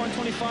riders in the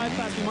 125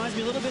 class. Reminds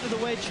me a little bit of the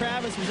way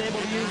Travis was able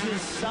to use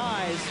his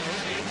size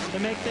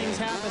to make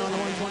things happen on the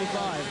 125.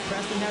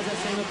 Preston has that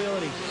same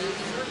ability.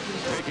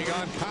 Taking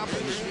on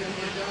Coppins.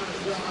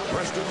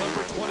 Preston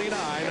number 29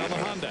 on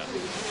the Honda.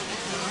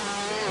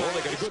 Oh,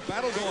 they got a good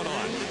battle going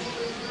on.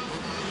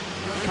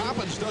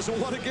 Coppins doesn't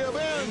want to give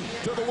in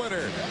to the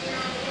winner.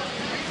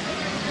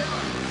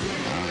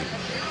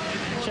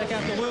 Check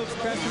out the whoops.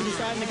 Preston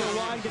deciding to go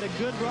wide, get a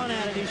good run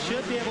at it. He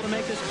should be able to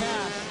make this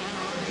pass.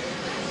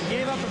 He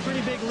gave up a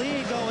pretty big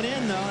lead going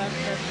in, though. That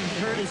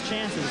hurt his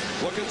chances.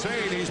 Look at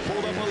Tane. He's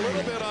pulled up a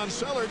little bit on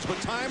Sellers, but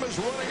time is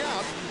running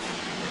out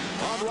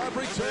on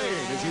Roderick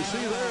Tane. As you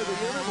see there, the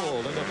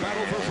interval in the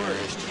battle for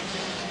first.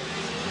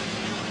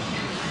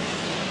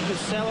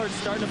 Sellers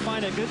starting to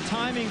find a good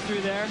timing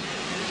through there.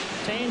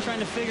 Tane trying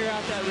to figure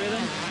out that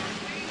rhythm.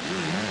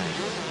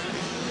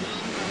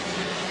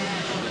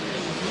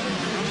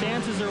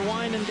 Chances are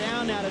winding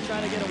down now to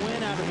try to get a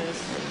win out of this.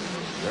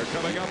 They're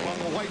coming up on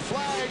the white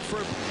flag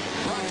for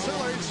Brock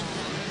Sellers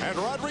and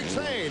Roderick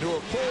Tane, who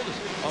have pulled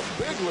a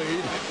big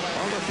lead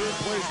on the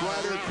third-place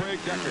rider, Craig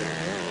Decker.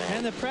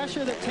 And the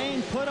pressure that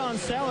Tane put on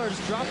Sellers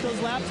dropped those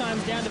lap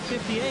times down to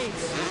 58s.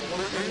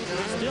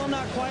 Still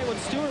not quite what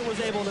Stewart was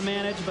able to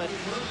manage, but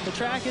the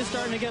track is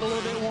starting to get a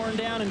little bit worn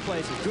down in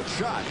places. Good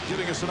shot,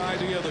 giving us an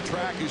idea of the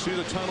track. You see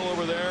the tunnel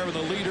over there and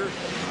the leader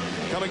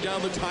coming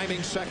down the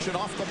timing section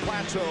off the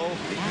plateau,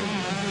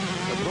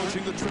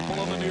 approaching the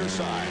triple on the near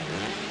side.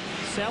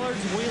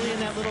 Sellers wheeling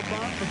that little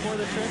bump before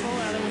the triple,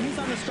 and then when he's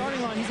on the starting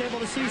line, he's able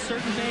to see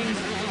certain things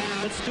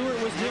that Stewart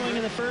was doing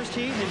in the first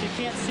heat. And if you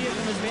can't see it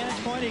from his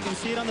vantage point, you can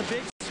see it on the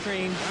big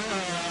screen.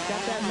 Got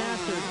that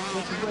mastered.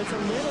 It's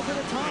a little bit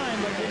of time,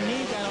 but you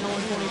need that on the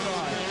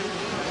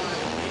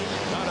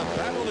 125. Not a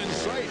battle in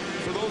sight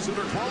for those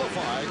that are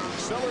qualified.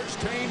 Sellers,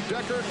 Tane,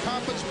 Decker,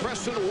 Coppins,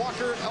 Preston,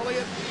 Walker,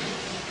 Elliott,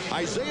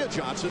 Isaiah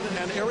Johnson,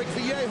 and Eric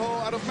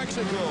Vallejo out of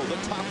Mexico,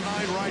 the top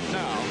 9 right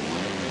now,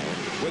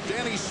 with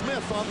Danny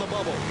Smith on the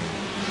bubble.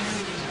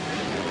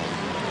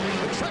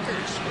 The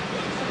checkers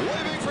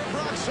waving for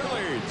Brock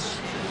Sellers.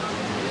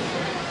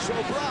 So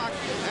Brock,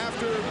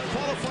 after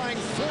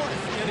qualifying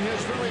 4th in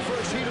his very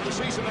first heat of the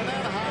season in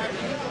Anaheim,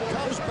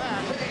 comes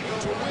back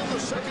to win the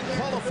second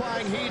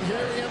qualifying heat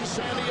here in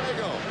San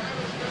Diego.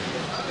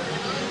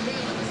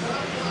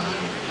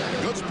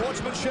 Good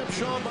sportsmanship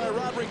shown by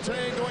Roderick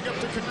Tane, going up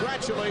to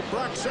congratulate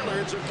Brock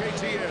Sellers of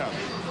KTM.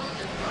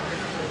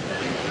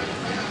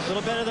 A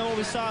little better than what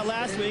we saw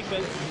last week,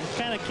 but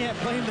kind of can't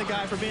blame the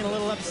guy for being a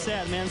little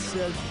upset, man.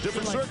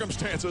 Different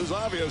circumstances,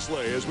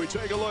 obviously, as we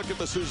take a look at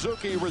the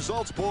Suzuki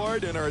results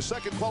board in our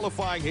second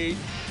qualifying heat.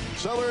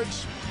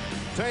 Sellers,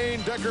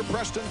 Tane, Decker,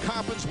 Preston,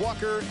 Coppins,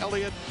 Walker,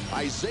 Elliott,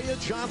 Isaiah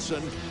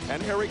Johnson,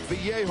 and Eric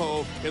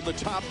Vallejo in the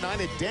top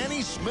 9. And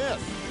Danny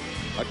Smith,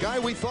 a guy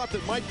we thought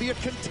that might be a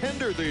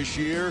contender this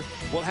year,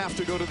 will have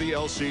to go to the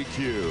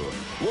LCQ.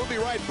 We'll be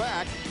right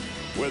back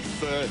with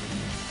a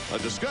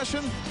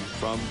discussion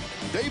from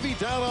Davey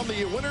down on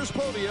the winner's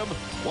podium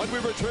when we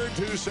return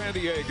to San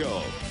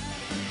Diego.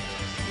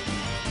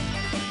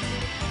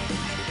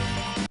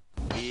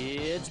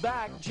 It's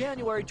back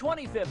January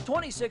 25th,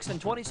 26th,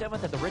 and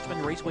 27th at the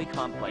Richmond Raceway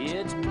Complex.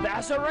 It's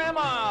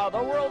Bassarama,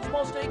 the world's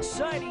most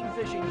exciting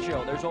fishing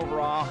show. There's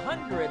over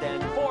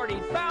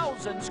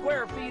 140,000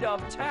 square feet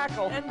of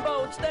tackle and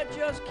boats that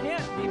just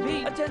can't be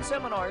beat. Attend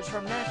seminars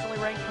from nationally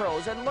ranked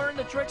pros and learn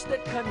the tricks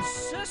that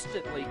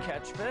consistently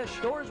catch fish.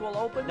 Doors will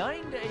open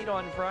 9 to 8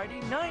 on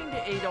Friday, 9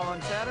 to 8 on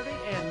Saturday,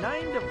 and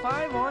 9 to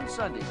 5 on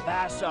Sunday.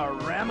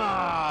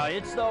 Bassarama,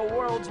 it's the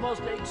world's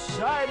most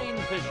exciting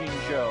fishing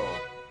show.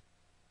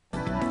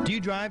 Do you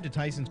drive to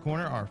Tyson's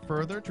Corner or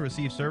further to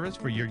receive service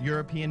for your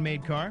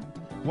European-made car?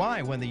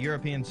 Why, when the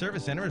European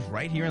Service Center is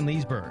right here in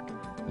Leesburg?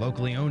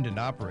 Locally owned and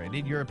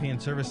operated, European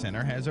Service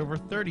Center has over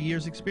 30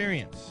 years'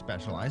 experience,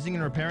 specializing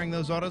in repairing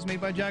those autos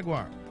made by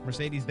Jaguar,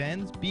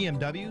 Mercedes-Benz,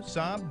 BMW,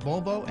 Saab,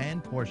 Volvo,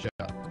 and Porsche.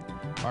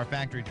 Our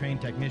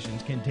factory-trained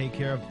technicians can take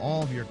care of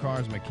all of your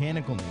car's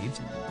mechanical needs,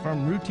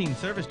 from routine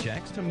service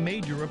checks to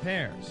major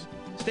repairs.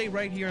 Stay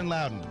right here in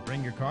Loudon.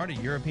 Bring your car to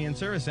European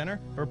Service Center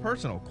for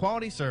personal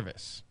quality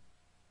service.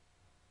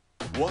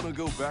 Want to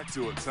go back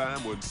to a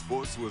time when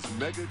sports was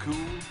mega cool?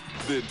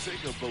 Then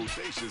take a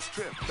bodacious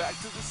trip back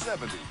to the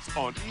 70s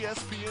on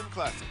ESPN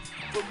Classic.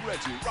 From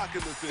Reggie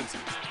rocking the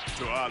fences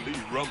to Ali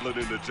rumbling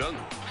in the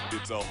jungle,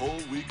 it's a whole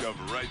week of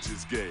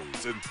righteous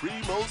games and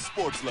primo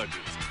sports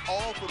legends,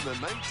 all from the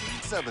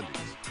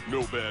 1970s.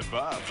 No bad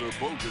vibes or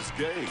bogus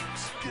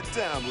games. Get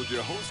down with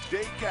your host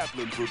Dave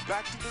Kaplan for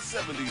Back to the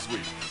 70s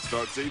week.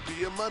 Starts 8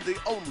 p.m. Monday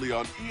only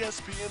on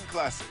ESPN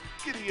Classic.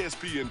 Get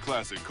ESPN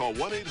Classic. Call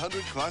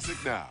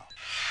 1-800-CLASSIC now.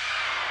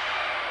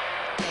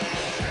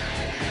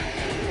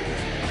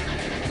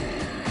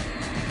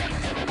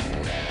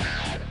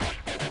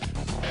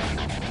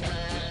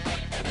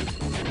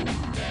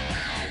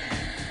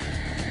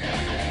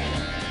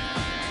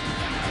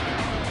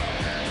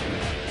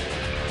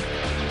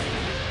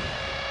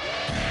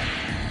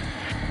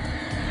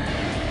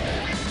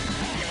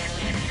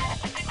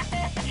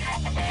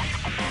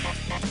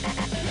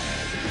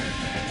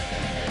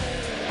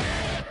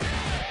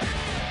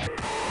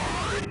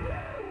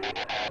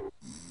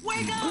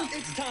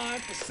 It's time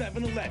for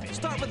 7-Eleven.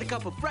 Start with a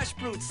cup of fresh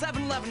brewed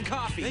 7-Eleven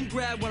coffee. Then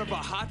grab one of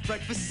our hot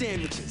breakfast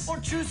sandwiches. Or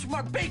choose from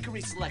our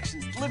bakery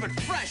selections delivered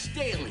fresh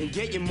daily. And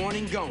get your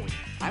morning going.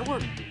 I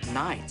work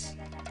nights.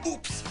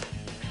 Oops.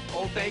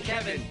 Old day,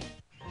 Kevin.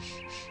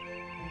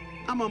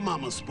 I'm a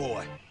mama's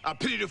boy. I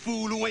pity the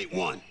fool who ain't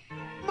one.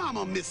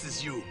 Mama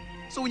misses you.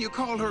 So when you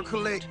call her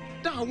collect,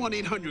 dial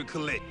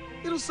 1-800-COLLECT.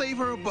 It'll save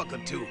her $1 or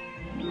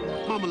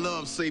 $2. Mama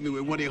loves Save Me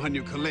with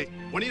 1-800-COLLECT.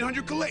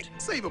 1-800-COLLECT.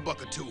 Save $1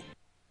 or $2.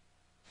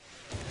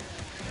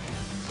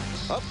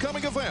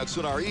 Upcoming events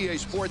in our EA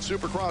Sports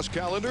Supercross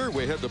calendar.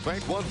 We head to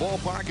Bank One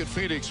Ballpark at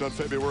Phoenix on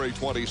February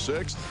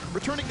 26th,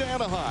 returning to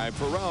Anaheim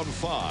for round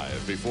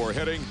 5 before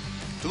heading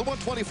to the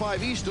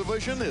 125 East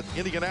Division at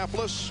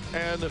Indianapolis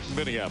and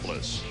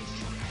Minneapolis.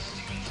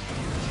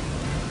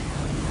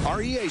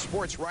 Our EA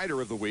Sports Rider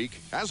of the Week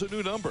has a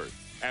new number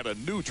and a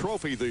new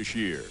trophy this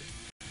year.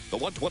 The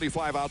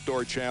 125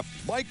 outdoor champ,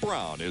 Mike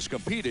Brown, is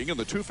competing in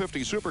the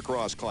 250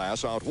 Supercross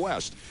class out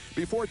west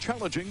before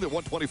challenging the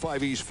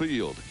 125 East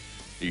field.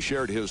 He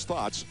shared his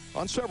thoughts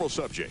on several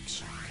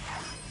subjects.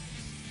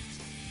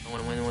 I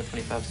want to win the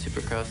 125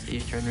 Supercross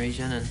Eastern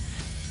region and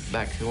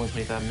back to the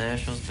 125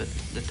 Nationals, but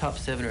the top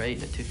 7 or 8 in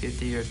the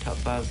 250 or top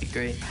 5 would be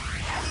great.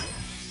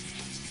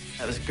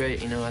 That was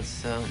great, you know,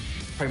 that's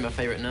probably my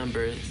favorite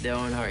number. Dale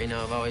Earnhardt, you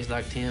know, I've always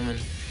liked him, and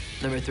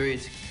number 3,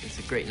 it's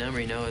a great number,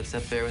 you know, it's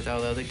up there with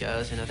all the other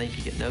guys, and I think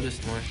you get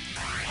noticed more.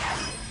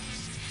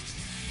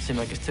 Seemed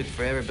like it took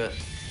forever, but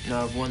you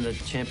know, I've won the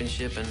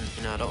championship, and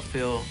you know, I don't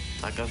feel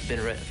like I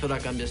feel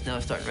like I'm just now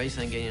starting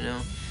racing again. You know,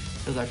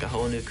 feels like a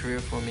whole new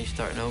career for me,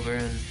 starting over,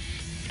 and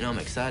you know, I'm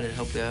excited.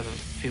 Hopefully, I have a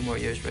few more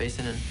years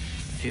racing and a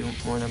few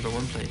more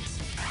 #1 plates.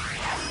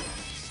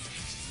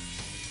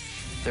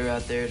 They're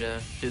out there to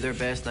do their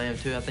best, and I am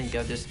too. I think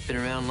I've just been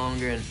around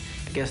longer, and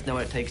I guess know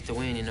what it takes to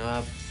win. You know,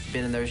 I've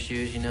been in their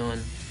shoes, you know,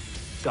 and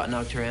got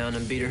knocked around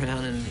and beat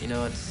around, and you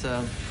know, it's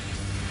I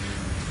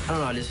don't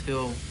know. I just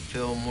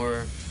feel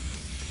more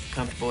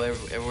comfortable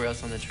everywhere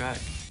else on the track.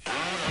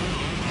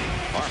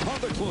 Our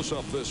Honda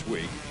close-up this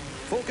week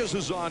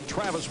focuses on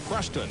Travis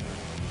Preston.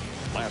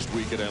 Last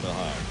week at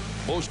Anaheim,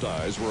 most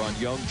eyes were on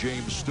young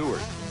James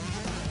Stewart.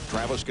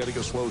 Travis getting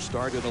a slow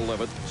start in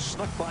 11th,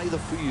 snuck by the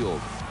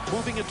field,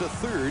 moving into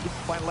 3rd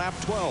by lap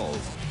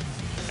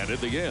 12. And in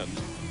the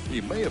end,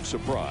 he may have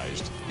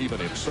surprised even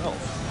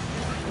himself.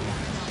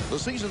 The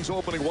season's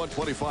opening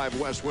 125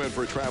 West win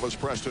for Travis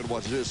Preston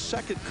was his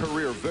 2nd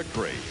career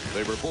victory.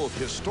 They were both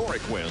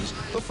historic wins,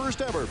 the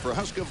first ever for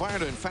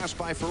Husqvarna and Fast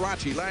by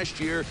Ferrari last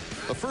year,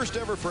 the first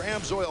ever for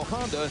AMSOIL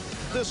Honda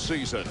this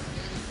season.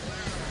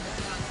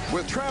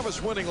 With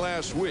Travis winning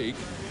last week,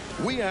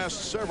 we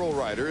asked several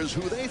riders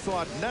who they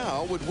thought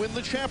now would win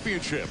the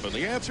championship, and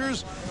the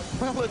answers,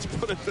 well, let's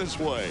put it this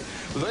way,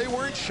 they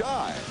weren't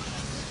shy.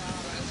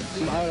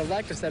 I would have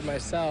liked to have said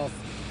myself,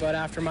 but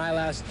after my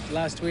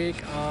last week,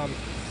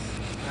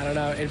 I don't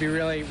know, it'd be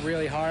really,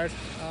 really hard.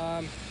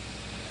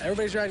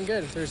 Everybody's riding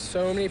good. There's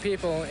so many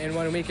people in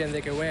one weekend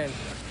they could win.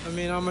 I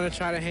mean, I'm going to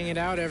try to hang it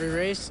out every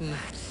race and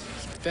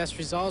get the best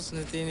results, and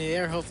at the end of the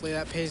year, hopefully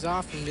that pays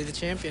off and be the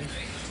champion.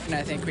 And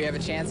I think we have a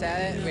chance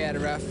at it. We had a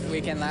rough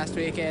weekend last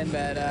weekend,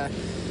 but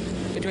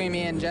between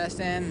me and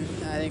Justin,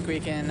 I think we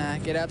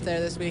can get up there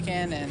this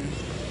weekend and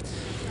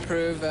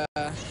prove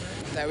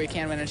that we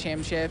can win a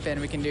championship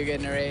and we can do good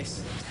in a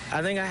race.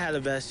 I think I had the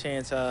best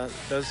chance.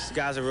 Those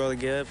guys are really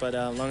good, but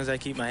as long as I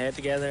keep my head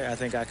together, I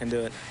think I can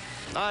do it.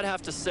 I'd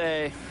have to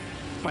say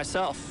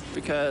myself,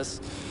 because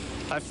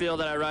I feel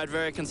that I ride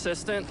very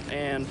consistent,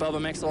 and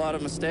Bubba makes a lot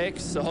of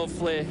mistakes, so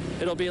hopefully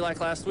it'll be like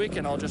last week,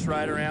 and I'll just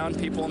ride around,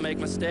 people will make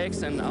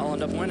mistakes, and I'll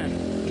end up winning.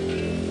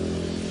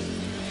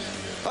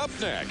 Up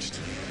next,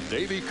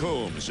 Davey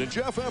Coombs and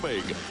Jeff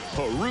Emig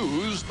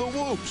peruse the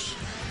whoops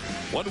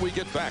when we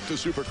get back to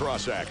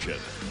Supercross action.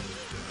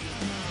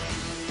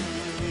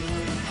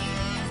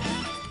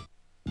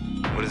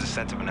 What is the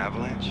scent of an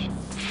avalanche?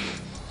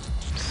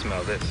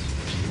 Smell this.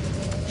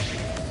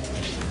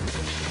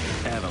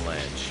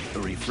 Avalanche, a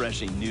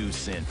refreshing new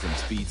scent from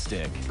Speed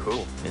Stick.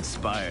 Cool.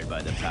 Inspired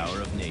by the power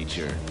of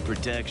nature.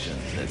 Protection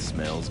that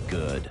smells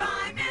good.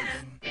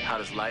 How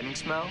does lightning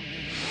smell?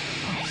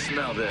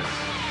 Smell this.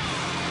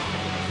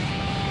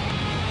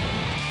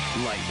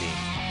 Lightning,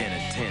 an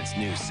intense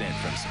new scent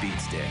from Speed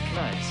Stick.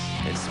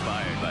 Nice.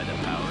 Inspired by the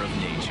power of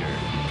nature.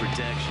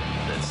 Protection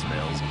that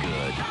smells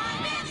good.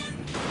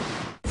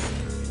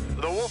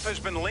 The Wolf has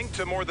been linked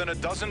to more than a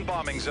dozen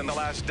bombings in the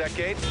last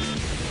decade.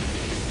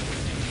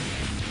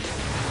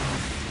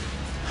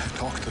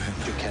 Talk to him.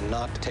 You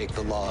cannot take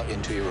the law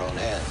into your own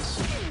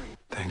hands.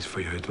 Thanks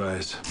for your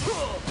advice.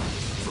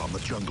 From the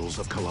jungles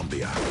of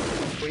Colombia.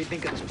 What do you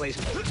think of this place?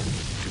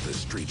 To the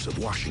streets of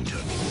Washington.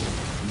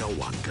 No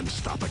one can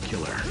stop a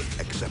killer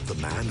except the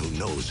man who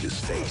knows his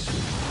face.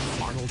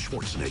 Arnold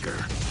Schwarzenegger.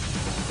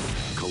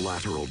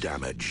 Collateral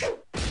Damage.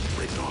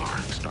 Rated R.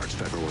 Starts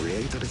February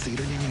 8th at a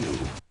theater near you.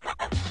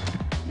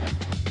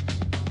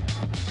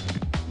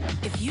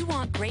 If you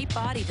want great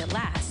body that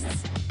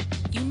lasts,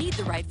 you need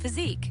the right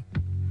physique.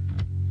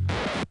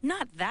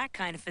 Not that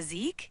kind of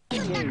physique.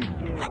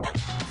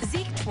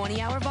 Physique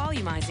 20-hour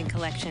volumizing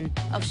collection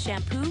of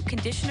shampoo,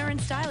 conditioner,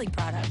 and styling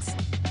products.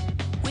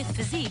 With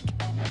Physique,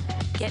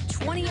 get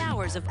 20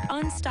 hours of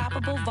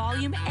unstoppable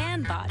volume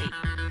and body.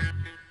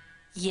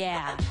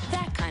 Yeah,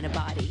 that kind of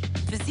body.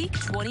 Physique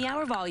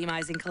 20-hour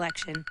volumizing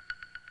collection.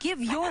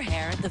 Give your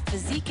hair the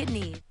physique it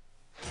needs.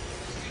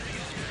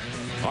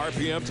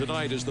 RPM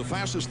tonight is the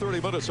fastest 30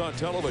 minutes on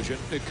television.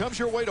 It comes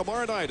your way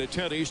tomorrow night at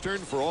 10 Eastern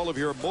for all of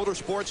your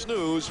motorsports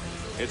news.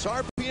 It's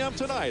RPM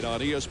tonight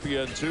on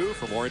ESPN2.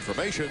 For more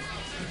information,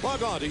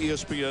 log on to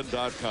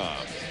ESPN.com.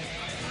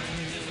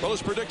 Well,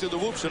 as predicted, the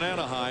whoops in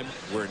Anaheim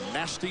were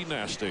nasty,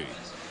 nasty.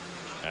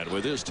 And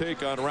with his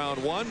take on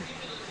round one,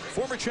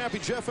 former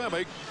champion Jeff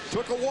Emig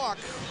took a walk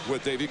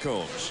with Davey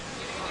Combs.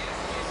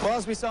 Well,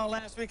 as we saw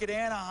last week at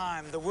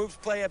Anaheim, the whoops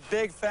play a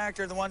big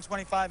factor in the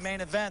 125 main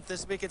event.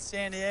 This week at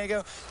San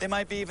Diego, they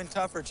might be even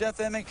tougher. Jeff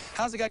Emig,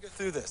 how's the guy go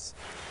through this?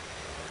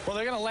 Well,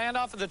 they're going to land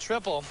off of the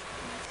triple,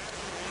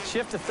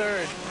 shift to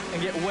third,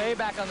 and get way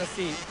back on the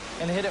seat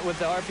and hit it with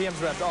the RPMs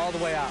revved all the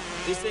way out.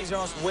 These things are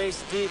almost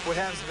waist deep. What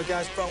happens if a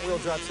guy's front wheel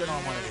drops in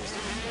on one of these?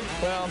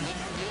 Well,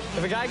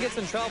 if a guy gets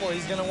in trouble,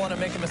 he's going to want to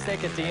make a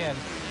mistake at the end,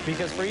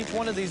 because for each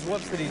one of these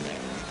whoops that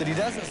he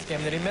doesn't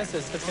skim, that he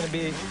misses, it's going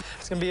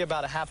to be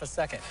about a half a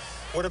second.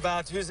 What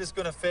about who's this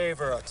going to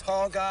favor? A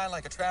tall guy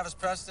like a Travis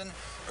Preston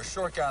or a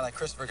short guy like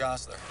Christopher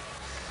Gosler?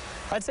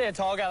 I'd say a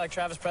tall guy like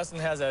Travis Preston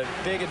has a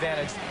big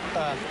advantage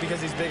because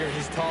he's bigger,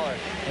 he's taller,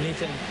 and he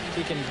can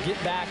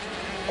get back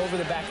over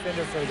the back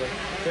fender further.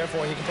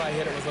 Therefore, he can probably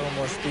hit it with a little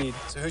more speed.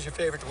 So who's your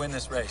favorite to win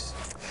this race?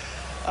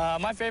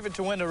 My favorite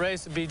to win the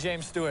race would be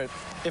James Stewart,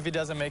 if he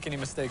doesn't make any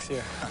mistakes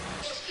here.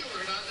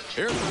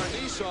 Here's our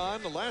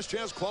Nissan, the last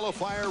chance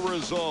qualifier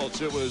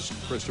results. It was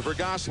Christopher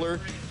Gosler,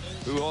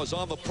 who was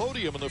on the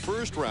podium in the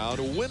first round,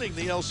 winning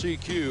the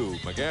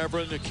LCQ.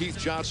 McGavran, Keith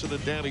Johnson,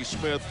 and Danny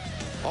Smith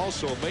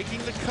also making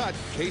the cut.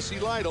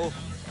 Casey Lytle,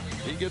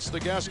 he gets the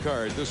gas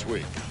card this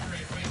week.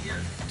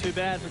 Too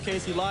bad for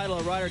Casey Lytle,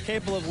 a rider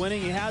capable of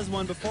winning. He has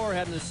won before,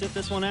 having to sit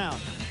this one out.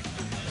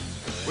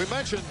 We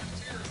mentioned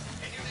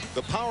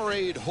the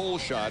Powerade hole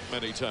shot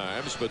many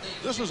times, but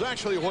this is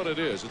actually what it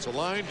is. It's a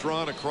line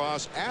drawn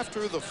across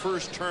after the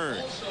first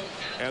turn,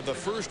 and the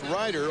first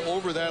rider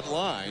over that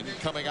line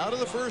coming out of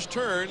the first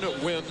turn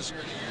wins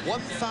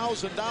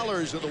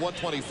 $1,000 in the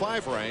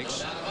 125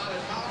 ranks,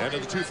 and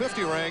in the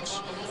 250 ranks,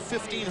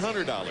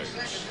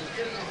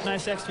 $1,500.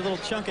 Nice extra little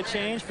chunk of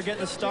change for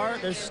getting the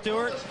start. There's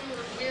Stewart.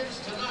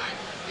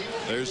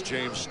 There's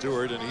James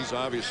Stewart, and he's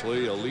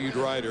obviously a lead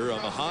rider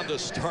on the Honda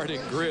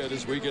starting grid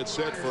as we get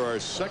set for our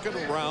second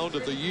round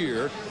of the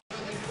year.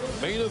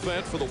 Main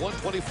event for the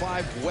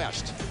 125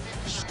 West.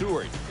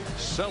 Stewart,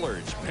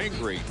 Sellers,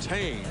 Pingree,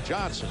 Tane,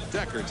 Johnson,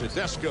 Decker,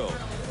 Tedesco.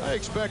 I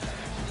expect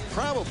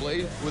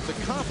probably with the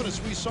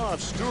confidence we saw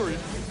of Stewart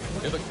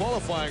in the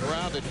qualifying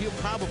round that he'll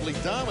probably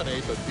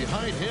dominate, but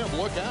behind him,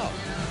 look out.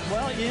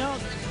 Well, you know,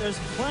 there's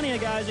plenty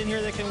of guys in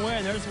here that can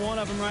win. There's one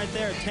of them right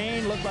there.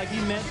 Tane looked like he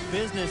meant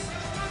business.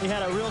 He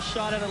had a real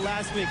shot at it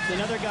last week.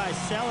 Another guy,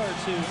 Sellers,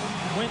 who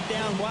went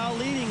down while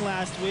leading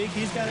last week.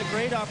 He's got a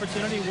great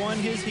opportunity, won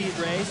his heat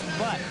race.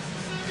 But,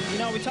 you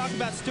know, we talked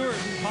about Stewart,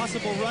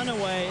 possible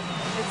runaway.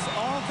 It's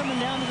all coming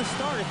down to the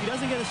start. If he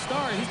doesn't get a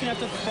start, he's going to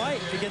have to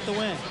fight to get the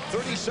win.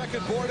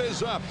 30-second board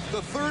is up.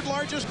 The third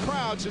largest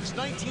crowd since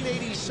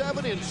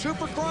 1987 in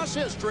Supercross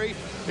history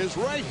is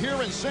right here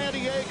in San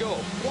Diego,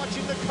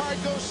 watching the card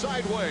go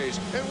sideways.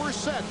 And we're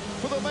set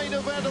for the main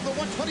event of the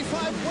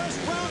 125 West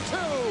Round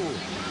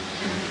 2.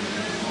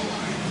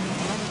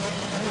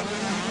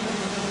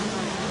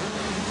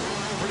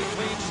 Pretty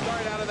clean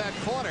start out of that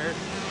corner.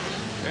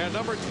 And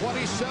number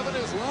 27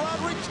 is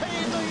Roderick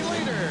Tane, the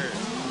leader.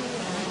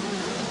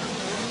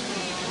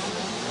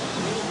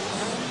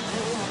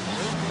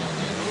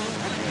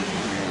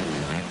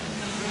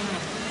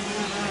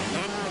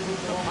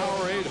 The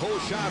Powerade hole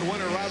shot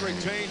winner Roderick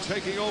Tane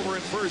taking over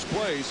in first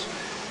place.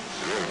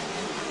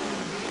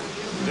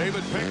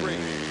 David Pingree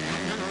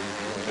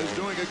is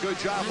doing a good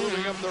job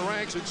moving up the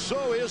ranks, and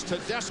so is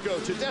Tedesco.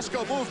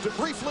 Tedesco moved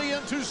briefly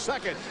into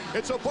second.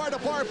 It's a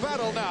bar-to-bar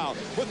battle now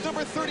with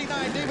number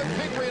 39, David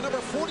Pingree, and number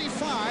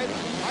 45,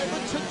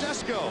 Ivan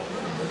Tedesco.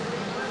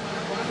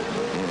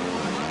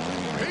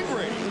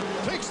 Pingree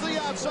takes the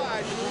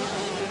outside.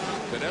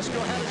 Tedesco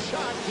had a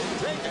shot, didn't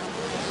take it.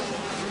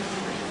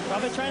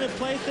 Probably trying to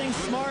play things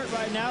smart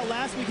right now.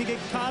 Last week he got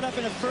caught up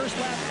in a first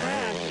lap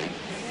crash.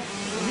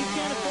 He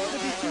can't afford to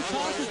be too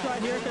cautious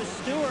right here because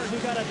Stewart, who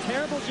got a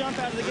terrible jump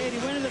out of the gate, he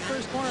went in the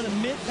first corner. The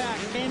mid-pack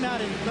came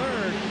out in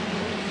third.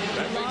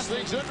 That makes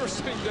things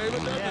interesting,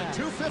 David. Yeah.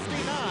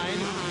 2:59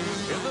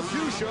 in the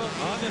fuchsia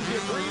on the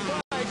green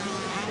bike.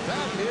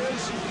 That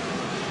is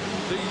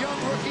the young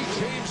rookie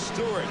James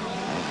Stewart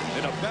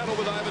in a battle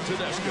with Ivan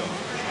Tedesco.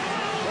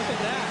 Look at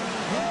that.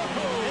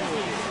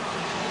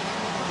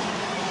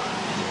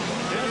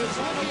 It is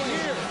rookie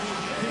year.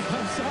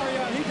 I'm sorry,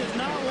 he does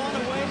not want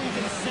to wait. You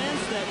can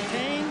sense that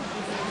Payne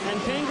and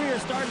Pingree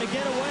are starting to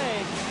get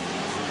away.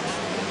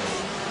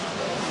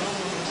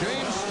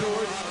 James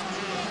Stewart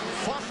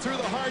fought through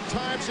the hard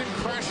times in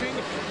crashing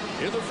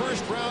in the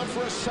first round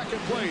for a second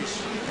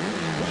place.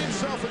 Put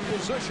himself in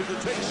position to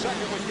take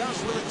second when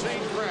Gosler and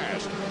Tain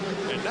crashed.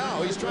 And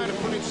now he's trying to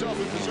put himself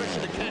in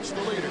position to catch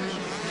the leaders.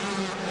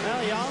 Well,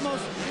 he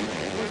almost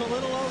was a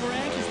little over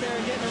anxious there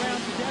in getting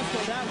around Tedesco.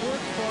 That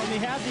worked for him.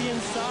 He had the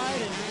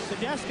inside, and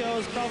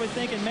Tedesco is probably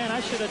thinking, man, I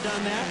should have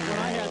done that when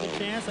I had the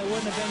chance. I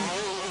wouldn't have been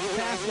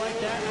passed like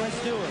that by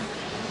Stewart.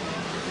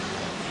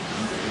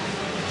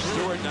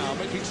 Stewart now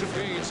making some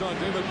gains on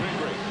David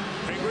Pingree.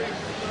 Pingree, a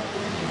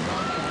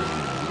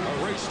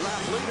race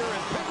lap leader,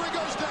 and Pingree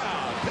goes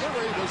down.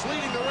 Pingree was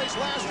leading the race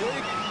last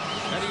week,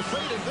 and he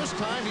faded this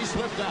time. He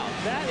slipped out.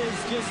 That is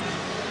just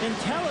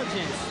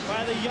intelligence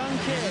by the young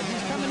kid. He's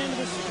coming into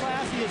this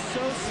class. He is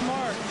so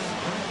smart.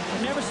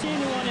 I've never seen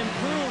anyone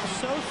improve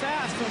so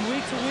fast from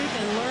week to week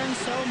and learn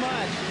so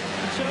much.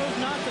 He chose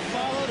not to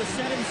follow, to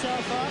set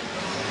himself up.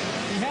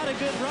 He had a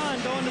good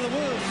run going to the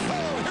woods.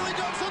 Oh, here he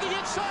goes to the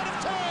inside of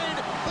Tain.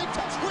 They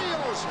touch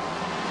wheels.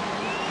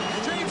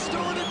 James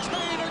Stewart and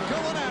Tain are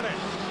going at it.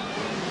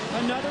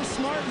 Another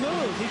smart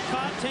move. He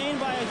caught Tain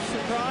by a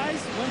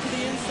surprise, went to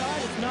the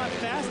inside. It's not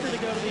faster to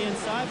go to the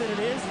inside than it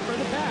is for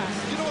the pass.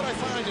 You know what I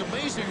find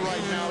amazing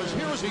right now is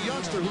here is a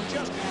youngster who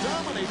just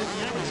dominated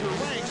the amateur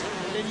ranks,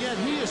 and yet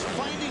he is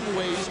finding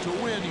ways to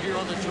win here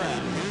on the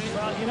track.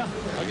 Well, you know,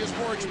 against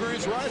more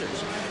experienced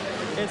riders.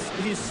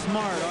 He's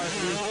smart,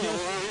 Arthur. He's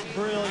just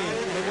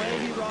brilliant. The way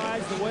he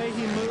rides, the way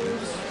he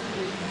moves.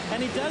 And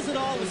he does it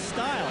all with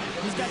style.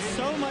 He's got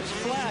so much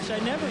flash.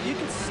 You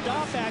could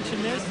stop action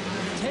this,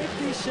 take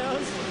these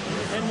shows,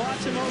 and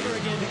watch them over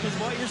again, because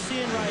what you're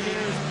seeing right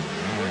here is,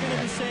 we're going to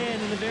be saying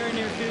in the very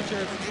near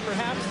future,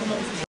 perhaps the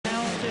most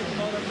talented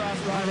motocross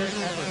rider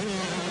ever.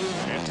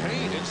 And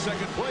Tain in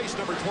second place,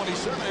 number 27,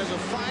 has a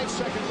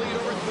 5-second lead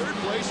over third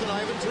place in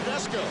Ivan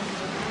Tedesco.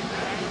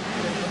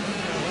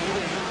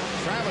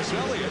 Travis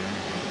Elliott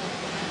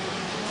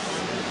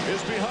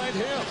is behind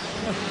him.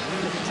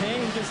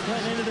 Tain just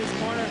went into this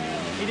corner.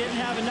 He didn't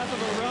have enough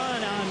of a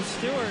run on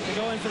Stewart to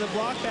go in for the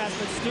block pass,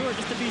 but Stewart,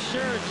 just to be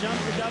sure,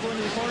 jumped the double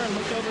into the corner and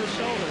looked over his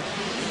shoulder.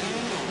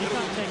 He's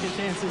not taking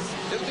chances.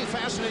 It'll be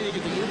fascinating at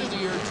the end of the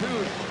year,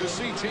 too, to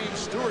see James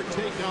Stewart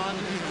take on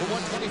the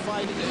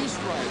 125 East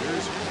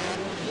riders,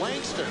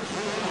 Langston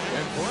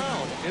and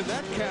Brown in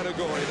that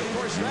category. And, of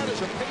course, that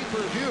is a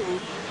pay-per-view.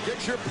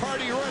 Get your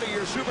party ready,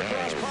 your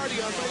Supercross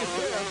party on May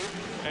 5th.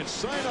 And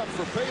sign up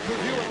for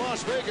pay-per-view in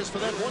Las Vegas for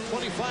that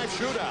 125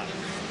 shootout.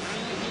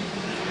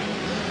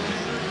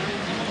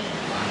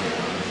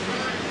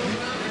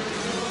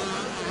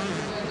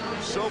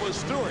 So was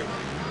Stewart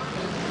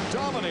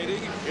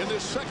dominating in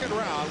this second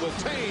round with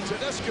Tain,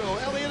 Tedesco,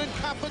 Elliott, and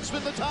Coppins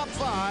in the top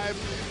 5.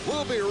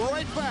 We'll be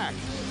right back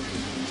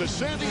to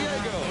San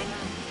Diego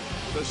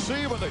to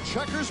see when the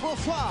checkers will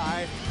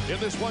fly in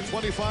this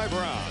 125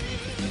 round.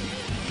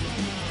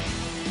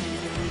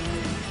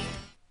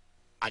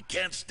 I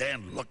can't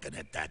stand looking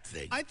at that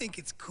thing. I think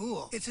it's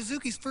cool. It's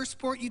Suzuki's first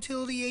sport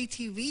utility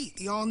ATV,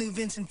 the all-new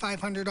Vincent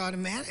 500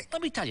 automatic.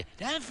 Let me tell you,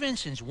 that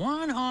Vincent's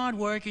one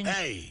hard-working...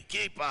 Hey,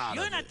 keep out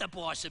You're of not it. the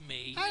boss of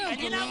me. I don't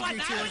and you know belong what?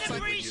 here I till would it's like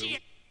with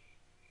appreciate...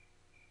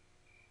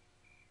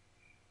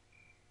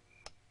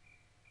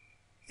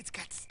 It's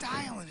got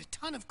style and a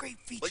ton of great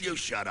features. Will you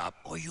shut up?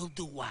 Or you'll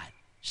do what?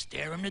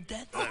 Stare him to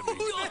death?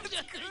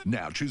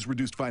 Now choose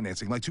reduced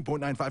financing like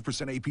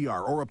 2.95%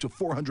 APR or up to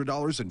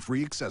 $400 in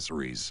free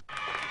accessories.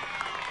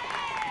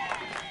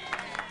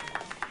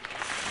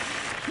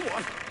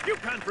 What? You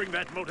can't bring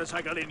that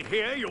motorcycle in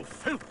here, you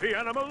filthy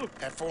animal!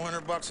 At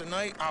 $400 a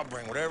night, I'll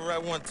bring whatever I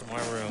want to my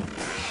room.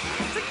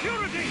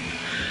 Security!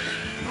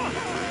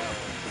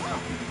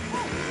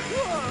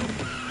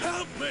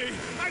 Help me!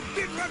 I've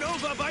been run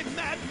over by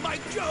Mad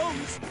Mike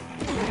Jones!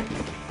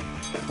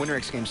 Winter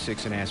X Games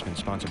 6 in Aspen,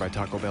 sponsored by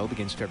Taco Bell,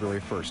 begins February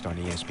 1st on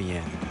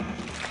ESPN.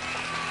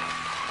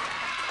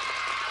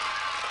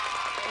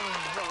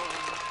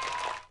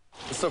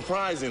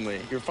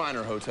 Surprisingly, your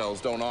finer hotels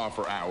don't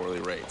offer hourly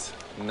rates.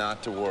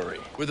 Not to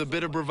worry. With a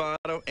bit of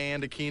bravado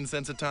and a keen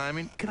sense of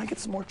timing, can I get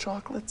some more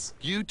chocolates?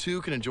 You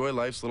too can enjoy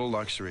life's little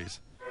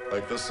luxuries.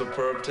 Like the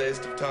superb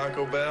taste of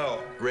Taco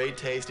Bell. Great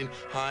tasting,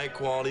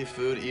 high-quality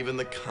food even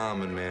the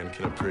common man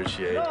can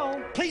appreciate.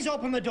 No, please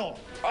open the door.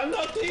 I'm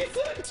not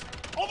decent!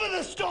 Open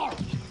the store!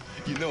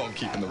 You know I'm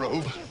keeping the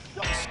robe.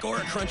 Score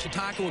a crunchy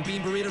taco and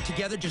bean burrito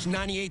together, just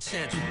 98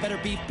 cents with better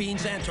beef,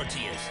 beans, and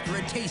tortillas. For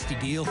a tasty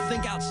deal,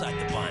 think outside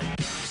the bun.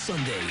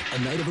 Sunday, a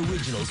night of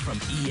originals from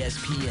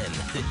ESPN.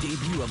 The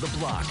debut of The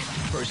Block.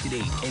 First at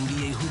 8,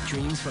 NBA Hoop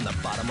Dreams from the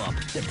bottom up.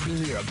 The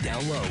premiere of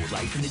Down Low,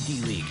 Life in the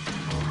D-League.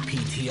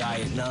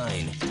 PTI at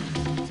 9.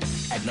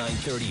 At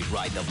 9:30,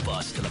 Ride the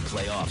Bus to the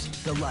playoffs.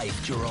 The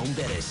Life, Jerome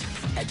Bettis.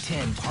 At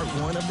 10, Part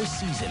 1 of the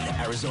season,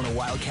 Arizona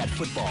Wildcat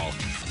football.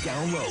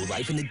 Down Low,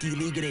 Life in the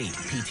D-League at 8.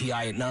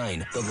 PTI at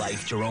 9. The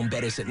Life, Jerome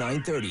Bettis at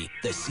 9:30.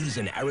 The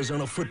season,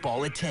 Arizona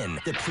football at 10.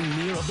 The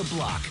premiere of The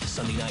Block,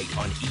 Sunday night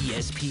on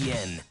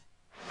ESPN.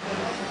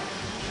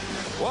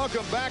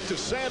 Welcome back to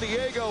San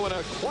Diego, and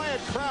a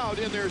quiet crowd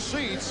in their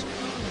seats.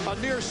 A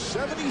near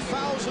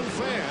 70,000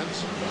 fans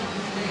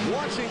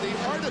watching the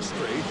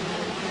artistry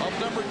of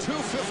number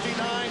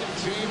 259,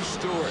 James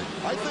Stewart.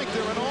 I think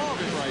they're in awe of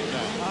him right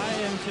now. I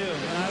am too.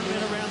 And I've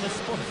been around the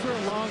sport for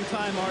a long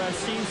time, Art.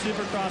 I've seen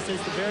Supercross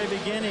since the very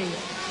beginning.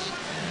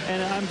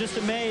 And I'm just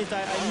amazed.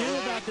 I knew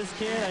about this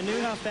kid. I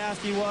knew how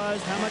fast he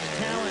was, how much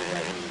talent.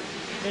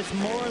 It's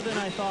more than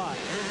I thought.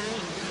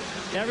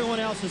 Everyone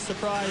else is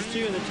surprised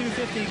too. The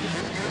 250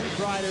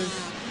 riders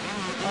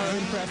are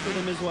impressed with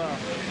him as well.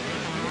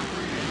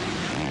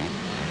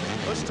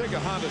 Let's take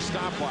a Honda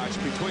stopwatch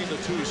between the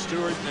two,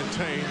 Stewart and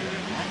Tane.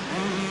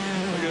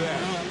 Look at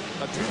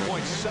that. A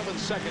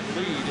 2.7-second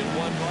lead in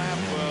one lap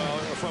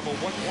from a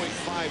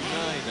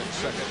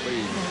 1.59-second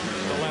lead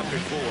the lap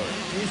before.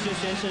 He's just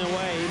inching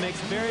away. He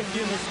makes very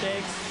few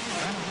mistakes.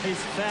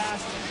 He's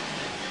fast.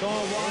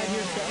 Going wide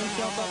here, setting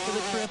himself up for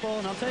the triple.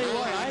 And I'll tell you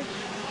what,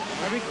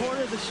 I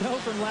recorded the show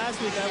from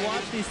last week. I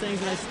watched these things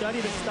and I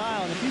studied his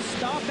style. And if you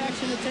stop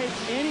action the tape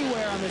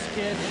anywhere on this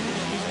kid,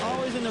 he's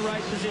always in the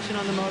right position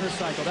on the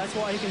motorcycle. That's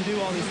why he can do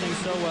all these things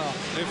so well.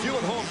 If you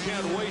at home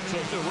can't wait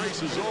till the race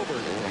is over,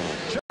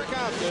 check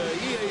out the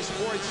EA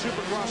Sports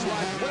Supercross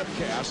Live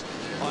webcast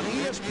on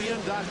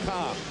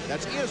ESPN.com.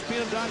 That's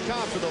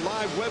ESPN.com for the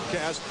live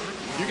webcast.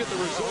 You get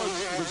the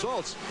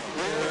results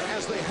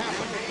as they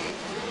happen.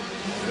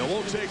 It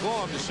won't take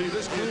long to see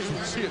this kid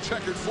see a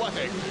checkered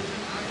flag.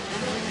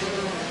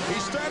 He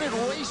started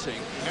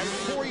racing at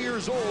 4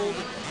 years old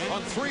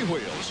on 3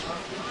 wheels.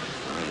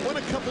 Went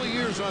a couple of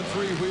years on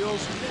 3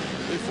 wheels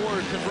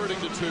before converting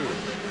to 2.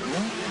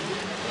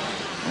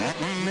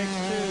 Makes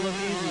 2 look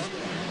easy.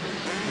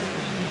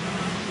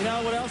 You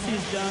know what else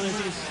he's done is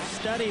he's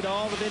studied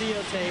all the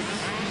videotapes.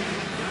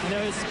 You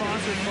know, his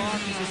sponsor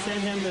Fox used to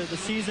send him the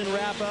season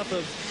wrap-up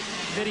of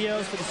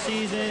videos for the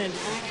season, and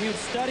he would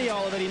study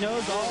all of it. He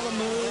knows all the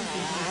moves.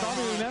 He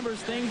probably remembers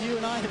things you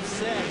and I have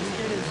said. This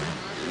kid is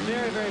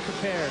very, very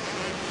prepared.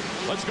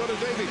 Let's go to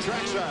Davey,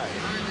 trackside.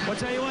 I'll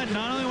tell you what,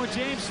 not only will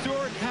James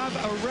Stewart have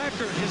a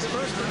record, his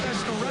first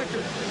professional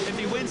record, if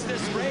he wins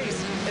this race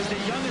as the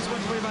youngest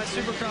 125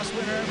 Supercross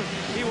winner ever,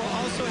 he will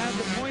also have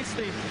the points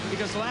lead,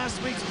 because last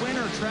week's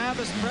winner,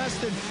 Travis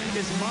Preston,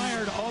 is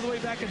mired all the way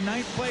back in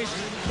 9th place,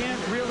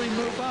 can't really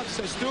move up,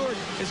 so Stewart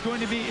is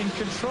going to be in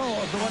control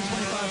of the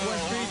 125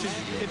 West region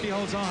if he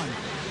holds on.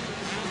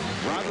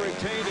 Roderick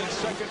Tane in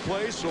 2nd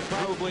place will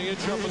probably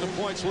inch up in the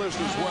points list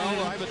as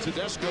well. Ivan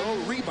Tedesco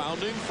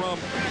rebounding from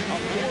a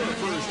poor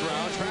first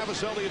round.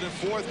 Travis Elliott in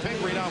 4th.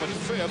 Pingree now in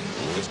 5th.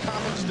 It's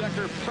Coppins,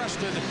 Decker,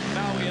 Preston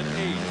now in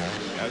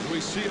 8th. As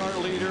we see our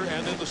leader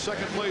and then the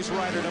 2nd place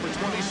rider, number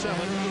 27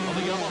 on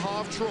the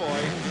Yamaha of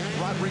Troy,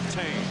 Roderick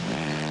Tane.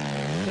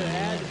 To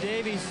add to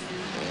Davies'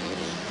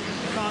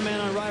 comment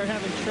on rider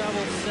having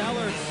trouble,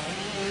 Sellers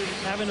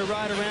having to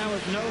ride around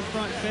with no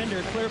front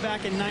fender, clear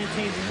back in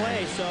 19th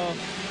place. So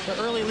the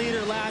early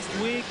leader last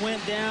week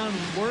went down.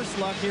 Worse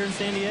luck here in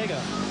San Diego.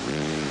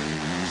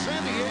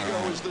 San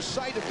Diego is the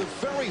site of the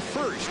very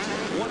first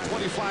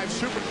 125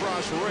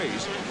 Supercross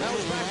race. That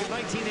was back in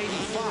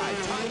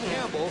 1985. Tom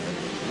Campbell,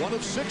 one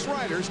of 6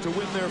 riders to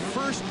win their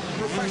first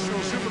professional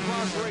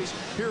Supercross race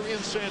here in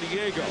San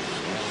Diego.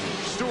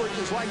 Stewart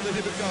is likely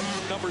to become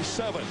number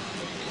 7.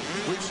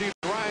 We've seen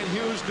Ryan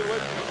Hughes do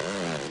it,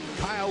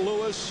 Kyle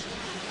Lewis,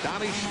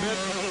 Donnie Schmidt,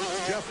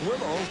 Jeff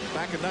Willow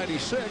back in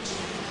 96,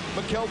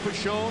 Mikel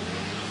Pichon.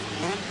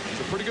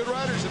 Some pretty good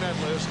riders in that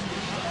list.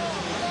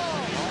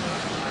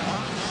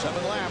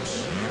 7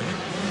 laps.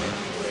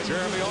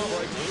 Jeremy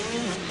Albrecht.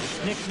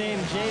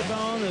 Nicknamed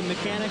J-Bone, the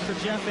mechanic for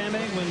Jeff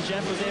Emig, when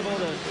Jeff was able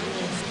to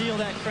steal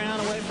that crown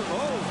away from...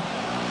 Oh!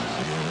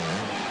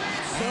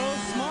 So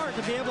smart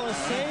to be able to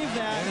save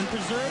that and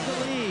preserve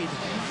the lead.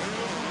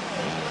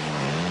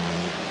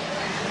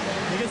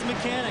 His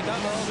mechanic,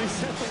 we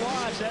set the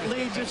watch. That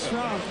lead just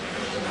shrunk.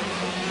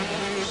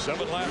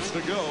 7 laps to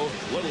go.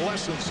 A little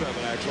less than 7,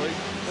 actually.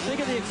 But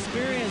think of the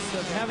experience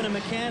of having a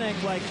mechanic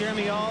like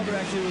Jeremy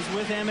Albrecht, who was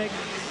with Emig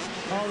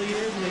all the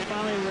years, and they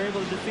finally were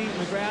able to defeat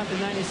McGrath in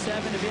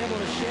 97, to be able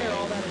to share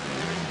all that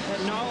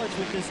knowledge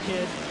with this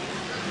kid.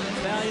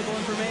 Valuable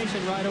information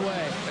right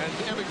away. And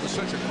Emig was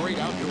such a great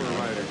outdoor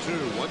rider,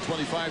 too.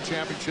 125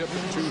 championship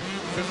and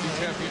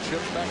 250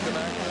 championships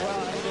back-to-back.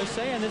 Well, they're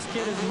saying this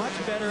kid is much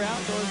better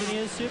outdoors than he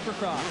is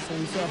Supercross.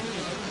 And so,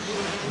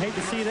 I hate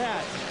to see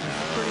that.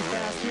 Pretty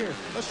fast here.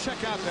 Let's check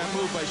out that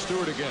move by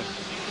Stewart again.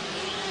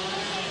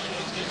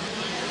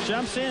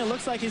 Jumps in. It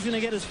looks like he's going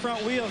to get his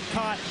front wheel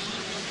caught.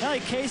 Now he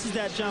cases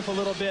that jump a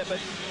little bit, but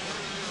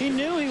He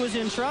knew he was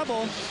in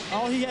trouble.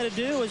 All he had to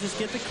do was just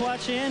get the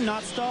clutch in,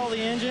 not stall the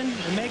engine,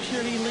 and make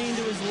sure he leaned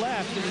to his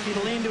left. Because if he'd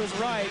leaned to his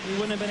right, he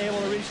wouldn't have been able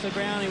to reach the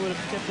ground. He would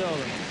have tipped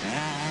over.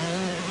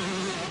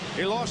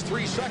 He lost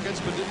 3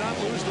 seconds, but did not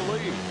lose the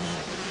lead.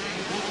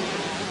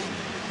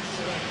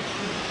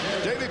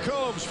 Davey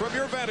Combs, from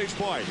your vantage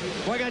point.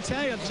 Well, I got to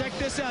tell you, check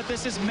this out.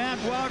 This is Matt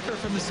Walker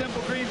from the Simple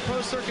Green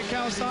Pro Circuit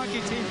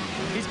Kawasaki team.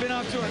 He's been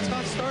off to a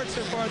tough start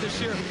so far this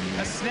year.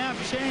 A snap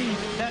chain,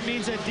 that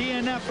means a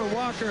DNF for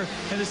Walker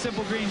and the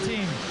Simple Green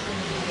team.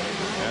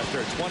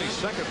 After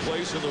 22nd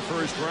place in the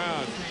first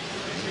round.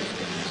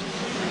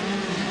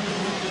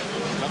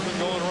 Nothing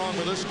going wrong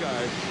with this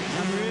guy.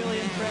 I'm really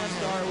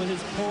impressed, Art, with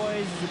his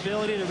poise, his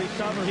ability to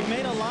recover. He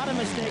made a lot of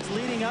mistakes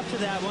leading up to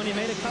that one. He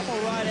made a couple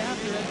right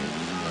after it.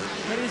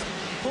 But he's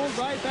pulled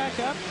right back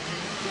up,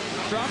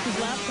 dropped his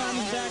lap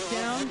times back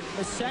down,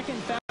 a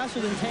second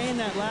faster than Tane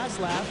that last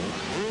lap.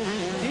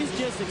 He's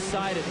just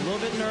excited, a little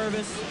bit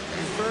nervous.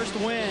 His first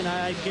win,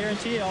 I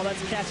guarantee you all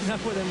that's catching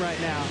up with him right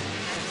now.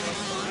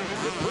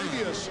 The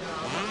previous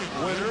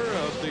winner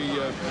of at the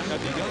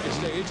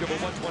youngest age of a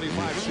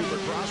 125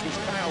 Supercross was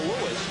Kyle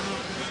Lewis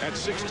at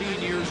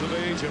 16 years of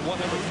age and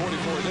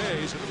 144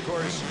 days. And of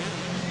course,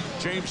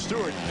 James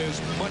Stewart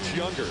is much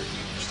younger,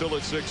 still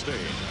at 16.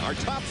 Our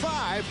top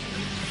 5.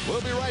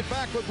 We'll be right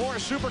back with more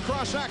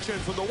Supercross action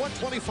from the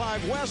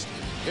 125 West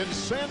in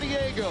San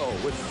Diego.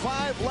 With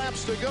 5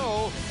 laps to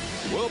go,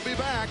 we'll be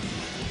back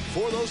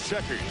for those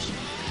checkers.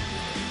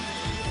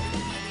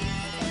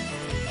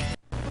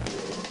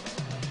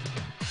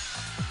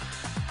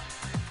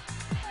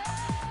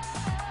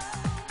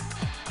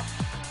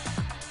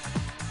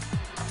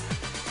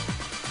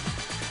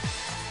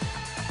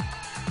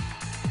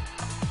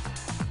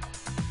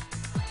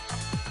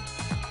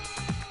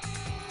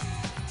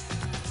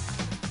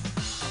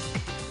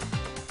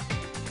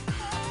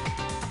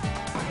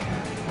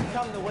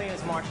 Come to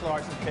Williams Martial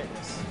Arts and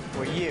Fitness,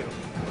 where you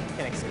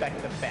can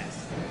expect the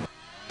best.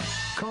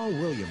 Call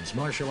Williams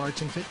Martial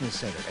Arts and Fitness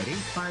Center at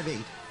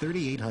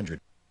 858-3800.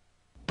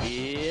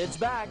 It's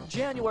back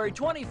January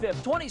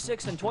 25th,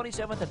 26th, and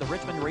 27th at the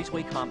Richmond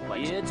Raceway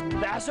Complex. It's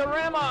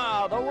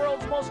Bassarama, the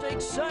world's most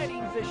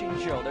exciting fishing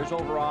show. There's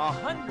over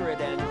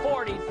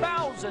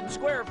 140,000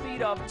 square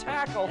feet of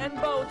tackle and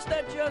boats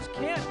that just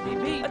can't be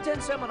beat.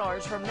 Attend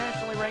seminars from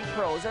nationally ranked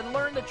pros and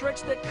learn the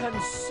tricks that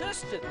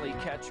consistently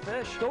catch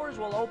fish. Doors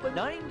will open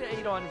 9 to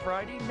 8 on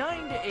Friday,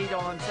 9 to 8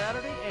 on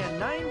Saturday, and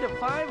 9 to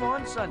 5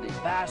 on Sunday.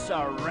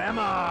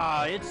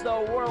 Bassarama, it's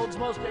the world's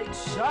most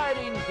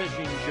exciting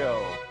fishing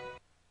show.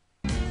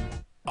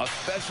 A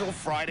special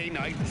Friday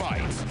night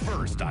fights.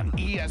 First on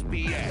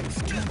ESPN.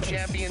 2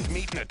 champions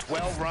meet in a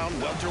 12-round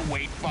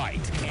welterweight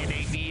fight.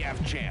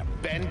 NABF champ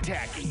Ben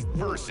Tacky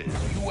versus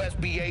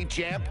USBA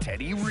champ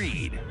Teddy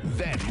Reed.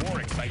 Then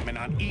more excitement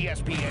on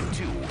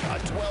ESPN2. A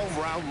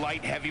 12-round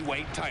light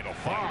heavyweight title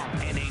fight.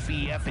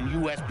 NABF and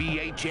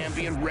USBA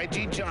champion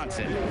Reggie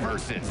Johnson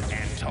versus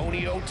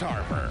Antonio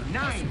Tarver.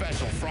 9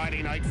 special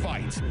Friday night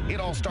fights. It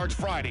all starts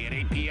Friday at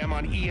 8 p.m.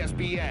 on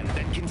ESPN.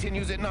 Then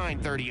continues at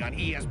 9:30 on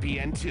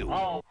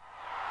ESPN2.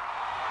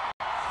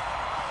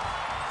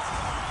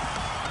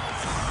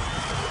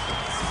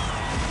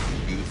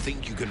 You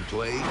think you can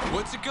play?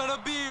 What's it gonna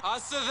be?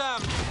 Us or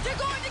them? They're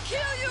going to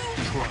kill you!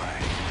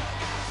 Try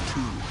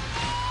to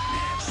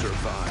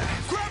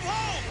survive. Grab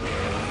hold!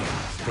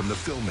 From the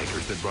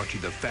filmmakers that brought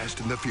you The Fast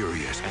and the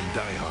Furious and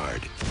Die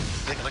Hard.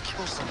 They're gonna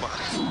kill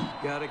somebody.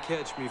 Gotta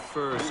catch me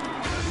first.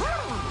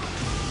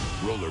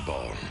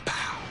 Rollerball.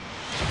 Pow.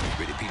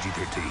 Rated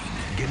PG-13.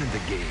 Get in the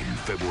game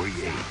February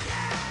 8th.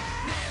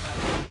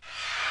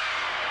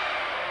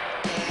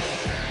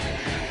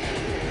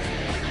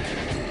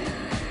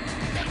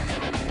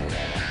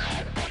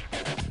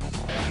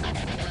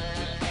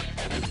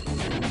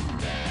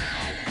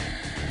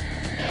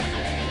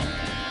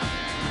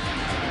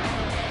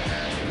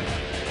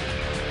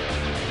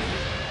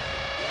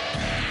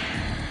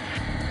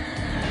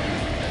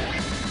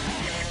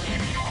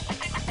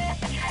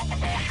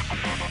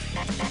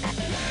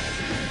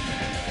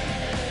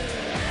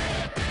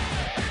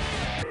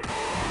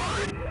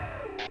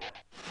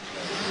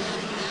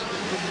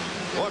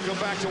 Welcome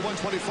back to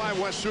 125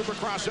 West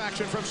Supercross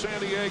action from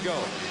San Diego.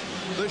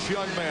 This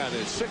young man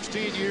is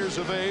 16 years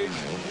of age.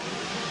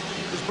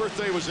 His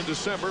birthday was in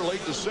December,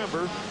 late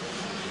December.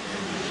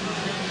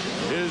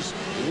 Is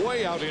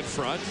way out in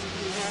front.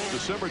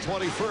 December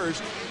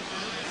 21st.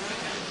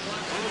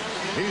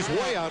 He's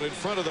way out in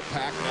front of the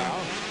pack now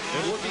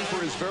and looking for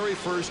his very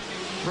first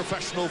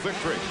professional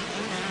victory.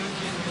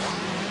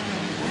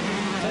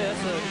 Hey,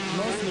 that's the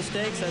most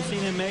mistakes I've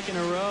seen him make in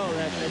a row.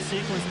 That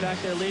sequence back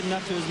there leading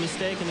up to his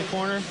mistake in the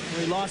corner,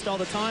 where he lost all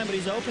the time, but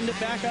he's opened it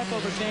back up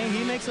over Tane.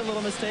 He makes a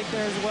little mistake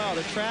there as well.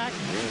 The track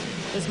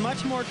is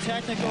much more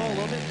technical, a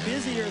little bit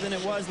busier than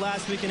it was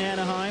last week in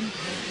Anaheim.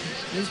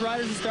 These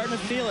riders are starting to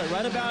feel it.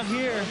 Right about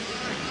here,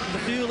 the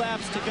few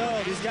laps to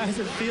go, these guys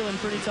are feeling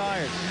pretty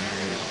tired.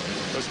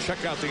 Let's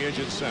check out the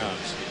engine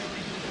sounds.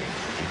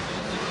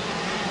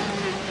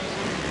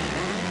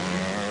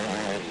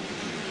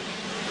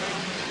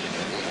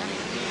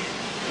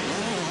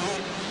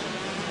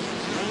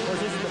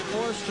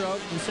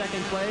 4-stroke in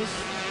second place.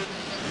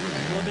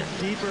 A little bit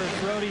deeper,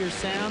 throatier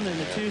sound than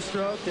the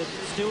 2-stroke that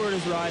Stewart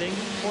is riding.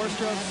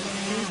 4-stroke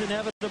seems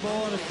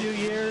inevitable in a few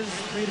years,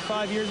 3 to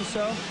 5 years or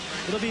so.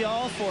 It'll be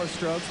all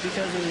 4-strokes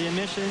because of the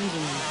emissions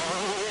and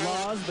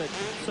laws, but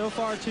so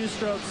far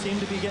 2-strokes seem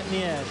to be getting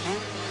the edge.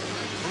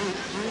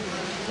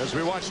 As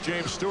we watch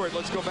James Stewart,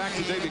 let's go back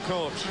to Davey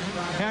Combs.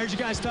 I heard you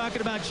guys talking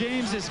about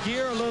James's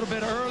gear a little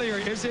bit earlier.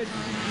 Is it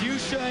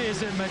fuchsia?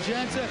 Is it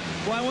magenta?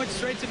 Well, I went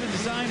straight to the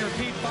designer,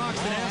 Pete Fox,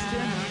 and asked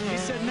him. He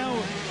said,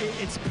 no,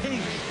 it's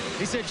pink.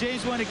 He said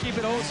James wanted to keep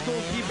it old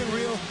school, keep it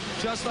real,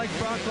 just like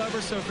Brock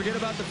Glover, so forget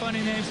about the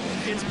funny names.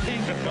 It's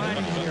pink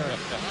riding gear.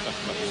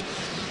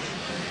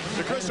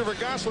 The Christopher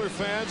Gosselaar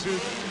fans who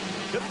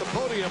hit the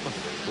podium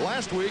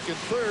last week in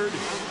 3rd,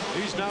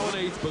 he's now in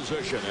 8th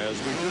position as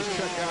we just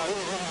check out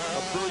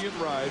a brilliant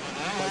ride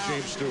by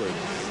James Stewart.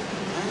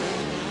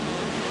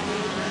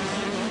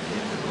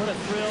 What a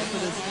thrill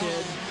for this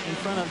kid in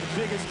front of the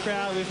biggest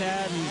crowd we've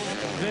had in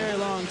a very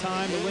long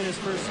time to win his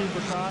first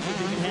Supercross. If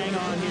he can hang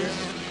on here,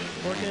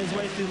 working his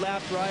way through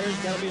lapped riders,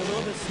 got to be a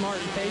little bit smart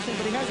and patient,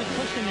 but he has a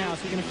cushion now,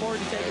 so he can afford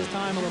to take his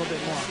time a little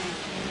bit more.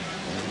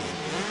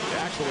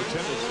 The actual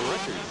attendance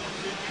record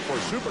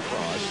for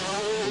Supercross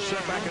was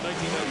set back in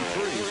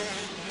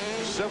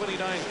 1993,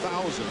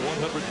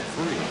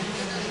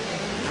 79,103.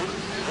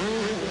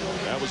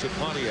 That was at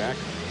Pontiac,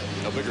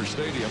 a bigger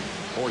stadium,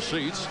 more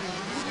seats,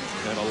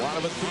 and a lot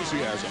of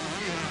enthusiasm.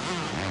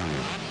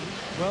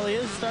 Well, he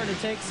is starting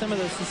to take some of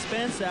the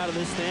suspense out of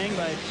this thing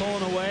by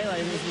pulling away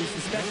like we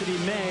suspected he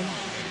may.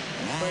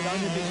 But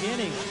on the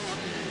beginning,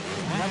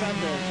 how about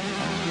the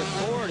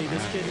authority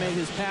this kid made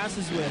his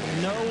passes with?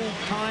 No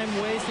time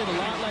wasted, a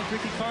lot like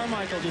Ricky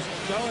Carmichael, just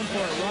going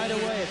for it right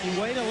away. If you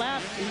wait a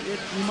lap,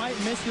 you might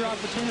miss your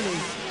opportunity.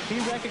 He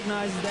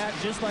recognizes that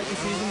just like a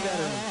seasoned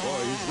veteran.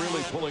 Boy, he's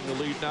really pulling the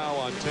lead now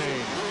on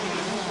Tane.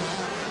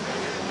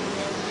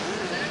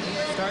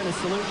 Starting to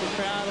salute the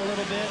crowd a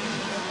little bit.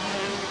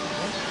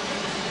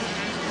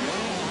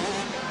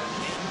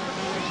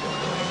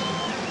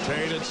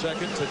 Tane in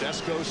second,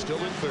 Tedesco still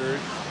in 3rd.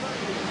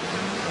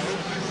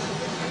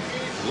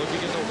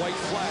 Looking at the white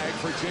flag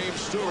for James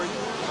Stewart.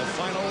 A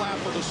final lap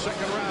of the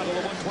 2nd round of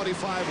the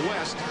 125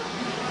 West.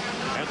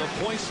 And the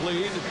points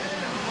lead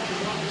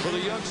for the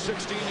young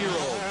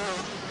 16-year-old.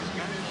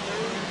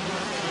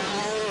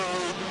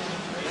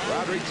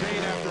 Roderick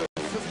Tane, after a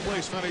 5th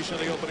place finish in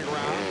the opening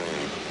round,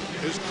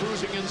 is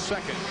cruising in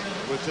 2nd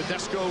with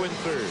Tedesco in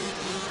 3rd.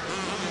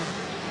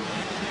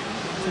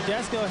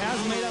 Tedesco has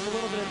made up a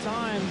little bit of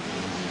time.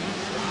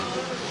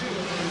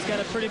 He's got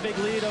a pretty big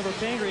lead over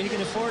Pingree. He can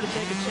afford to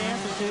take a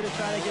chance or two to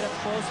try to get up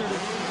closer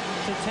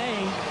to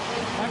Tane.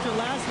 After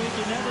last week,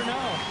 you never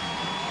know.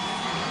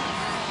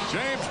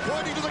 James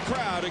pointing to the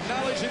crowd,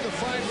 acknowledging the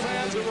fine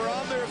fans that were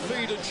on their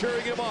feet and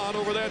cheering him on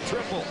over that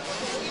triple.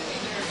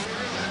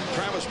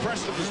 Travis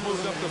Preston has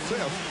moved up to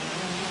 5th.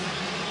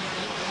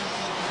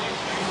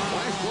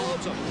 Life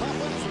globes are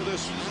popping for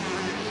this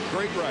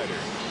great rider.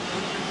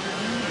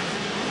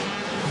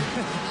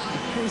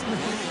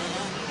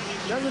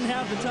 Doesn't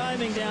have the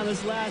timing down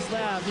this last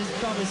lap. There's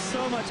probably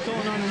so much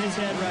going on in his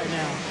head right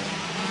now.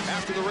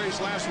 After the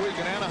race last week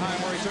in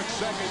Anaheim, where he took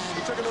 2nd,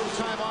 he took a little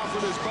time off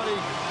with his buddy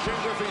Ken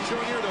Griffey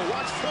Jr. to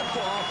watch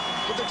football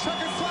with the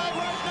checkered flag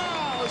right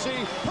now as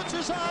he puts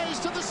his eyes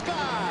to the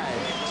sky.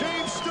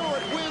 James Stewart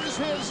wins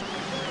his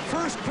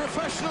first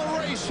professional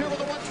race here with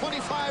the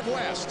 125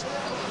 West.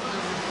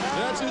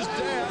 That's his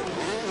dad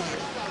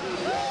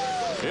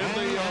in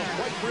the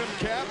white brim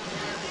cap.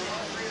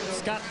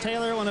 Scott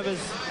Taylor, one of his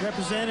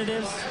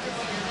representatives,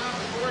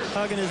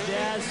 hugging his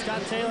dad.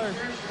 Scott Taylor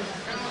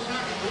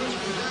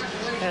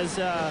has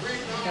got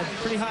a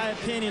pretty high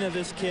opinion of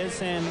this kid,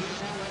 saying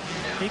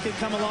he could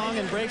come along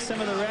and break some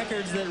of the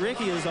records that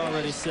Ricky has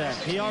already set.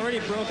 He already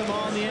broke them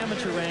all in the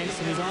amateur ranks,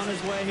 and he's on his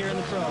way here in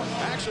the pro.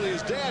 Actually,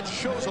 his dad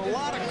shows a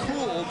lot of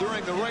cool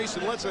during the race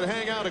and lets it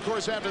hang out, of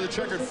course, after the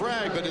checkered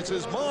flag, but it's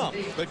his mom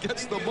that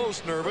gets the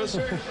most nervous.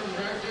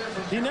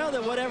 You know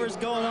that whatever's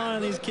going on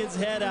in these kids'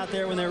 head out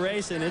there when they're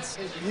racing,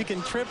 you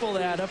can triple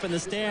that up in the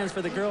stands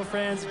for the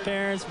girlfriends,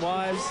 parents,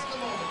 wives.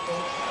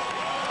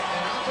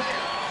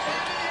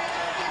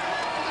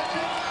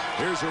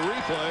 Here's a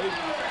replay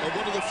of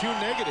one of the few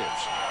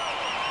negatives.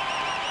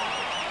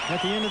 At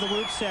the end of the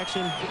whoop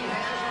section,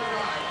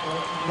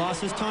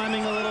 lost his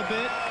timing a little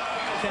bit,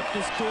 kept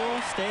his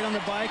cool, stayed on the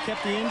bike,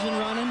 kept the engine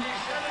running.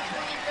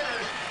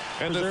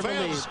 And the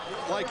fans,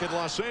 like in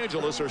Los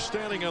Angeles, are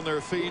standing on their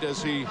feet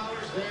as he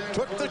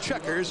took the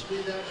checkers.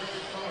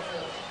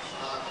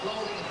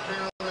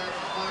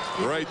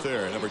 Right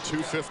there, number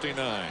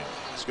 259.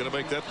 He's going to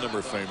make that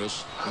number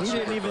famous. He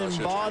didn't even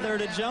bother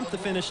to jump the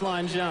finish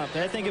line jump.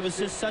 I think it was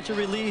just such a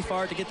relief,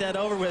 Art, to get that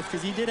over with,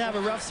 because he did have a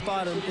rough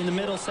spot in the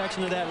middle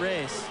section of that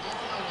race.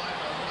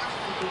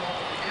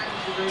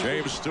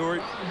 James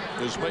Stewart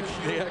is making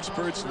the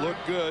experts look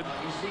good,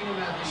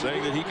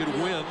 saying that he could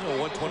win a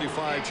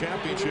 125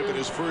 championship in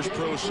his first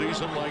pro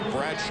season, like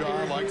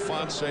Bradshaw, like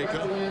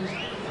Fonseca.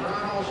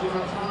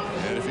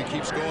 And if he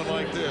keeps going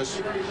like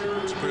this,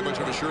 it's pretty much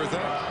of a sure thing.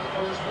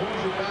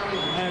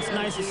 And it's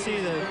nice to see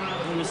the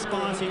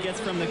response he gets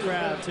from the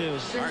crowd, too.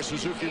 Our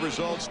Suzuki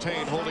results,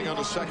 Tane holding on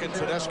to second,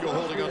 Tedesco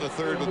holding on to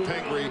third with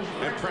Pingree,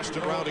 and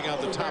Preston rounding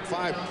out the top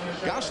 5.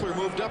 Gosler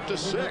moved up to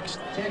 6th,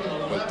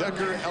 with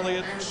Decker,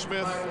 Elliott,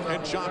 Smith,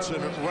 and Johnson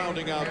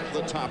rounding out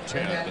the top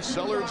 10. The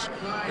Sellards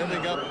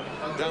ending up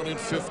down in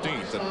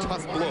 15th. A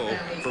tough blow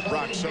for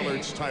Brock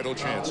Sellard's title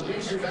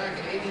chances. Back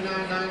in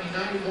 89, 90,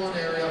 91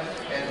 area,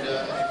 and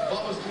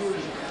Bubba Stewart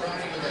is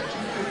riding with that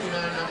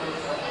 259 number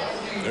for all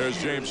of you.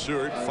 There's James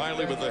Stewart,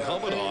 finally with the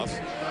helmet off.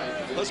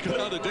 Let's go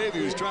down to Davey,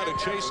 who's trying to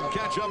chase and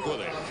catch up with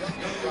him.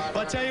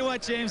 I'll tell you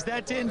what, James,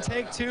 that didn't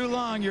take too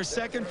long. Your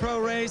second pro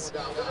race,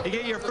 you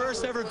get your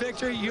first ever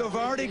victory. You have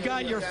already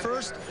got your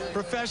first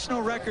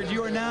professional record.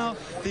 You are now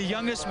the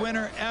youngest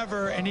winner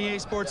ever in EA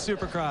Sports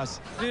Supercross.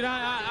 Dude,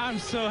 I'm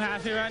so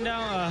happy right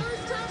now.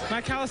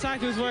 My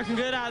Kawasaki was working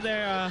good out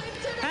there. I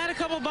had a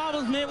couple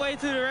bobbles midway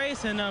through the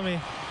race, and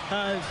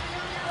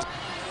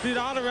dude,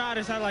 all the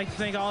riders, I'd like to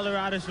thank all the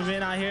riders for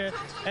being out here.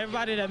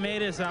 Everybody that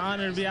made it, it's an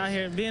honor to be out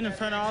here. Being in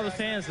front of all the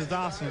fans is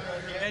awesome.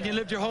 And you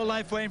lived your whole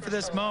life waiting for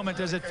this moment.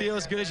 Does it feel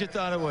as good as you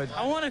thought it would?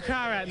 I want to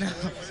cry right now.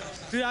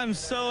 Dude, I'm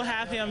so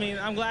happy. I mean,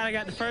 I'm glad I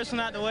got the first one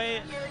out the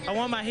way. I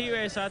won my heat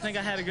race, so I think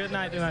I had a good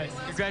night tonight.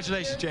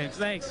 Congratulations, James.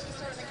 Thanks.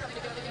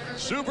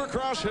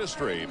 Supercross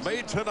history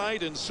made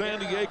tonight in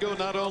San Diego,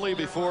 not only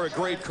before a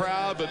great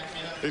crowd, but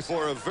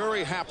before a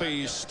very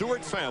happy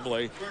Stewart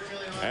family,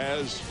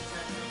 as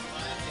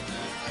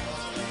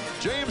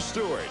James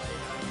Stewart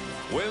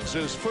wins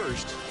his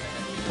first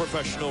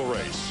professional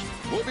race.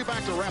 We'll be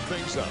back to wrap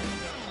things up.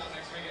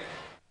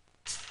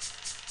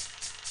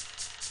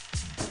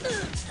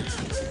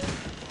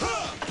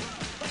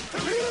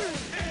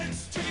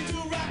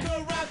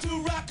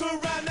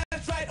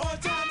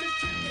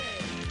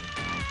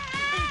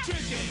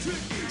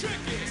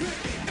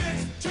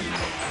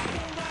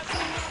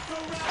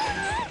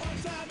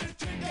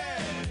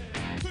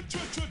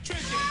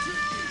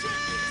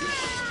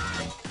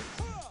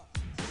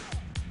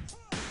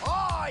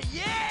 Oh,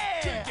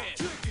 yeah!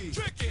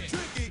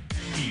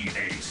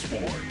 EA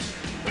Sports.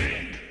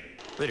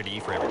 Rated E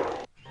for everyone.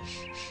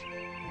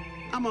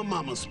 I'm a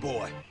mama's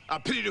boy. I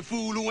pity the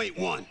fool who ain't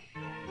one.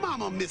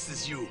 Mama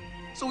misses you.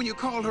 So when you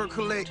call her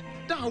collect,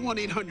 dial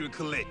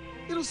 1-800-COLLECT.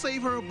 It'll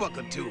save her a buck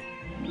or two.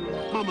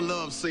 Mama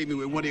loves saving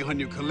with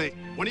 1-800-COLLECT.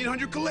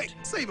 1-800-COLLECT.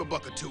 Save a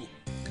buck or two.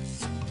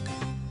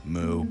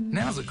 Moo.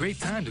 Now's a great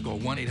time to go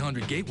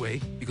 1-800-GATEWAY,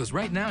 because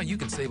right now you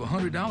can save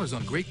 $100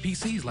 on great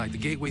PCs like the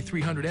Gateway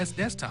 300S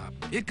desktop.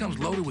 It comes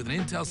loaded with an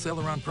Intel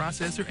Celeron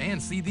processor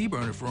and CD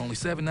burner for only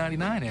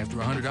 $7.99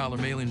 after a $100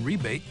 mail-in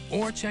rebate,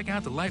 or check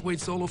out the lightweight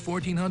Solo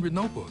 1400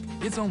 notebook.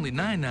 It's only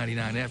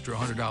 $9.99 after a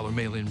 $100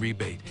 mail-in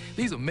rebate.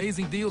 These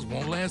amazing deals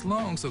won't last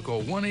long, so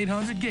call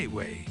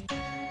 1-800-GATEWAY.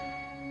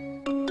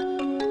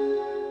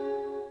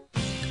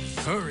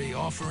 Hurry,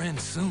 offer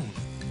ends soon.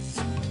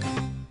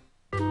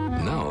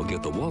 Now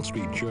get the Wall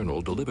Street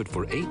Journal delivered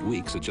for 8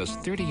 weeks at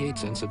just 38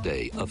 cents a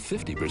day, a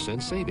 50%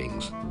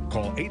 savings.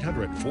 Call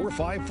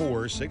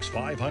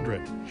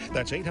 800-454-6500.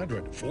 That's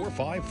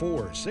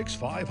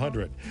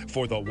 800-454-6500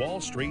 for the Wall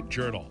Street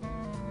Journal.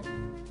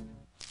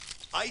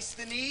 Ice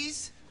the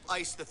knees,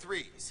 ice the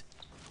threes.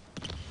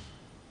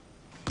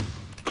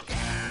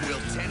 Will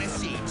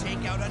Tennessee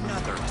take out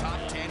another top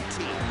 10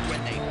 team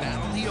when they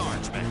battle the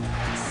Orangemen?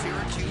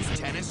 Syracuse,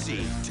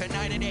 Tennessee,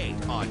 tonight at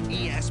 8 on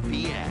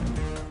ESPN.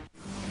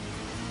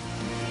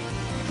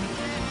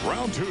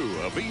 Round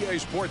 2 of EA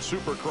Sports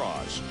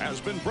Supercross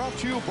has been brought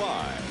to you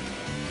by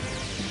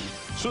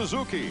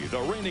Suzuki, the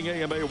reigning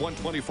AMA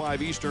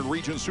 125 Eastern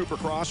Region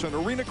Supercross and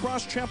Arena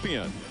Cross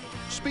champion.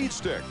 Speed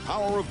Stick,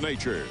 power of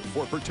nature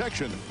for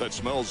protection that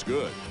smells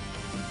good.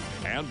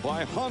 And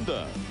by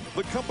Honda,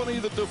 the company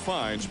that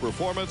defines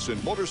performance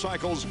in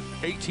motorcycles,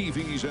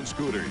 ATVs, and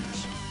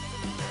scooters.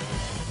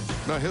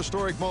 A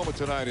historic moment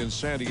tonight in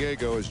San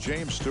Diego as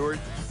James Stewart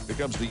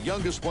becomes the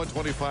youngest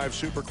 125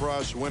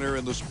 Supercross winner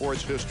in the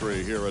sport's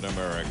history here in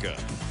America.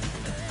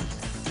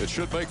 It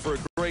should make for a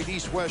great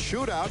East-West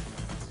shootout.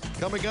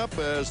 Coming up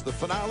as the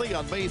finale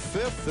on May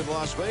 5th in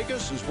Las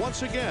Vegas is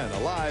once again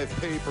a live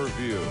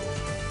pay-per-view.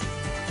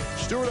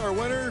 Stewart, our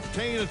winner,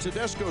 Tane and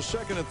Tedesco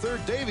second and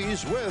third.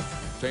 Davies with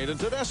Tane and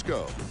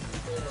Tedesco.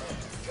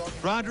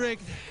 Roderick,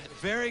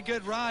 very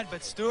good ride,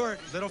 but Stewart,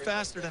 a little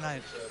faster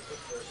tonight.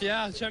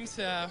 Yeah, James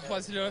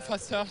was a little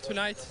faster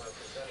tonight,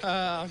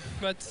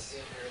 but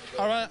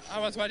I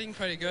was riding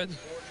pretty good,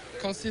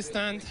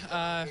 consistent.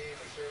 I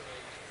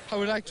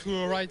would like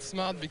to ride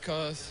smart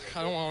because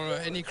I don't want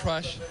any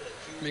crash,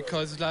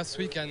 because last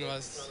weekend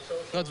was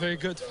not very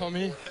good for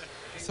me.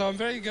 So I'm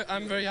very good.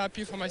 I'm very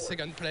happy for my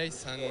second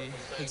place, and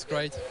it's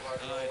great.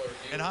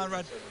 And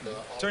Honrad,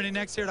 turning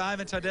next here to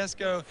Ivan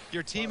Tedesco,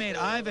 your teammate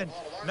Ivan.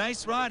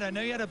 Nice ride. I know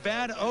you had a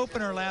bad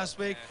opener last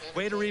week.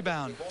 Way to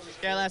rebound.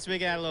 Yeah, last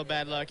week I had a little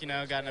bad luck,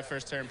 got in the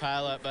first turn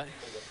pileup, but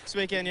this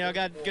weekend,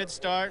 got a good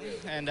start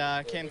and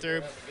came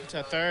through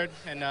to third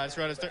and just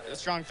rode a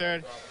strong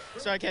third.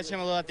 Started catching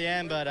him a little at the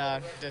end, but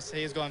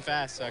he was going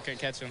fast, so I couldn't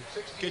catch him.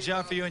 Good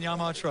job for you and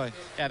Yamaha Troy.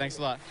 Yeah, thanks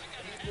a lot.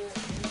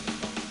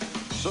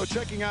 So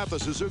checking out the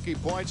Suzuki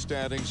point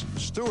standings,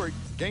 Stewart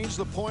gains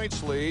the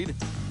points lead,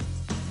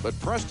 but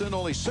Preston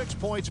only 6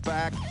 points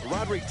back.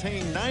 Roderick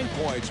Tane 9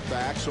 points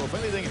back. So if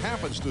anything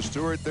happens to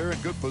Stewart, they're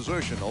in good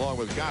position, along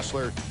with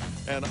Gossler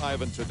and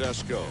Ivan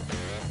Tedesco.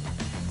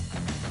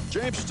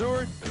 James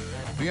Stewart,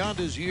 beyond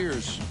his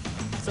years.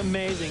 It's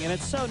amazing, and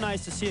it's so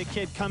nice to see a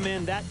kid come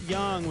in that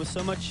young with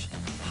so much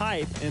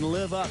hype and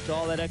live up to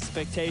all that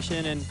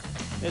expectation. And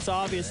it's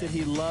obvious that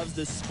he loves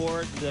this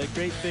sport. The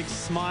great big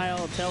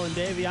smile telling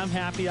Davey, I'm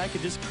happy. I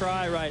could just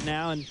cry right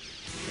now. And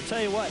I'll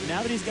tell you what,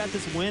 now that he's got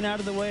this win out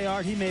of the way,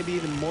 Art, he may be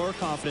even more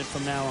confident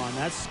from now on.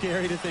 That's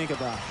scary to think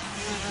about.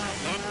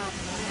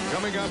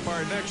 Coming up,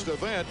 our next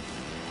event,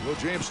 will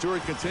James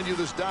Stewart continue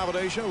this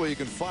domination? Well, you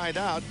can find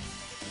out.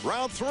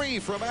 Round 3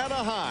 from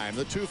Anaheim,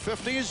 the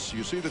 250s.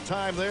 You see the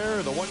time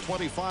there, the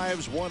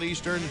 125s, 1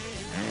 Eastern.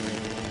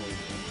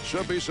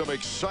 Should be some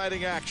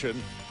exciting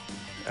action,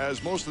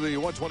 as most of the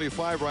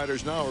 125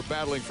 riders now are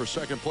battling for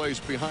second place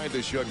behind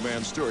this young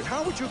man, Stewart.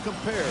 How would you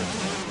compare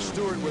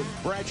Stewart with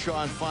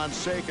Bradshaw and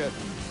Fonseca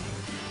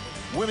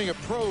winning a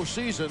pro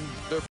season,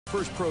 their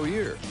first pro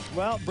year?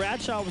 Well,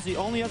 Bradshaw was the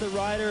only other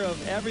rider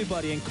of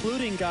everybody,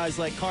 including guys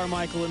like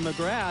Carmichael and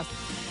McGrath,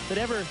 that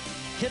ever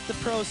hit the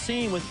pro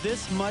scene with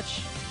this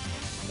much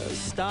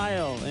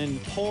style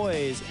and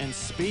poise and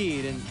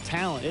speed and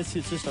talent. It's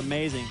just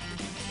amazing.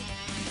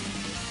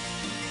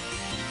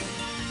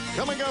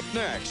 Coming up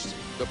next,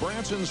 the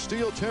Branson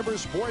Steel Timber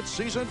Sports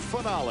Season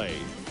Finale.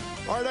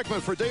 Art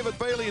Ekman for David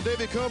Bailey and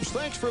Davey Coombs,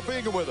 thanks for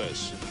being with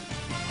us.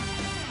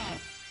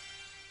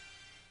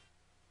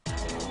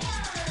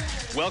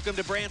 Welcome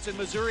to Branson,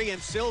 Missouri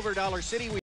and Silver Dollar City.